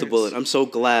dodged the bullet. I'm so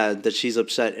glad that she's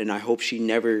upset, and I hope she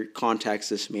never contacts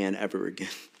this man ever again.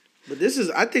 But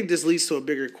I think this leads to a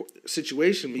bigger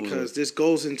situation because this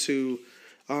goes into.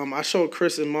 I showed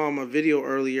Chris and Mom a video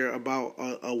earlier about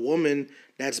a woman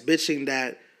that's bitching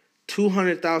that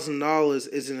 $200,000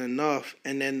 isn't enough,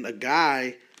 and then a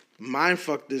guy mind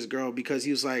fucked this girl because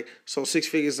he was like, so 6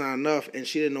 figures not enough, and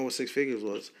she didn't know what 6 figures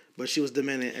was, but she was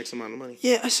demanding X amount of money.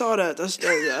 Yeah, I saw that.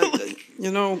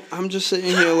 You know, I'm just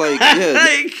sitting here like,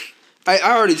 yeah. I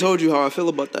already told you how I feel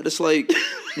about that. It's like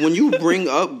when you bring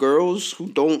up girls who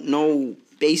don't know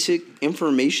basic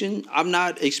information, I'm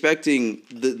not expecting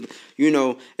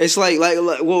it's like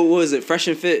what was it? Fresh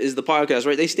and Fit is the podcast,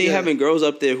 right? They stay having girls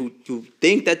up there who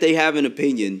think that they have an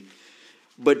opinion,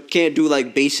 but can't do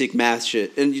like basic math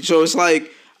shit. And so it's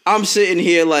like I'm sitting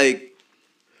here like,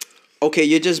 okay,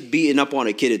 you're just beating up on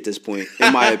a kid at this point,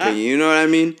 in my opinion. You know what I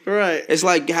mean? Right. It's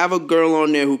like have a girl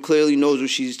on there who clearly knows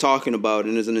what she's talking about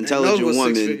and is an intelligent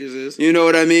woman. 6 figures is. You know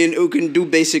what I mean? Who can do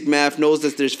basic math, knows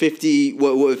that there's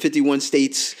 51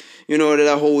 states. You know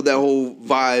that whole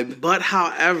vibe. But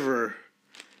however,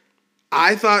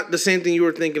 I thought the same thing you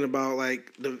were thinking about,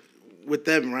 like with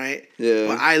them, right? Yeah.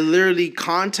 But I literally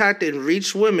contacted and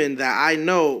reached women that I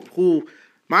know who,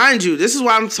 mind you, this is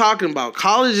what I'm talking about.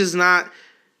 College is not.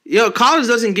 College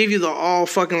doesn't give you the all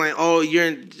fucking like, oh,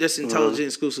 you're just intelligent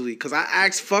exclusively. Because I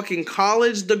asked fucking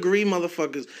college degree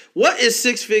motherfuckers, what is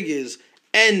 6 figures?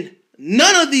 And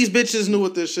none of these bitches knew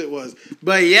what this shit was.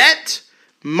 But yet,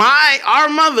 our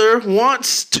mother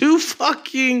wants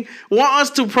us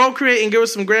to procreate and give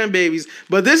us some grandbabies.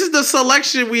 But this is the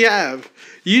selection we have.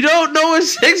 You don't know what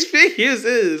 6 figures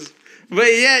is. But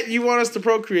yet, you want us to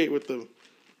procreate with them.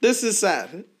 This is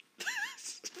sad.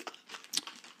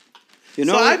 You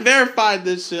know, so I verified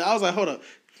this shit. I was like, hold up.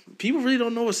 People really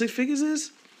don't know what 6 figures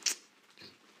is?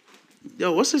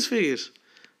 Yo, what's 6 figures?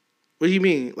 What do you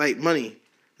mean? Like money?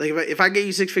 Like if I get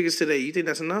you 6 figures today, you think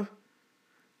that's enough?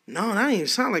 No, that don't even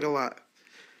sound like a lot.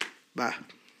 Bye.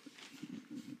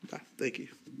 Thank you.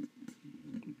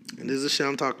 And this is the shit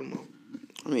I'm talking about.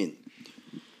 I mean,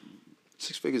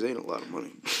 6 figures ain't a lot of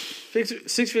money. 6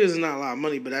 figures is not a lot of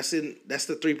money, but that's the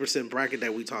 3% bracket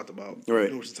that we talked about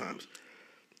numerous times.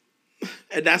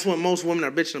 And that's what most women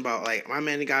are bitching about. Like, my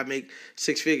man got to make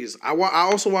 6 figures. I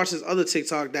also watched this other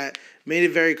TikTok that made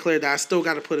it very clear that I still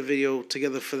got to put a video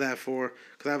together for that because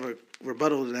I have a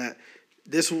rebuttal to that.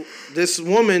 This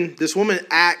woman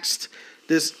asked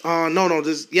this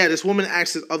woman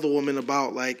asked this other woman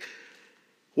about like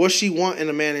what she want in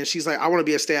a man, and she's like, I want to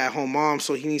be a stay-at-home mom,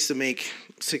 so he needs to make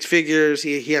 6 figures.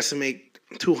 He has to make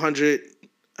 200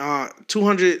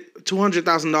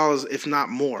 $200,000 if not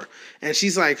more. And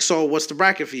she's like, so what's the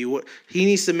bracket for you? He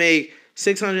needs to make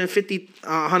 $650,000,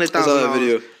 $100,000. I saw that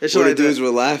video where the dudes were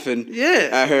laughing. Yeah,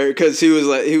 at her because he was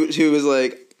like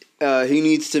he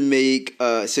needs to make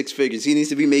 6 figures. He needs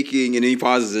to be making, and he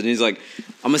pauses it, and he's like,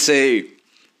 I'm gonna say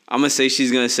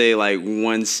she's gonna say like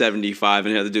 175,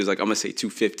 and the other dude's like, I'm gonna say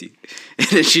 250, and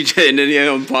then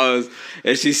he paused,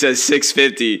 and she says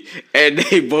 650, and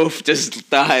they both just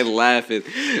died laughing,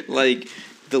 like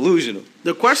delusional.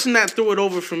 The question that threw it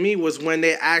over for me was when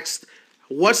they asked,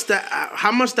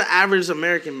 how much the average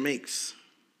American makes.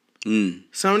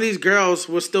 Some of these girls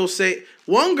will still say.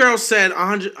 One girl said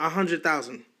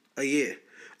 100,000 a year.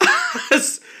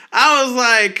 I was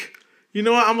like, you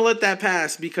know what? I'm gonna let that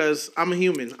pass because I'm a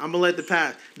human. I'm gonna let it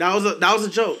pass. That was a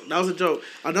joke. That was a joke.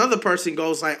 Another person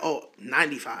goes like,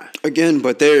 95. Again,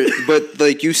 but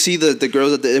like you see the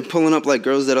girls that they're pulling up like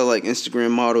girls that are like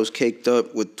Instagram models caked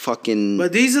up with fucking.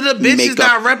 But these are the bitches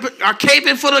that are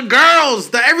caping for the girls,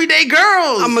 the everyday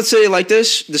girls. I'm gonna say it like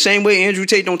this: the same way Andrew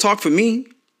Tate don't talk for me.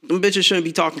 Them bitches shouldn't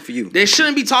be talking for you. They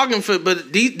shouldn't be talking for,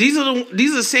 but these are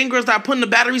the same girls that are putting the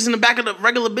batteries in the back of the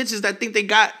regular bitches that think they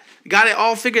got it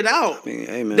all figured out. I mean,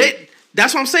 hey man,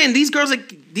 that's what I'm saying. These girls are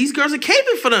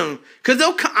caping for them because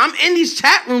I'm in these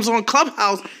chat rooms on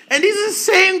Clubhouse and these are the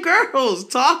same girls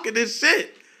talking this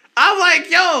shit. I'm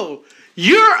like, yo,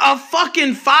 you're a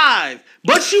fucking 5,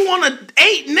 but you want an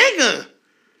 8 nigga.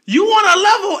 You want a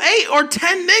level 8 or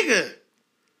 10 nigga.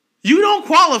 You don't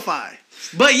qualify.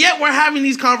 But yet we're having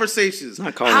these conversations. I'm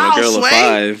not calling a girl a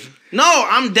 5. No,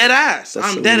 I'm dead ass. That's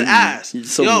I'm so dead mean. ass.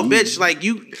 So Yo, mean. bitch, like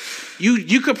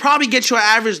you could probably get your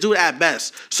average dude at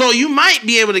best. So you might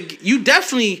be able to. You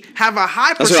definitely have a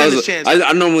high percentage chance.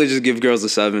 I normally just give girls a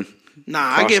 7. Nah,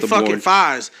 I get fucking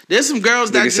 5s. There's some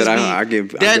girls that just I be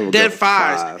give dead 5s,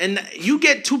 5. and you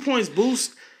get 2 points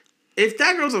boost if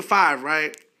that girl's a 5,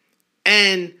 right?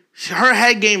 And her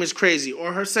head game is crazy,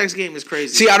 or her sex game is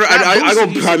crazy. See, I go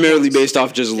primarily based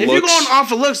off just looks. If you're going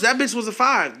off of looks, that bitch was a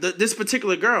 5. This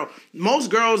particular girl. Most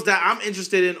girls that I'm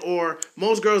interested in, or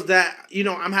most girls that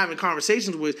I'm having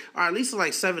conversations with, are at least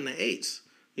like 7 to 8s.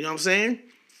 You know what I'm saying?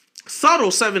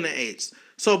 Subtle 7 to 8s.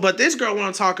 So, but this girl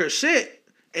want to talk her shit,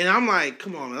 and I'm like,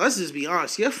 come on, man, let's just be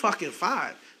honest. You're fucking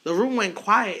 5. The room went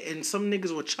quiet, and some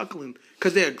niggas were chuckling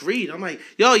because they agreed. I'm like,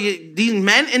 yo, these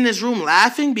men in this room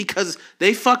laughing because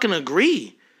they fucking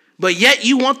agree. But yet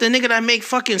you want the nigga that make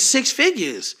fucking 6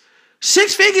 figures.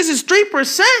 6 figures is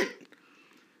 3%.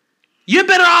 You're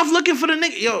better off looking for the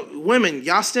nigga. Yo, women,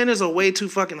 y'all standards are way too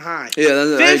fucking high. Yeah,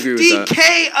 I agree with that.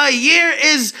 $50K a year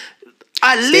is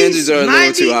at Standards least are 90, a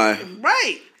little too high.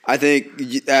 Right. I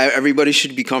think everybody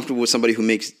should be comfortable with somebody who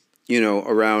makes,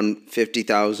 around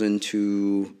 50,000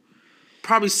 to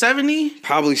probably 70.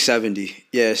 Probably 70.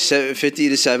 Yeah, 50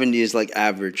 to 70 is like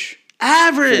average.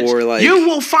 Average. Or like, you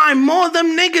will find more of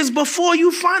them niggas before you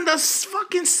find a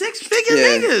fucking 6-figure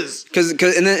niggas. Because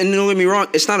and don't get me wrong,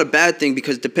 it's not a bad thing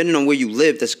because depending on where you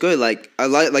live, that's good. Like a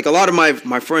lot of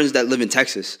my friends that live in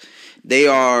Texas, they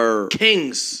are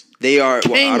kings. They are.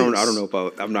 Well, I don't know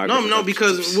about. I'm not. No,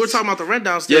 because we're talking about the rent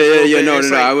downstairs. Yeah. No.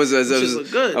 Like, I was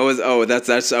good.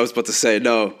 That's. I was about to say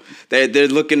no. They're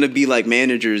looking to be like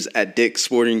managers at Dick's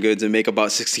Sporting Goods and make about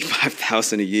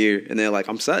 $65,000 a year, and they're like,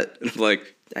 I'm set. And I'm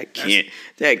like, that can't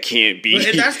be. But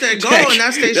if that's their goal and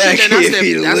that's their shit,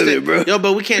 then that's their bro. Yo,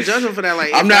 but we can't judge them for that. Like,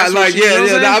 I'm not like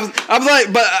I'm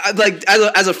like, but like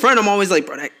as a friend, I'm always like,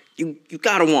 bro. You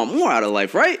gotta want more out of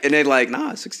life, right? And they're like,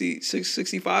 nah, 65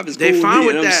 is cool. They fine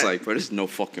with and I'm that. just like, bro, this is no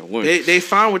fucking way. They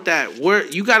fine with that.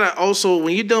 You gotta also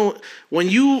when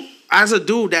you as a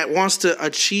dude that wants to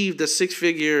achieve the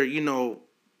 6-figure,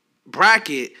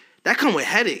 bracket, that come with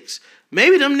headaches.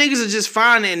 Maybe them niggas are just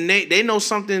fine and they know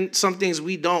some things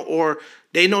we don't, or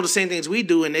they know the same things we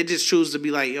do, and they just choose to be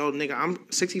like, yo, nigga, I'm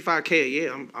 $65K a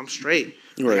year. I'm straight.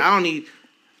 Right. Like,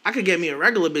 I could get me a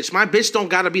regular bitch. My bitch don't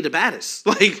gotta be the baddest.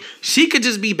 Like, she could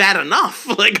just be bad enough.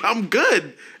 Like, I'm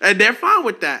good. And they're fine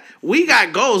with that. We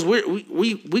got goals.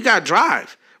 We got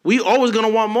drive. We always gonna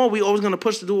want more. We always gonna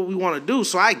push to do what we want to do.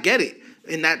 So I get it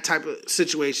in that type of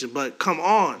situation. But come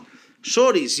on.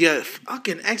 Shorties, your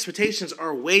fucking expectations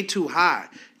are way too high.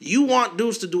 You want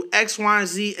dudes to do X, Y, and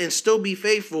Z and still be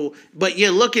faithful, but you're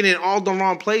looking in all the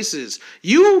wrong places.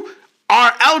 You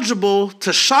are eligible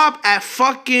to shop at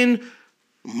fucking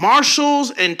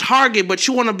Marshalls and Target, but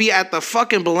you want to be at the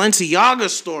fucking Balenciaga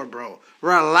store, bro.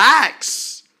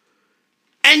 Relax.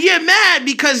 And you're mad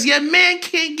because your man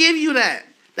can't give you that.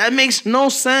 That makes no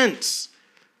sense.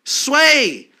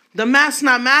 Sway. The math's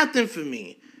not mathing for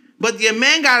me. But your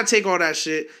man got to take all that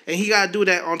shit, and he got to do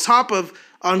that on top of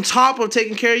on top of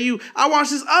taking care of you. I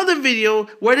watched this other video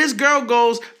where this girl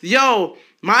goes, yo,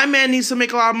 my man needs to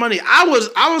make a lot of money. I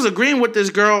was agreeing with this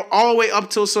girl all the way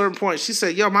up to a certain point. She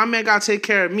said, yo, my man gotta take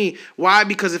care of me. Why?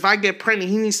 Because if I get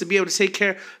pregnant, he needs to be able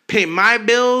to pay my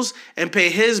bills and pay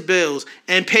his bills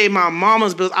and pay my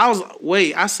mama's bills.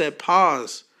 I said,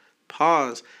 pause.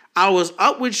 I was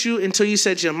up with you until you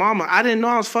said your mama. I didn't know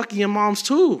I was fucking your moms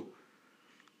too.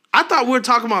 I thought we were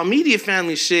talking about immediate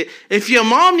family shit. If your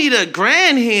mom need a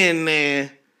grand hand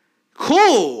there,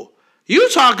 cool. You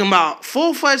talking about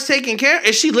full-fledged taking care?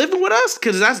 Is she living with us?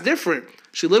 Because that's different.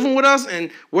 She living with us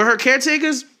and we're her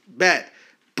caretakers? Bet.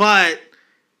 But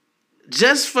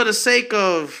just for the sake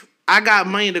of I got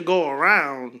money to go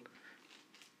around,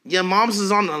 your mom's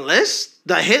is on the list?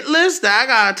 The hit list that I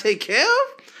gotta take care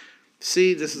of?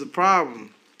 See, this is the problem.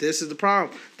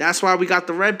 That's why we got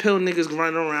the red pill niggas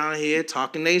running around here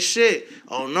talking they shit.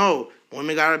 Oh no,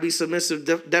 women gotta be submissive.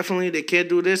 Definitely, they can't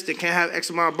do this. They can't have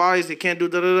X amount of bodies. They can't do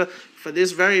da-da-da. For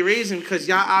this very reason, because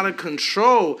y'all out of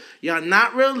control. Y'all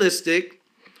not realistic.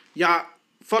 Y'all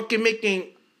fucking making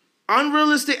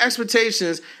unrealistic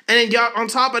expectations. And then y'all, on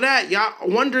top of that, y'all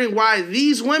wondering why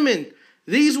these women,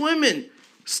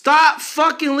 stop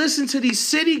fucking listening to these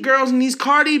city girls and these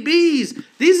Cardi B's.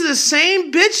 These are the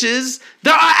same bitches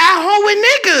that are at home with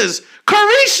niggas.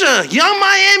 Carisha, Young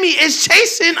Miami, is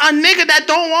chasing a nigga that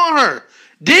don't want her.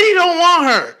 Diddy don't want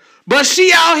her. But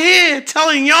she out here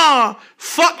telling y'all,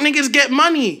 fuck niggas get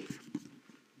money.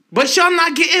 But y'all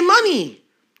not getting money.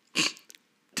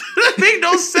 That make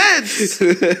no sense.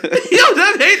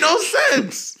 That made no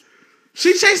sense.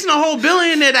 She chasing a whole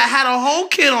billionaire that had a whole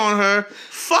kid on her,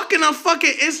 fucking a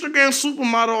fucking Instagram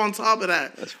supermodel on top of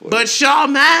that. But y'all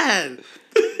mad.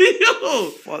 Yo,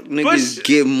 fuck niggas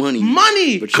get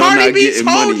money. But Cardi B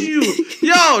told you.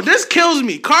 Yo, this kills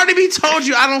me. Cardi B told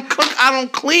you I don't cook, I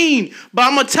don't clean. But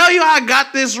I'm gonna tell you how I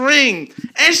got this ring.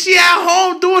 And she at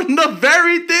home doing the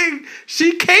very thing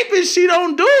she caping she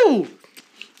don't do.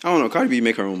 I don't know. Cardi B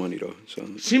make her own money though. So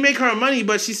she make her money,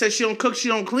 but she said she don't cook, she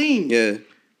don't clean. Yeah.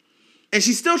 And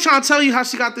she's still trying to tell you how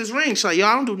she got this ring. She's like, yo,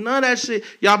 I don't do none of that shit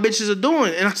y'all bitches are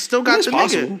doing. And I still got the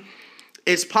nigga.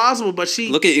 It's possible, but she...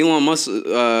 Look at Elon Musk,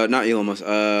 not Elon Musk,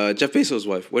 Jeff Bezos'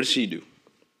 wife. What did she do?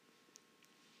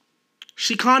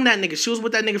 She conned that nigga. She was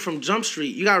with that nigga from Jump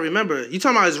Street. You gotta remember. You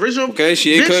talking about his original Okay,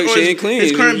 she ain't cook, she ain't clean.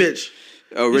 His current bitch.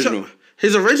 Original.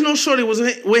 His original shorty was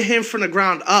with him from the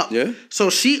ground up. Yeah.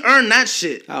 So she earned that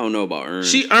shit. I don't know about earned.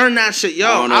 She earned that shit. Yo,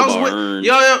 I was with... Earned.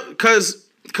 Yo,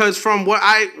 Cause from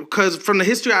the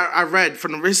history I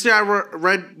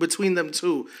read between them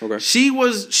two, okay. she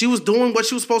was doing what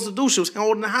she was supposed to do. She was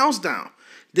holding the house down.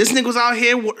 This nigga was out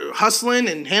here hustling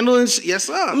and handling shit. Yes,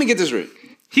 sir. Let me get this right.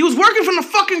 He was working from the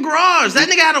fucking garage. That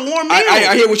nigga had a warm meal.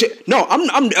 I hear what you. No,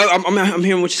 I'm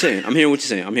hearing what you're saying.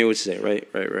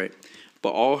 Right.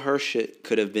 But all her shit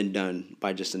could have been done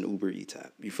by just an Uber Eats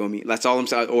app. You feel me? That's all I'm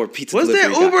saying. Or a pizza delivery guy.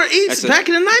 Was there Uber Eats back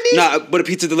in the 90s? Nah, but a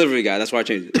pizza delivery guy. That's why I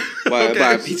changed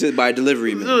it. By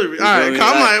delivery man. All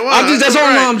right, that's all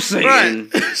I'm saying. Right.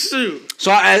 Shoot. So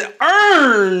I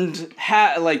earned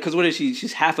because what is she?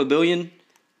 She's $500 million.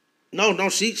 No,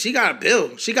 she got a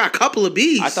bill. She got a couple of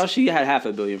B's. I thought she had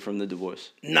 $500 million from the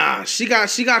divorce. Nah, she got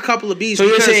a couple of B's. So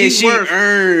you're saying she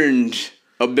earned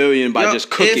 $1 billion by just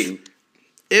cooking?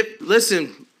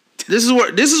 Listen, this is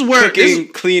where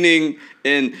cooking, cleaning,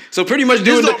 and so pretty much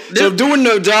doing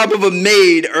the job of a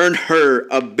maid earned her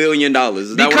 $1 billion.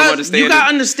 Is that what I'm understanding? You gotta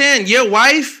understand, your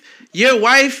wife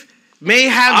may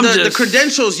have the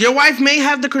credentials. Your wife may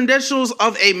have the credentials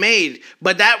of a maid,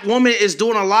 but that woman is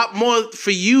doing a lot more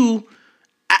for you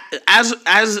as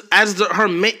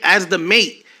the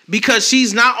mate. Because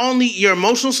she's not only your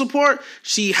emotional support,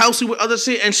 she helps you with other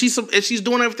shit, and she's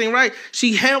doing everything right.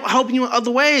 She helping you in other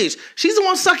ways. She's the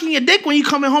one sucking your dick when you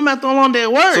coming home after a long day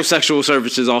of work. So sexual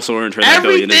services also earned her that $1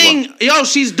 billion as well. Yo,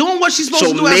 she's doing what she's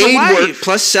supposed to do as a wife. So maid work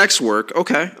plus sex work.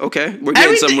 Okay. We're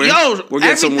getting somewhere. We're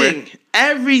getting somewhere.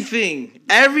 Everything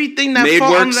that maid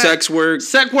falls work, under sex work,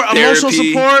 emotional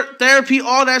support, therapy,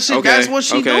 all that shit. Okay, that's what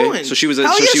she's doing. So she was a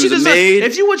maid.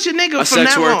 If you with your nigga, a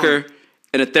sex worker,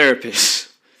 and a therapist.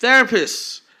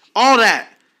 All that.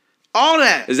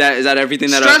 Is that everything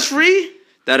that stress free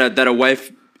that a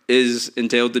wife is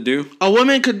entailed to do? A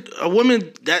woman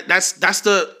that's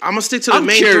the. I'm gonna stick to the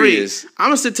main curious. 3. I'm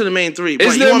gonna stick to the main 3. Is but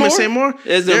there you want more? me to say more?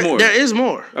 Is there more? There is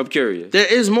more. I'm curious.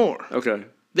 There is more. Okay.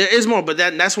 There is more, but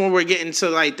that's when we're getting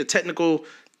to like the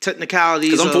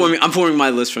technicalities. Because I'm forming my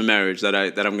list for marriage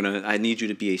I need you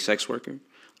to be a sex worker,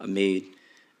 a maid.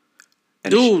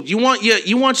 Dude, you want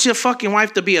your fucking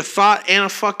wife to be a thought and a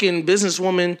fucking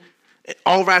businesswoman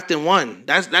all wrapped in one.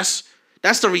 That's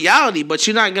That's the reality. But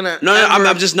you're not gonna. No,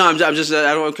 I'm just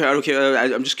I don't care.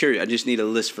 I'm just curious. I just need a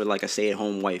list for like a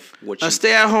stay-at-home wife. A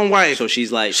stay-at-home wife. So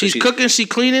she's like she's cooking, she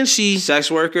cleaning, she sex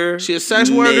worker. She a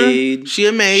sex worker. She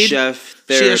a maid. Chef.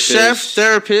 Therapist. She a chef.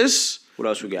 Therapist. What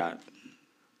else we got?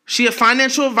 She a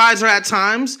financial advisor at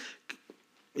times.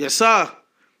 Yes, sir.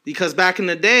 Because back in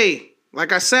the day,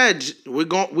 like I said,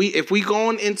 if we're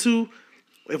going into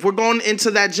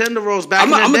that gender roles back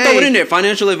in the day, I'm gonna throw it in there.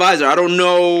 Financial advisor. I don't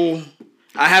know.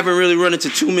 I haven't really run into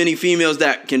too many females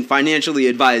that can financially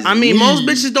advise. I mean, most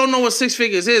bitches don't know what six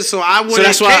figures is, so I wouldn't. So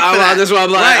that's why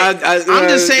I'm like, right. I'm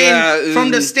just saying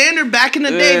from the standard back in the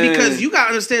day, because you gotta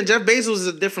understand, Jeff Bezos is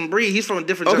a different breed. He's from a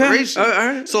different generation. All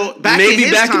right. So back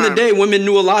in time, the day, women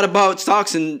knew a lot about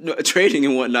stocks and trading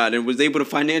and whatnot, and was able to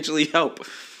financially help.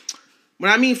 When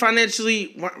I mean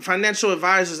financial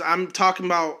advisors, I'm talking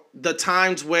about the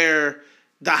times where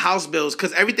the house bills,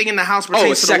 because everything in the house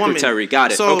pertains to the woman. Secretary,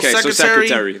 got it. So okay,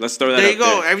 secretary. Let's throw that there up you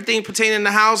go. there. Everything pertaining in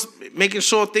the house, making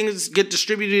sure things get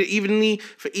distributed evenly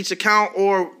for each account,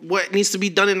 or what needs to be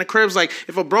done in the cribs. Like,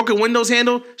 if a broken Windows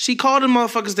handle, she called them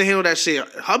motherfuckers to handle that shit.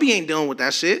 Hubby ain't dealing with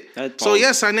that shit. So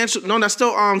yes, financial. No, that's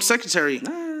still secretary.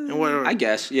 And whatever. I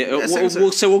guess. Yeah.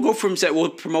 We'll go from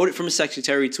we'll promote it from a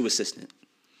secretary to assistant.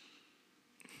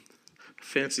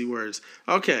 Fancy words.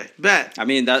 Okay, bet. I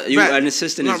mean, an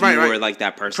assistant is more like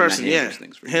that person that handles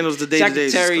things for you. Handles the day-to-day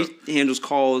Secretary stuff. handles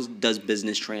calls, does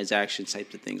business transactions,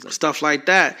 types of things like stuff like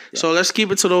that. Yeah. So let's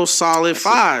keep it to those solid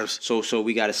fives. So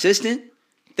we got assistant,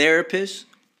 therapist,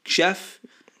 chef,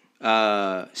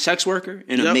 sex worker,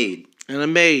 and a maid. And a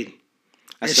maid.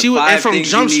 That's and she was from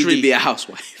Jump Street. You need to be a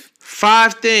housewife.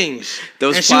 5 things.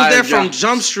 Those and she was there from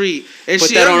Jump Street. And put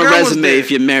that on a resume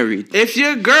if you're married. If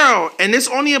your girl, and this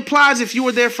only applies if you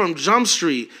were there from Jump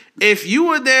Street. If you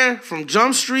were there from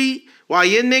Jump Street while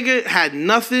your nigga had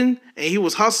nothing and he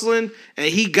was hustling and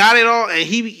he got it all and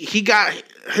he got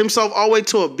himself all the way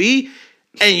to a B,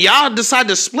 and y'all decide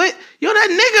to split, yo, that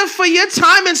nigga, for your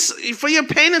time and for your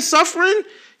pain and suffering,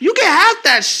 you can have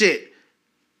that shit.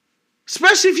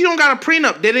 Especially if you don't got a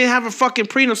prenup. They didn't have a fucking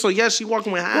prenup, so yes, she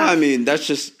walking with half. Well, I mean, that's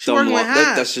just dumb law.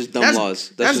 That's just dumb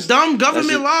laws. That's dumb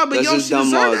government law, but yo, she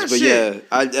deserve that shit.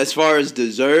 But yeah, as far as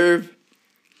deserve,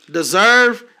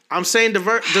 I'm saying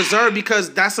deserve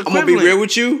because that's equivalent. I'm gonna be real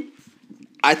with you.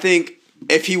 I think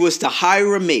if he was to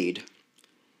hire a maid,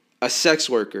 a sex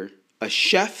worker, a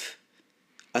chef,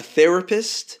 a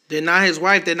therapist, they're not his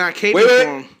wife. They're not capable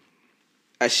for him.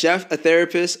 A chef, a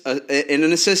therapist, and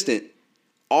an assistant.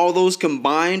 All those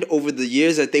combined over the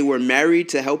years that they were married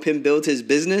to help him build his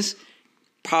business,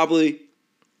 probably,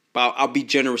 I'll be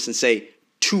generous and say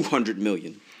 $200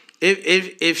 million.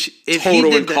 If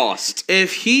total he did cost.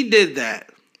 If he did that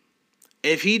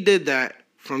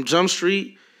from Jump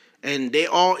Street, and they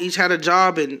all each had a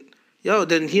job, and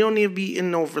then he don't need to be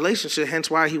in no relationship.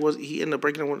 Hence why he ended up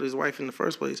breaking up with his wife in the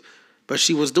first place. But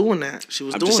she was doing that.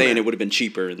 I'm just saying it would have been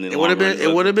cheaper. It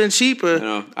would have been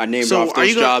cheaper. I named off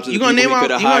those jobs and the people we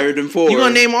could have hired him for. You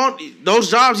gonna name all those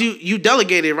jobs you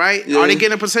delegated, right? Yeah. Are they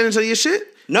getting a percentage of your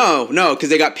shit? No, because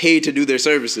they got paid to do their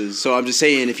services. So I'm just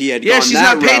saying if he had gone that route. Yeah, she's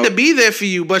not paid to be there for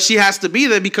you, but she has to be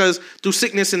there because through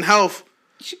sickness and health.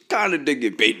 She kind of did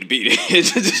get paid to be there.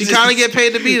 She kind of get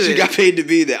paid to be there. She got paid to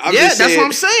be there. That's what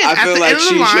I'm saying. I feel like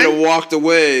she should have walked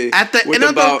away at the end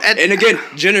of and again,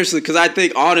 generously, because I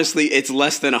think honestly, it's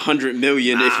less than $100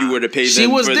 million if you were to pay them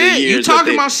for the years. You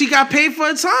talking about she got paid for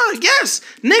a time? Yes,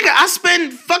 nigga, I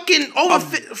spend fucking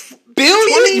over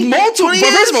billion, multiple. But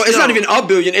first of all, it's not even a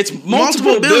billion; it's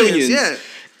multiple billions. Yeah.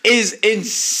 Is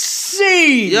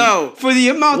insane, for the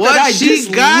amount that I just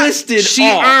listed. She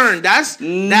earned. That's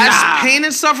pain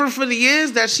and suffering for the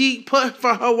years that she put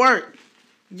for her work.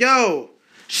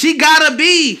 She got a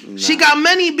B. She got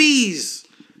many B's.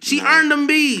 She earned them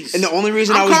B's. And the only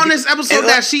reason I'm calling this episode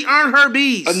that she earned her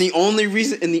B's. And the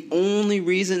only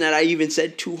reason that I even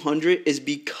said 200 is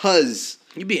because.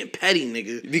 You being petty,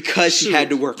 nigga. Because she had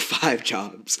to work 5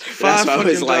 jobs. That's why I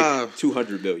was like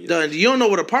 $200 million. You don't know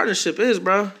what a partnership is,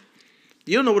 bro.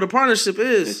 You don't know what a partnership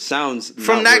is. It sounds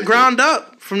from that ground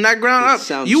up.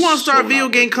 You want to start a video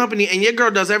game company, and your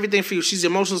girl does everything for you. She's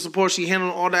emotional support. She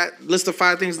handles all that list of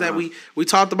 5 things that we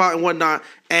talked about and whatnot.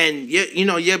 And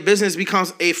your business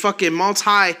becomes a fucking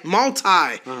multi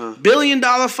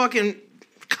billion-dollar fucking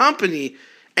company,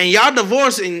 and y'all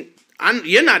divorce and.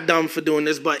 You're not dumb for doing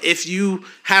this, but if you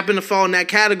happen to fall in that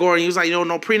category and you was like,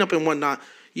 no prenup and whatnot,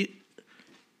 I'm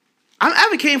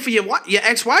advocating for your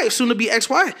ex-wife, soon to be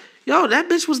ex-wife. That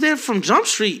bitch was there from Jump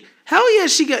Street. Hell yeah,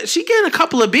 she getting a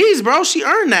couple of B's, bro. She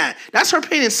earned that. That's her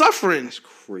pain and suffering. That's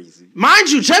crazy. Mind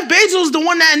you, Jeff Bezos is the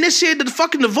one that initiated the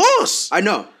fucking divorce. I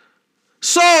know.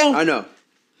 So I know.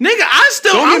 Nigga,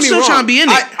 Don't I'm get me still wrong. trying to be in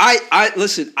it. I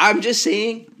listen. I'm just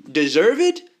saying, deserve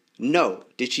it? No.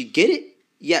 Did she get it?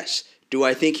 Yes. Do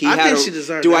I think I think she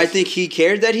deserved Do that I shit. think he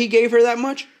cared that he gave her that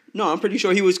much? No, I'm pretty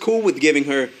sure he was cool with giving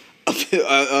her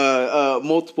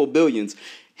multiple billions.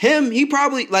 He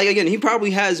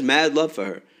probably has mad love for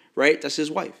her. Right, that's his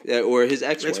wife or his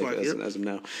ex-wife as of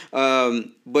now.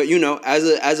 But you know,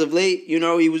 as of late, you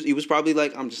know, he was probably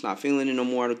like, I'm just not feeling it no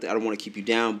more. I don't want to keep you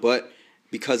down, but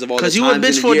because of all the times and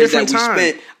the years that we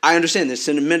spent, I understand there's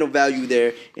sentimental value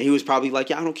there, and he was probably like,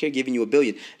 yeah, I don't care giving you $1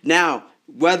 billion. Now,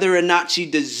 whether or not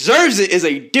she deserves it is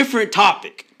a different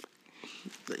topic.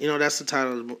 You know, that's the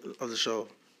title of the show.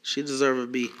 She deserved a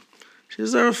B. She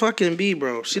deserved a fucking B,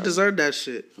 bro. She deserved that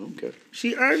shit. Okay.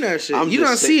 She earned that shit. You're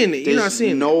not seeing it. You're not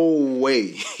seeing it. No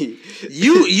way.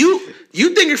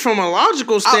 You think it from a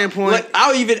logical standpoint.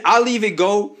 I'll even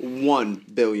go 1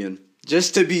 billion.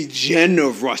 Just to be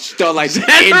generous.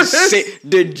 Insane.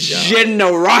 The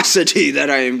generosity that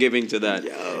I am giving to that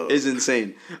is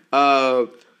insane.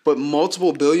 But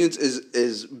multiple billions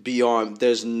is beyond.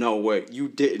 There's no way.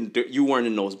 You weren't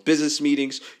in those business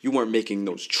meetings. You weren't making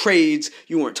those trades.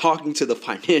 You weren't talking to the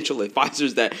financial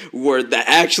advisors that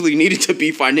actually needed to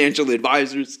be financial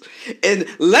advisors. And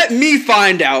let me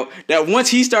find out that once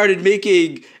he started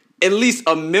making at least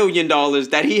 $1 million,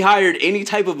 that he hired any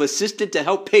type of assistant to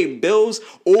help pay bills,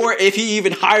 or if he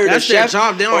even hired a chef. That's their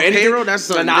job. They're on payroll. That's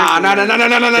something nah. different.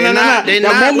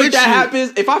 The moment that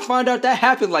happens, if I find out that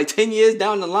happened like 10 years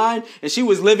down the line, and she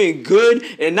was living good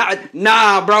and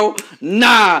bro,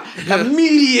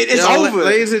 immediate, it's over.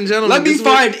 Ladies and gentlemen, let me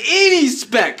find any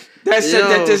spec that said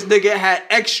that this nigga had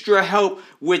extra help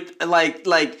with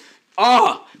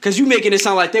because you making it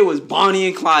sound like they was Bonnie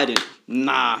and Clyde.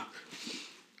 Nah.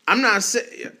 I'm not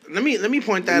saying. Let me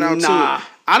point that out too.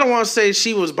 I don't want to say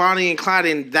she was Bonnie and Clyde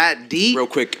in that deep. Real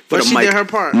quick, but she did her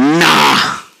part.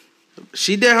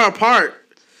 She did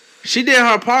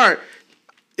her part.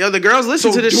 Yo, the girls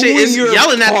listen to this shit is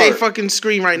yelling at they fucking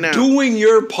screen right now. Doing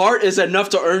your part is enough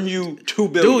to earn you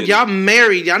 $2 billion. Dude, y'all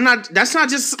married. Y'all not. That's not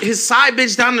just his side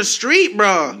bitch down the street,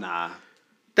 bro. Nah.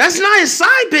 That's not his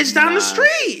side bitch down the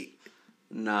street.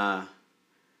 Nah.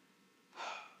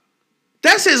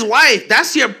 That's his wife.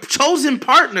 That's your chosen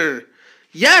partner.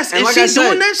 Yes, and like she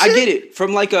doing that shit? I get it.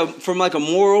 From like a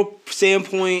moral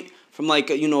standpoint, from like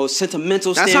a,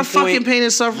 sentimental standpoint. That's her fucking pain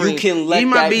and suffering. You can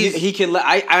let he can let.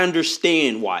 I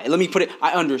understand why. Let me put it.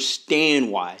 I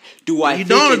understand why. You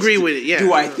don't agree with it? Yeah.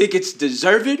 Do I think it's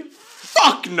deserved?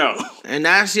 Fuck no. And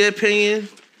that's your opinion.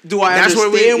 Do I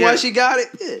understand why she got it?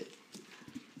 Yeah.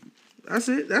 That's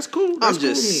it. That's cool. I'm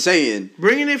just saying.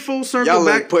 Bringing it full circle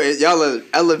back. Y'all are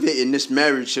elevating this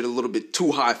marriage shit a little bit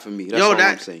too high for me. That's all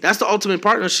I'm saying. That's the ultimate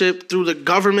partnership through the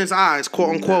government's eyes,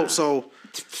 quote unquote. So,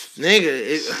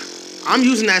 nigga, I'm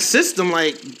using that system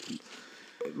like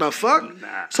the fuck.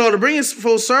 So to bring it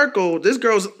full circle, this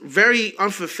girl's very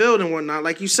unfulfilled and whatnot.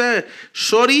 Like you said,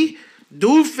 shorty,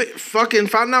 dude, fucking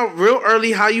found out real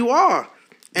early how you are.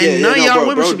 And none of y'all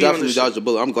women should be on this. Dodged the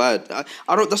bullet. I'm glad.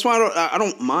 I don't. That's why I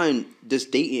don't mind this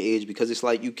dating age, because it's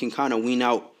like you can kind of wean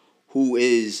out who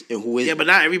is and who isn't. Yeah, but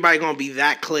not everybody gonna be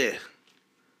that clear.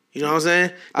 You know what I'm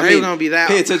saying? Gonna be that.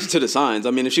 Pay attention to the signs.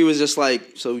 I mean, if she was just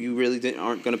like, so you really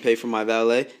aren't gonna pay for my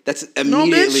valet, that's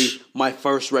immediately my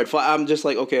first red flag. I'm just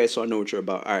like, okay, so I know what you're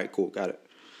about. All right, cool, got it.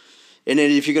 And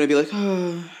then if you're gonna be like,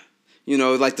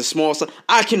 like the small stuff,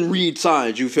 I can read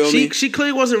signs. You feel me? She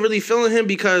clearly wasn't really feeling him,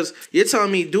 because you're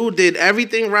telling me dude did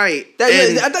everything right.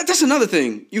 That's another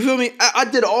thing. You feel me? I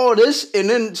did all this and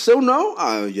then still no?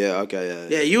 Oh, yeah, okay, yeah.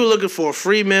 Yeah, you were looking for a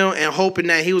free meal and hoping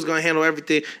that he was going to handle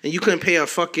everything, and you couldn't pay a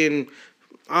fucking,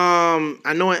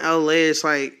 I know in LA it's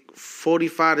like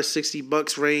 $45 to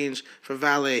 $60 range for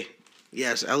valet.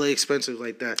 Yes, LA expensive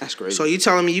like that. That's crazy. So you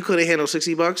telling me you couldn't handle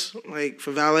 $60 like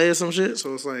for valet or some shit?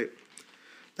 So it's like,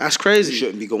 that's crazy. You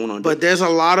shouldn't be going on. But there's a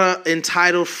lot of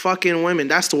entitled fucking women.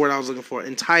 That's the word I was looking for.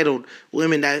 Entitled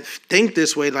women that think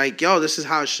this way. Like, yo, this is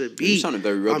how it should be. You sounded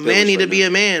very red. A man need to be a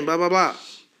man. Blah, blah, blah.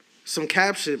 Some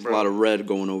cap shit, bro. A lot of red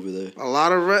going over there. A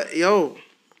lot of red. Yo.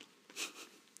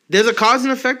 There's a cause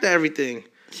and effect to everything.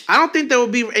 I don't think there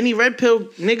would be any red pill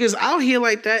niggas out here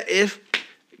like that if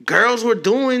girls were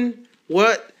doing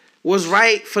what was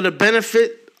right for the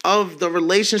benefit of the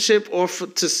relationship or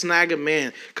to snag a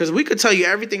man. Because we could tell you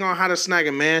everything on how to snag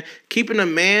a man. Keeping a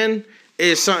man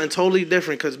is something totally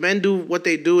different, because men do what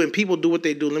they do and people do what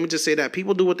they do. Let me just say that.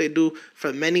 People do what they do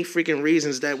for many freaking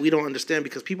reasons that we don't understand,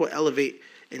 because people elevate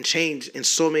and change in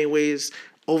so many ways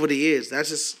over the years.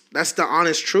 That's the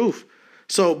honest truth.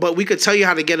 So, but we could tell you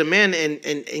how to get a man and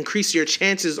increase your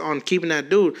chances on keeping that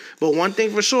dude. But one thing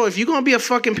for sure, if you're gonna be a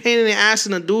fucking pain in the ass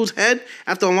in a dude's head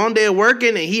after a long day of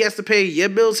working and he has to pay your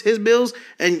bills, his bills,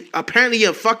 and apparently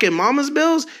your fucking mama's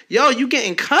bills, yo, you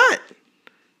getting cut.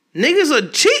 Niggas are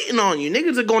cheating on you.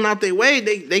 Niggas are going out their way.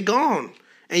 They gone.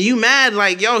 And you mad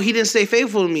like, yo, he didn't stay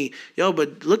faithful to me. Yo,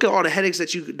 but look at all the headaches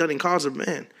that you done in cause of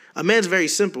man. A man's very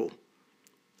simple.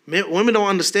 Women don't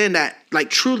understand that, like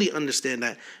truly understand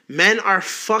that. Men are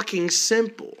fucking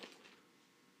simple.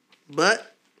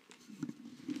 But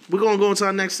we're going to go into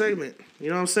our next segment. You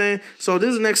know what I'm saying? So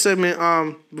this is the next segment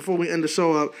before we end the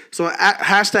show up. So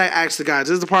hashtag Ask the Guys.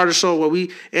 This is the part of the show where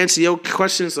we answer your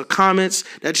questions or comments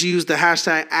that you use the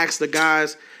hashtag Ask the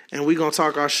Guys. And we're going to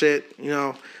talk our shit, you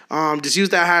know. Just use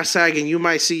that hashtag and you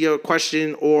might see your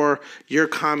question or your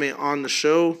comment on the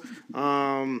show.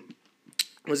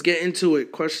 Let's get into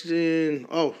it. Question.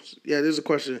 Oh, yeah, there's a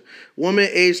question. Woman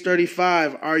age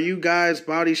 35. Are you guys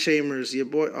body shamers? Your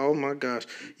boy. Oh, my gosh.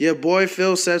 Your boy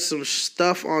Phil said some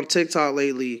stuff on TikTok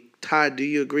lately. Ty, do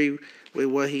you agree with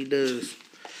what he does?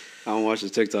 I don't watch the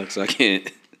TikTok, so I can't.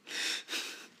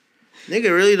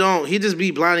 Nigga really don't. He just be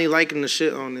blindly liking the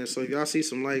shit on this. So if y'all see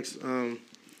some likes, that's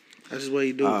just what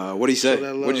he do. What'd he say?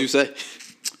 What'd you say?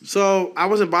 So I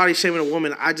wasn't body shaming a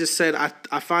woman. I just said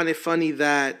I find it funny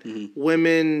that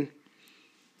women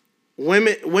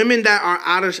that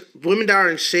are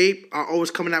in shape are always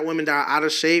coming at women that are out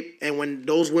of shape, and when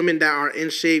those women that are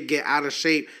in shape get out of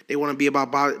shape, they want to be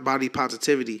about body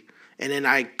positivity. And then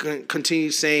I continue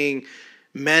saying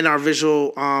men are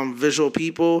visual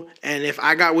people, and if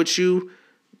I got with you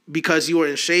because you were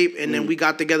in shape and then we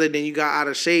got together, then you got out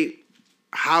of shape.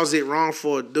 How's it wrong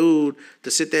for a dude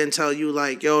to sit there and tell you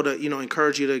like, yo, to, you know,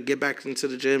 encourage you to get back into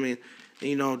the gym and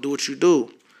you know, do what you do?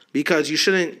 Because you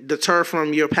shouldn't deter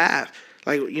from your path.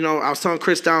 Like, you know, I was telling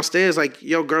Chris downstairs, like,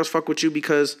 yo, girls fuck with you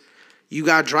because you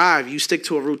got drive. You stick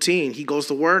to a routine. He goes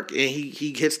to work and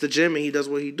he hits the gym and he does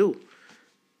what he do.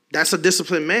 That's a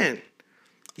disciplined man.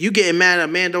 You getting mad at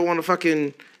a man don't want to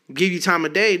fucking give you time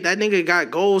of day. That nigga got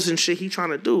goals and shit he trying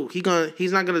to do.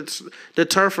 He's not gonna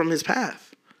deter from his path.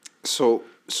 So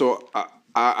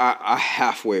I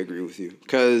halfway agree with you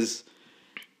because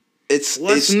it's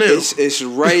new? It's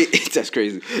right. That's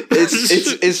crazy.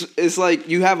 It's like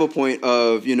you have a point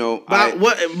of, you know. But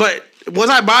was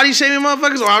I body shaming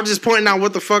motherfuckers, or I was just pointing out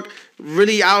what the fuck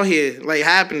really out here like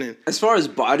happening? As far as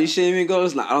body shaming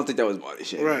goes, I don't think that was body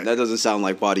shaming. Right. That doesn't sound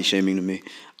like body shaming to me.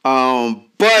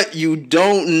 But you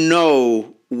don't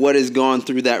know what has gone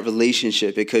through that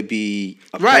relationship. It could be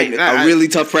a really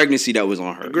tough pregnancy that was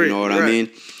on her. Agreed, you know what I mean?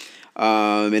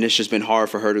 And it's just been hard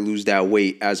for her to lose that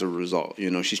weight as a result. You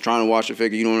know, she's trying to watch her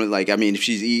figure. You know, like, I mean, if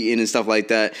she's eating and stuff like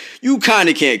that, you kind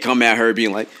of can't come at her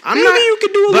being like, you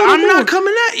could do a little more. I'm not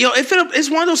coming at you. If it's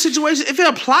one of those situations, if it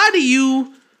apply to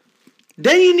you,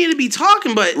 then you need to be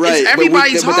talking. But it's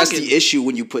everybody talking. But that's the issue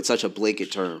when you put such a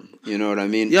blanket term. You know what I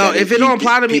mean? Yo, if it don't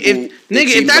apply to me,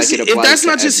 if that's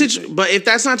not your situation, but if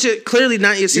that's not your clearly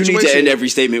not your situation, you need to end every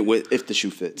statement with "if the shoe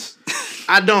fits."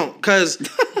 I don't, because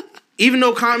even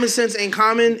though common sense ain't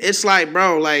common, it's like,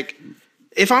 bro, like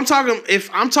if I'm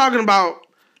talking about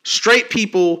straight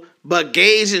people, but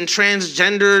gays and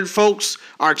transgendered folks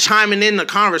are chiming in the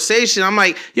conversation, I'm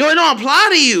like, yo, it don't apply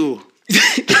to you.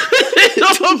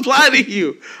 It don't apply to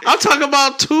you. I'm talking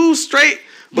about two straight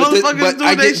motherfuckers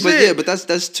doing that shit.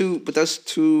 But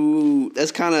yeah,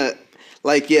 that's kind of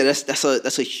like, yeah,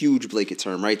 that's a huge blanket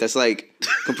term, right? That's like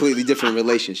completely different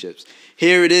relationships.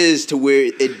 Here it is to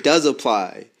where it does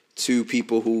apply to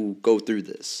people who go through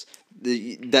this.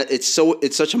 That it's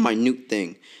such a minute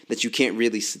thing that you can't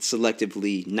really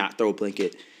selectively not throw a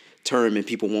blanket term and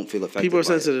people won't feel affected. People are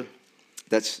sensitive.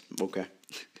 That's okay.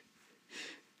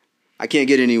 I can't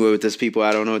get anywhere with this, people.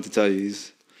 I don't know what to tell you.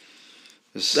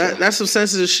 That's some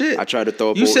sensitive shit. I tried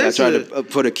to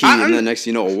put a key and then next,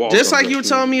 a wall. Just like you were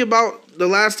telling me about the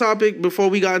last topic before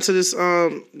we got into this.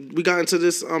 Part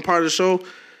of the show.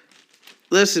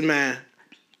 Listen, man.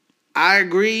 I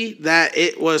agree that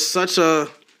it was such a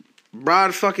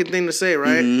broad fucking thing to say,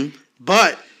 right? Mm-hmm.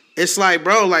 But it's like,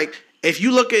 bro, like if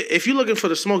you're looking for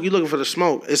the smoke, you're looking for the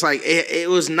smoke. It's like it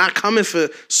was not coming for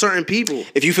certain people.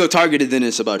 If you feel targeted, then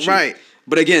it's about you. Right.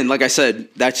 But again, like I said,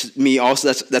 that's me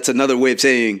also. That's another way of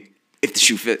saying if the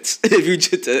shoe fits. If you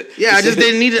just I just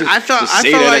didn't need it. I felt like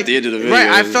at the end of the video. Right.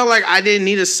 I felt like I didn't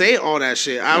need to say all that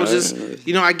shit. I was just,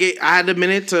 I had a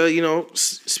minute to,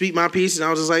 speak my piece, and I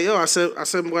was just like, yo, I said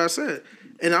what I said,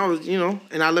 and I was,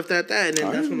 and I left it at that, and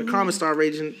then that's when the comments started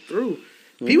raging through.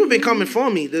 People been coming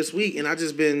for me this week, and I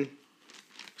just been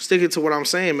sticking to what I'm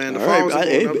saying, man.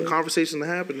 The conversation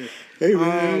happening. Hey,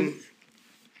 man.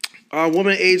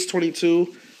 Woman age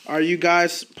 22. Are you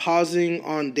guys pausing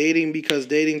on dating because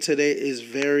dating today is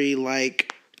very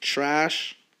like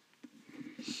trash?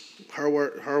 Her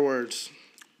words.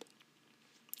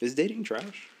 Is dating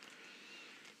trash?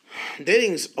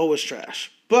 Dating's always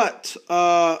trash. But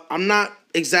I'm not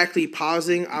exactly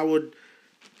pausing. I would.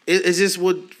 It just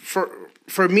would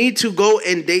for me to go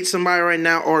and date somebody right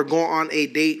now or go on a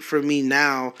date for me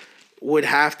now would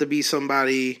have to be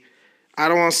somebody. I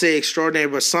don't want to say extraordinary,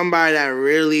 but somebody that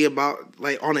really about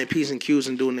like on their P's and Q's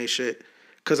and doing their shit.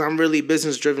 Cause I'm really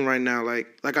business driven right now. Like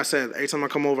I said, every time I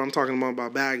come over, I'm talking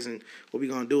about bags and what we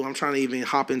gonna do. I'm trying to even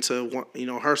hop into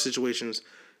her situations,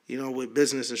 with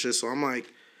business and shit. So I'm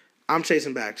like, I'm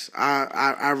chasing bags.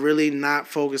 I really not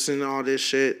focusing on all this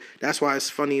shit. That's why it's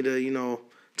funny to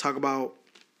talk about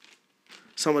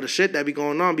some of the shit that be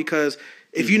going on, because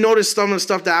if you notice some of the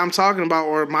stuff that I'm talking about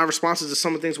or my responses to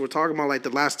some of the things we're talking about, like the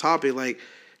last topic, like,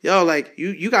 yo, like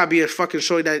you gotta be a fucking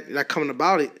shorty that coming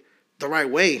about it the right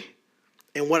way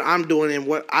and what I'm doing and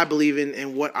what I believe in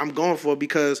and what I'm going for,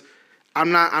 because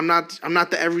I'm not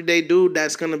the everyday dude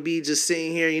that's gonna be just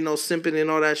sitting here, simping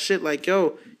and all that shit. Like,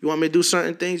 yo, you want me to do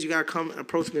certain things, you gotta come and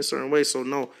approach me a certain way. So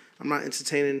no, I'm not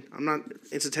entertaining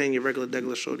your regular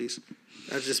degular shorties.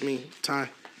 That's just me, Ty.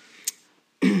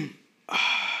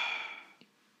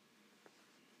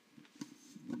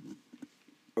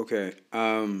 Okay.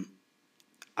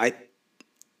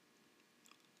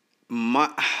 My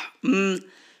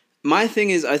thing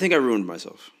is, I think I ruined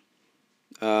myself.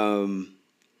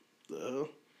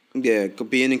 Yeah,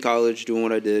 being in college, doing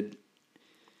what I did.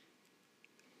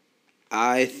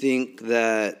 I think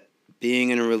that being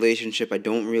in a relationship, I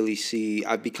don't really see.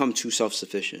 I've become too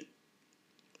self-sufficient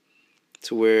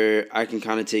to where I can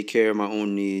kind of take care of my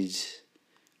own needs.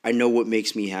 I know what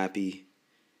makes me happy,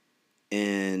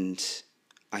 and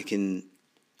I can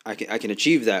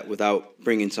achieve that without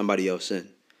bringing somebody else in,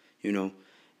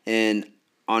 And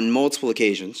on multiple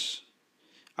occasions,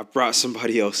 I've brought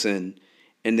somebody else in,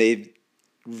 and they've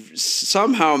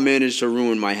somehow managed to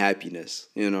ruin my happiness,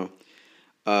 And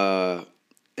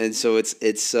so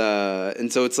it's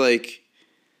like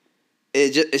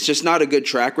it's just not a good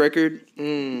track record.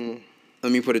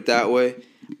 Let me put it that way.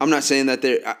 I'm not saying that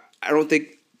I don't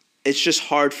think it's just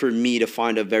hard for me to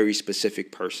find a very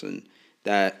specific person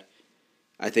that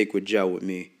I think would gel with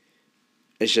me.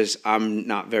 It's just I'm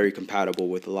not very compatible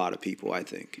with a lot of people, I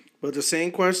think. But the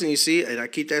same question, you see, and I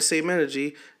keep that same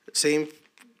energy, same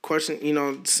question,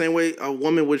 the same way a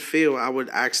woman would feel, I would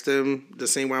ask them the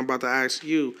same way I'm about to ask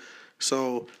you.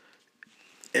 So,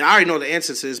 and I already know the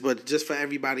answer to this, but just for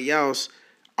everybody else,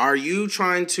 are you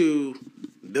trying to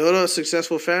build a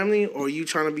successful family, or are you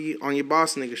trying to be on your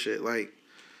boss nigga shit? Like,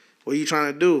 what are you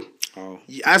trying to do? Oh.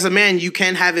 As a man, you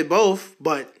can have it both,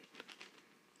 but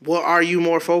what are you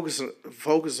more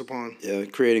focused upon? Yeah,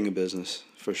 creating a business,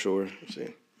 for sure.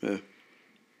 See? Yeah.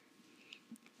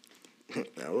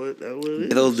 That what it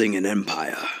is. Building an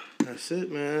empire. That's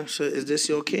it, man. So is this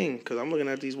your king? Because I'm looking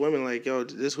at these women like, yo,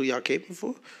 this who y'all caping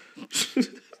for?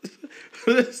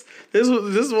 this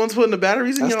one's putting the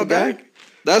batteries in y'all back?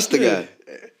 That's the guy.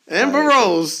 Amber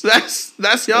Rose.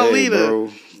 That's y'all leader.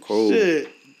 Bro. Cool. Shit.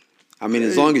 I mean,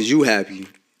 as long as you happy.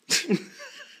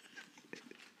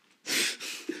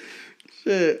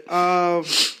 Shit. I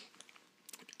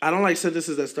don't like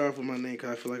sentences that start with my name because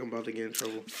I feel like I'm about to get in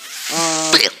trouble.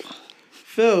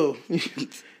 Phil,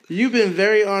 you've been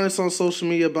very honest on social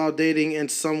media about dating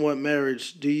and somewhat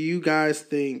marriage. Do you guys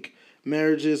think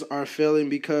marriages are failing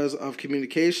because of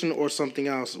communication or something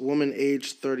else? Woman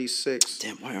age 36.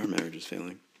 Damn, why are marriages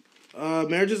failing?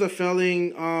 Marriages are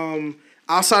failing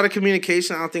outside of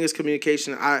communication. I don't think it's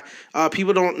communication.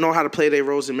 People don't know how to play their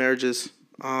roles in marriages.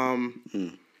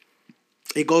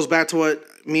 It goes back to what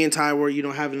me and Ty were,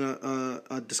 having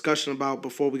a discussion about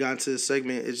before we got into this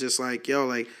segment. It's just like, yo,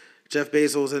 like Jeff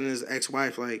Bezos and his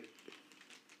ex-wife, like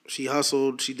she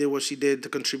hustled, she did what she did to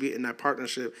contribute in that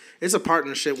partnership. It's a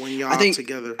partnership when y'all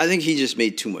together. I think he just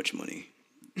made too much money.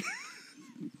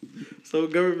 So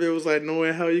government was like, no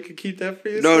way, how you could keep that for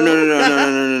yourself?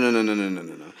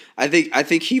 No. I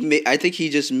think he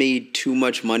just made too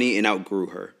much money and outgrew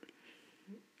her.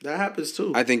 That happens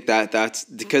too. I think that's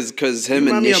because him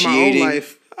initiating. Me of my own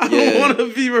life. I don't want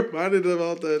to be reminded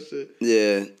about that shit.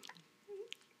 Yeah,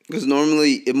 because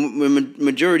normally, in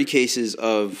majority cases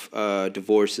of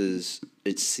divorces,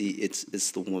 it's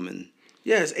the woman.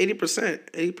 Yeah, it's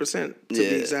 80%. 80% to be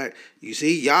exact. You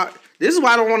see, y'all. This is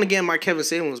why I don't want to get in my Kevin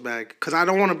Samuels bag, because I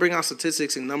don't want to bring out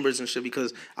statistics and numbers and shit,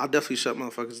 because I'll definitely shut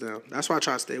motherfuckers down. That's why I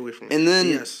try to stay away from it. And then,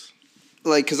 yes.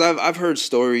 like, because I've heard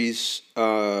stories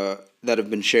that have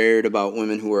been shared about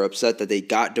women who were upset that they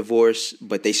got divorced,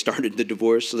 but they started the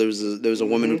divorce. So there was a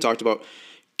woman who talked about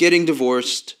getting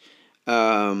divorced,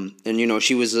 and you know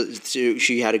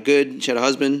she had a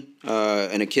husband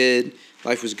and a kid.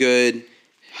 Life was good.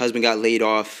 Husband got laid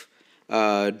off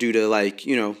due to, like,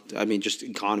 you know, I mean, just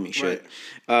economy shit.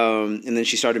 Right. And then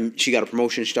she got a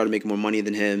promotion. She started making more money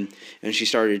than him, and she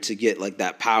started to get like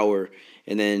that power.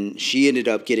 And then she ended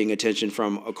up getting attention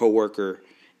from a coworker,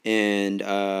 and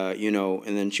you know,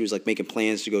 and then she was like making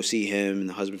plans to go see him, and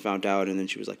the husband found out, and then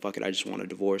she was like, "Fuck it, I just want a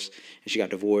divorce," and she got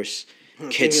divorced.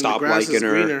 Kids stopped liking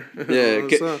her.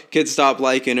 Yeah, kids stopped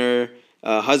liking her.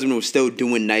 Husband was still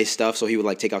doing nice stuff, so he would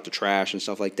like take out the trash and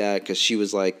stuff like that, because she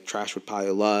was like, trash would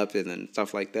pile up and then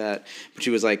stuff like that. But she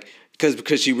was like,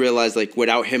 because she realized, like,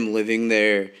 without him living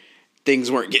there,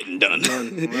 things weren't getting done.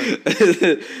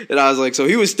 Right. And I was like, so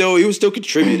he was still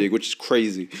contributing, which is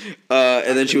crazy.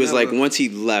 And then she was like, once he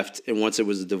left and once it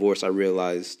was a divorce, I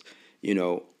realized, you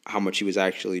know, how much he was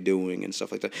actually doing and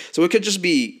stuff like that. So it could just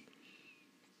be.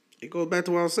 It goes back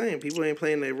to what I was saying. People ain't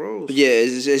playing their roles. Yeah,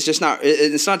 it's just not.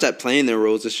 It's not that playing their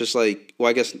roles. It's just like, well,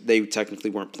 I guess they technically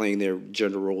weren't playing their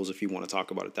gender roles, if you want to talk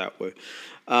about it that way.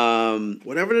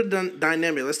 Whatever the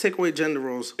dynamic. Let's take away gender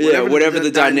roles. Whatever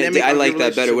the dynamic. I like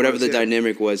that better. Whatever the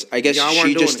dynamic was. I guess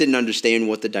she just didn't understand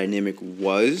what the dynamic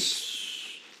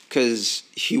was, because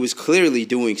he was clearly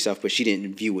doing stuff, but she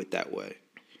didn't view it that way.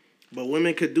 But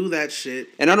women could do that shit.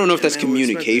 And I don't know if that's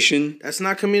communication. That's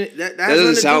not communication. That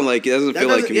doesn't sound like. It doesn't feel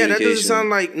like communication. Yeah, that doesn't sound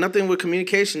like nothing with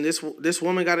communication. This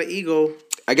woman got an ego.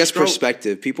 I guess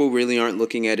perspective. People really aren't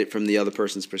looking at it from the other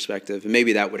person's perspective, and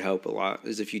maybe that would help a lot.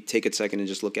 Is if you take a second and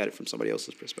just look at it from somebody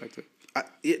else's perspective.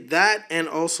 That, and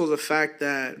also the fact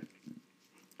that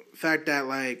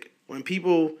like when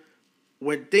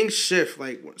things shift,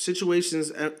 like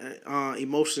situations,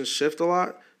 emotions shift a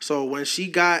lot. So when she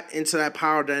got into that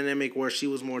power dynamic where she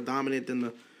was more dominant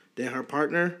than her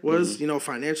partner was, you know,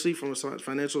 financially, from a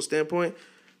financial standpoint,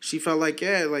 she felt like,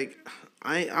 yeah, like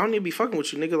I don't need to be fucking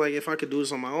with you, nigga. Like, if I could do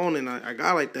this on my own, and I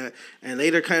got like that. And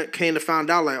later came to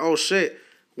find out, like, oh shit,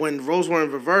 when roles were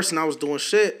in reverse and I was doing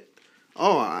shit,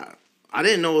 I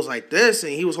didn't know it was like this,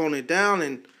 and he was holding it down.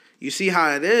 And you see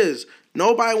how it is.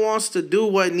 Nobody wants to do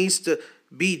what needs to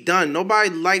be done.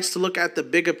 Nobody likes to look at the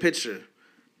bigger picture.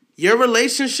 Your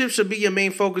relationship should be your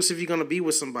main focus if you're gonna be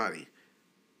with somebody.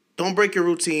 Don't break your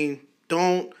routine.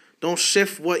 Don't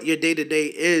shift what your day-to-day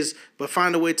is, but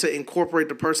find a way to incorporate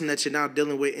the person that you're now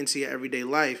dealing with into your everyday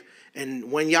life.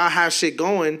 And when y'all have shit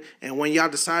going, and when y'all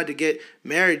decide to get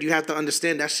married, you have to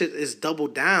understand that shit is double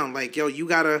down. Like, yo, you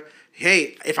gotta,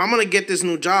 hey, if I'm gonna get this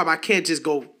new job, I can't just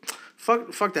go,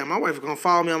 fuck that. My wife is gonna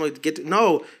follow me. I'm gonna get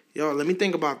no, yo, let me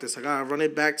think about this. I gotta run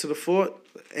it back to the fort.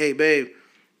 Hey, babe,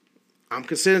 I'm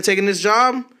considering taking this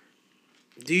job.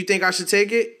 Do you think I should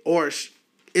take it? Or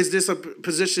is this a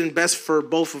position best for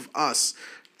both of us?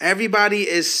 Everybody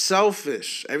is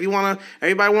selfish.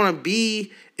 Everybody want to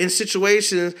be in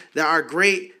situations that are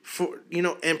great for, you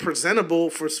know, and presentable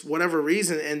for whatever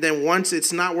reason. And then once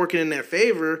it's not working in their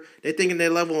favor, they're thinking they're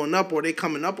leveling up, or they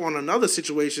coming up on another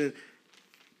situation.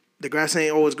 The grass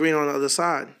ain't always green on the other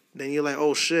side. Then you're like,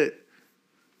 oh shit.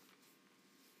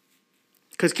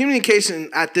 Because communication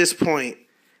at this point,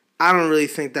 I don't really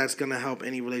think that's going to help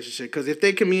any relationship. Because if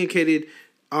they communicated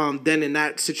then in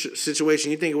that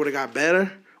situation, you think it would have got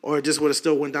better? Or it just would have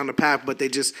still went down the path, but they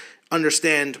just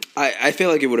understand? I feel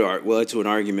like it would have led to an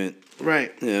argument.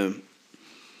 Right. Yeah.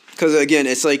 Because, again,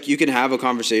 it's like you can have a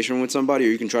conversation with somebody or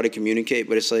you can try to communicate,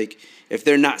 but it's like if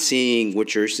they're not seeing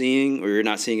what you're seeing or you're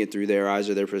not seeing it through their eyes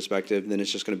or their perspective, then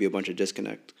it's just going to be a bunch of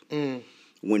disconnect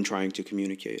when trying to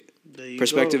communicate.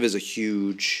 Perspective is a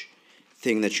huge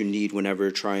thing that you need whenever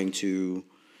trying to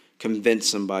convince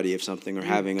somebody of something or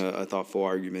having a thoughtful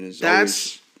argument.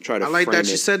 Always try to. I like that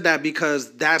you said that,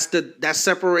 because that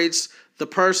separates the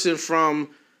person from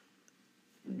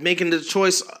making the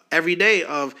choice every day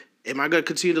of, am I going to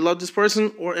continue to love this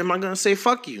person, or am I going to say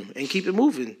fuck you and keep it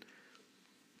moving?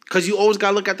 Because you always got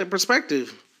to look at the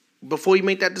perspective before you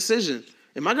make that decision.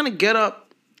 Am I going to get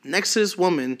up next to this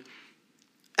woman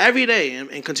every day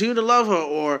and continue to love her,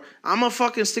 or I'm going to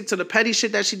fucking stick to the petty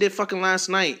shit that she did fucking last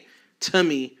night to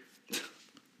me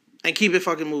and keep it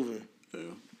fucking moving? Yeah.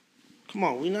 Come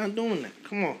on, we're not doing that.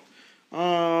 Come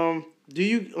on. Do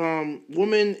you,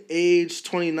 woman age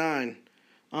 29,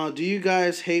 do you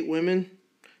guys hate women?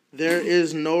 There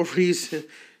is no reason.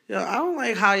 Yo, I don't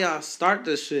like how y'all start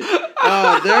this shit.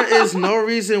 There is no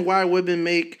reason why women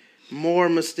make more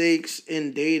mistakes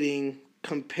in dating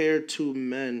compared to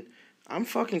men. I'm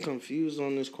fucking confused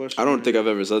on this question. I don't think I've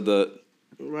ever said that.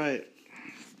 Right.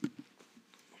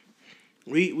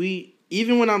 We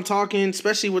even when I'm talking,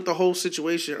 especially with the whole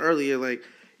situation earlier, like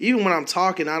even when I'm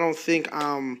talking, I don't think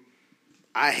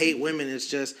I hate women. It's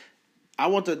just I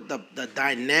want the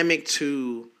dynamic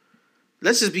to,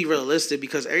 let's just be realistic,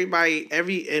 because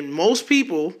and most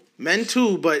people, men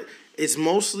too, but it's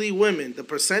mostly women. The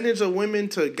percentage of women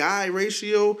to guy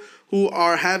ratio who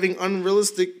are having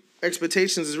unrealistic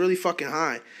expectations is really fucking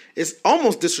high. It's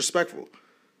almost disrespectful,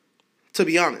 to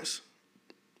be honest.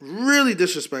 Really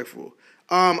disrespectful.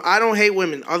 I don't hate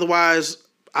women. Otherwise,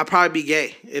 I'd probably be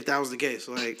gay if that was the case.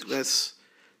 Like that's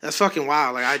fucking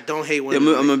wild. Like I don't hate women.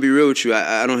 Yeah, I'm gonna be real with you.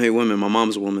 I don't hate women. My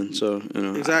mom's a woman, so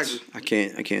Exactly. I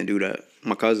can't do that.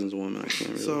 My cousin's a woman. I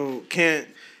can't really. So can't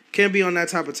be on that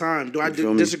type of time. Do I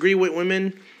disagree with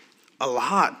women? A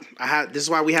lot. This is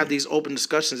why we have these open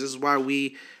discussions. This is why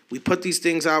we put these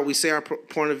things out. We say our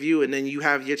point of view, and then you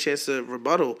have your chance to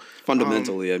rebuttal.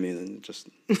 Fundamentally, I mean, just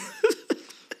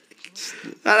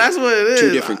that's what it is.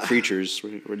 Two different creatures.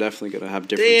 We're definitely gonna have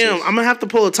different. Damn, I'm gonna have to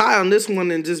pull a tie on this one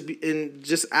and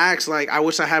just ask. Like, I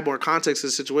wish I had more context to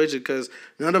the situation because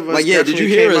none of us. Like, yeah, did you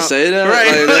hear us say that?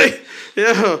 Right? Like,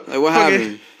 yeah. Like, what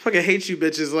happened? Fucking hate you,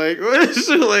 bitches. Like,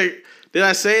 like, did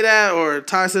I say that or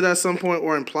Ty said at some point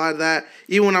or implied that?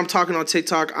 Even when I'm talking on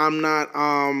TikTok, I'm not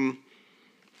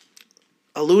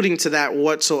alluding to that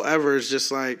whatsoever. It's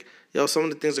just like, yo, some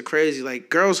of the things are crazy. Like,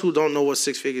 girls who don't know what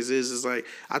 6 figures is like,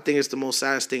 I think it's the most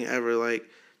saddest thing ever. Like,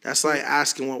 that's like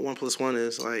asking what 1 + 1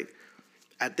 is. Like,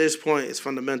 at this point, it's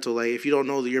fundamental. Like, if you don't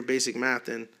know your basic math,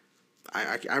 then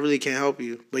I really can't help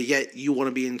you. But yet, you want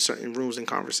to be in certain rooms and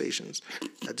conversations.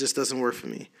 That just doesn't work for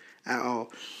me at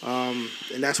all. And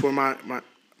that's where my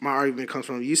argument comes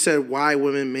from. You said why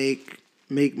women make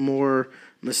more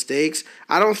mistakes.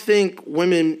 I think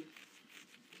women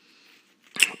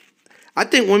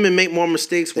make more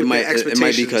mistakes with their expectations. It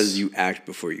might be because you act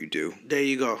before you do. There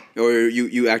you go. Or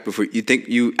you act before you think.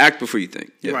 You act before you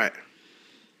think. Yeah. Right.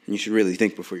 And you should really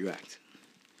think before you act.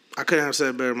 I couldn't have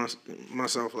said it better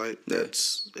myself. Like,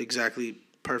 that's exactly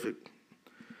perfect.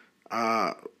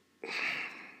 Men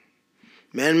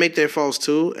make their faults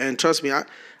too, and trust me, I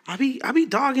be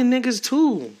dogging niggas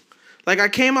too. Like, I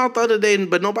came out the other day,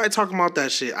 but nobody talking about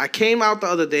that shit. I came out the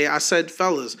other day, I said,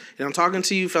 fellas, and I'm talking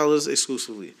to you fellas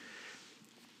exclusively.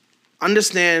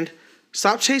 Understand,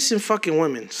 stop chasing fucking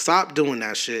women. Stop doing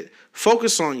that shit.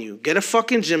 Focus on you. Get a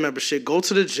fucking gym membership. Go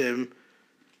to the gym.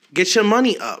 Get your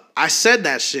money up. I said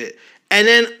that shit. And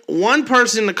then one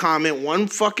person in the comment, one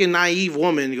fucking naive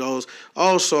woman goes,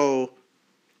 oh, so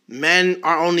men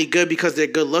are only good because they're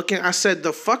good looking. I said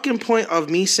the fucking point of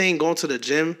me saying going to the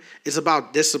gym is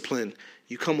about discipline.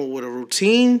 You come up with a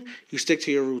routine. You stick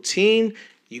to your routine.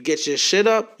 You get your shit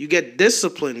up. You get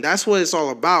discipline. That's what it's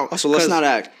all about. So let's not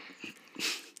act.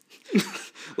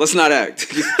 Let's not act.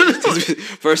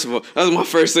 First of all, that was my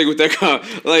first thing with that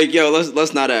comment. Like, yo,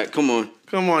 let's not act. Come on.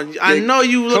 I know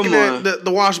you looking at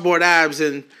the washboard abs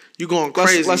and you going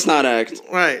crazy. Let's not act.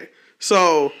 Right.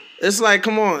 So it's like,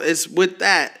 come on. It's with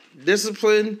that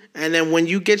discipline, and then when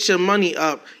you get your money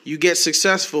up, you get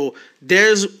successful.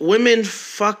 There's women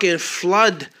fucking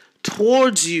flood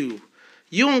towards you.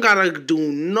 You don't gotta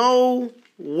do no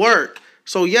work.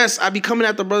 So yes, I be coming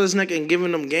at the brother's neck and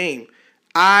giving them game.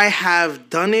 I have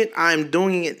done it. I'm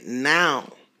doing it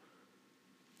now.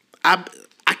 I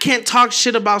can't talk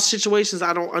shit about situations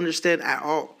I don't understand at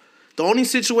all. The only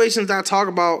situations that I talk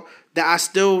about that I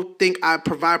still think I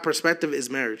provide perspective is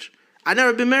marriage. I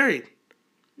never been married.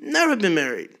 Never been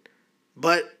married.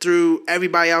 But through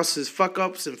everybody else's fuck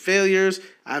ups and failures,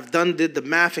 I've did the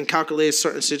math and calculated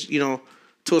certain,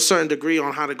 to a certain degree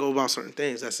on how to go about certain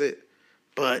things. That's it.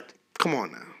 But come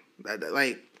on now.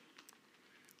 Like,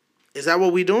 is that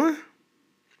what we doing?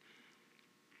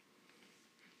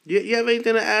 You have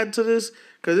anything to add to this?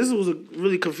 Because this was a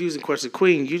really confusing question.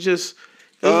 Queen, it was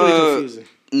really confusing.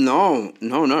 No,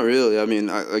 not really. I mean,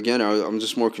 I'm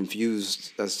just more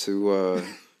confused as to...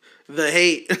 the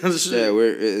hate. Yeah,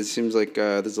 it seems like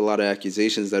there's a lot of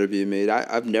accusations that are being made.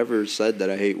 I've never said that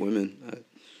I hate women.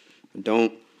 I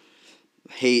don't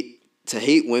hate... To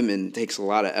hate women takes a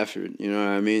lot of effort, you know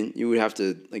what I mean? You would have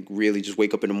to, like, really just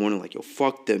wake up in the morning like, yo,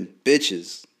 fuck them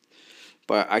bitches.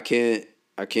 But I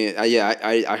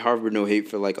harbor no hate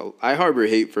for, I harbor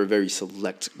hate for a very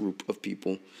select group of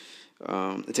people.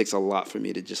 It takes a lot for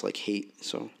me to just, hate,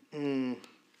 so.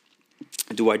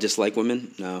 Do I dislike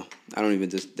women? No.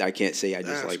 I can't say I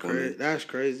dislike women. That's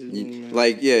crazy.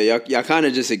 Y'all kind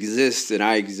of just exist and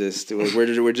I exist.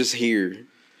 We're just here.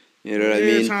 You know what I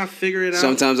mean? Trying to figure it out.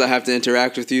 Sometimes I have to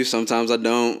interact with you. Sometimes I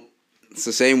don't. It's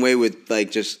the same way with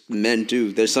just men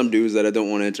too. There's some dudes that I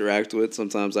don't want to interact with.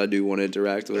 Sometimes I do want to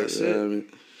interact with. That's it.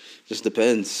 Just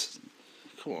depends.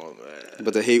 Come on, man.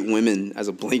 But to hate women as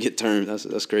a blanket term,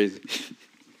 that's crazy.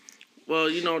 Well,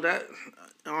 you know that.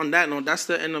 On that note, that's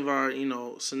the end of our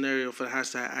scenario for the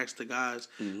hashtag Ask the Guys.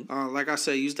 Like I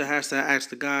said, use the hashtag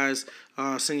Ask the Guys.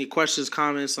 Send your questions,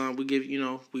 comments. We give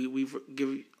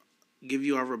we give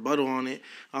you our rebuttal on it.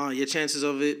 Your chances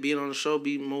of it being on the show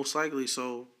be most likely.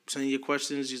 So send your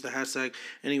questions. Use the hashtag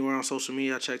anywhere on social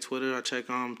media. I check Twitter. I check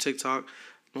TikTok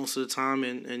most of the time,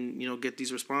 and get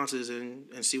these responses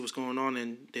and see what's going on,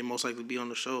 and they most likely be on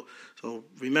the show. So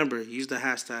remember, use the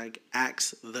hashtag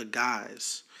Ask the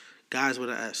Guys. Guys with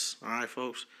an S. All right,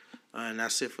 folks. And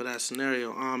that's it for that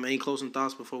scenario. Any closing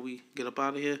thoughts before we get up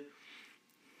out of here?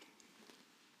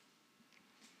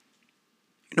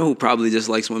 You know who probably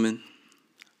dislikes women?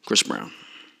 Chris Brown.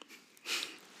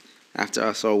 After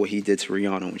I saw what he did to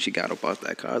Rihanna when she got up off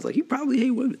that car, I was like, he probably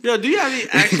hate women. Yo, do you have any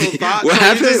actual thoughts? What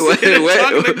happened?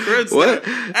 What?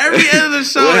 Every end of the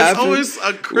show is always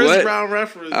a Chris Brown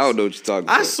reference. I don't know what you're talking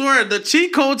about. I swear, the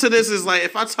cheat code to this is like,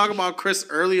 if I talk about Chris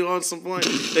early on some point,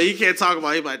 then you can't talk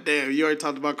about it. Like, damn, you already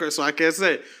talked about Chris, so I can't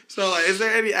say it. So, like, is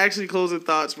there any actually closing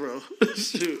thoughts, bro?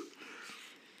 Shoot.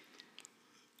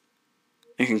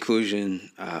 In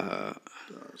conclusion,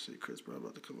 shit, Chris Brown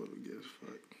about to come up again.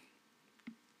 Fuck.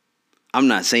 I'm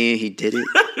not saying he did it.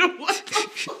 What?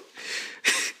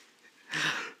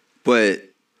 But,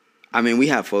 I mean, we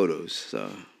have photos,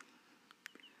 so.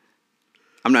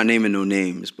 I'm not naming no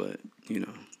names, but,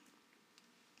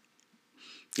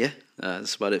 Yeah,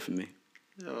 that's about it for me.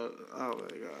 Yo, oh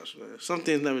my gosh, man. Some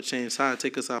things never change. Ty,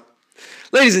 take us out.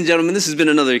 Ladies and gentlemen, this has been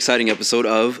another exciting episode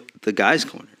of The Guys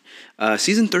Corner.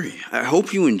 Season 3. I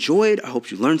hope you enjoyed. I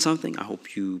hope you learned something. I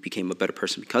hope you became a better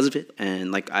person because of it.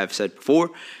 And like I've said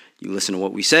before, you listen to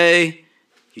what we say.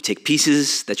 You take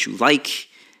pieces that you like,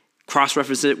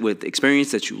 cross-reference it with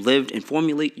experience that you lived, and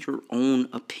formulate your own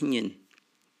opinion.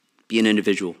 Be an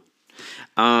individual,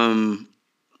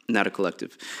 not a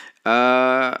collective.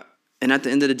 And at the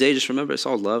end of the day, just remember, it's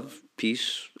all love,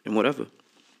 peace, and whatever.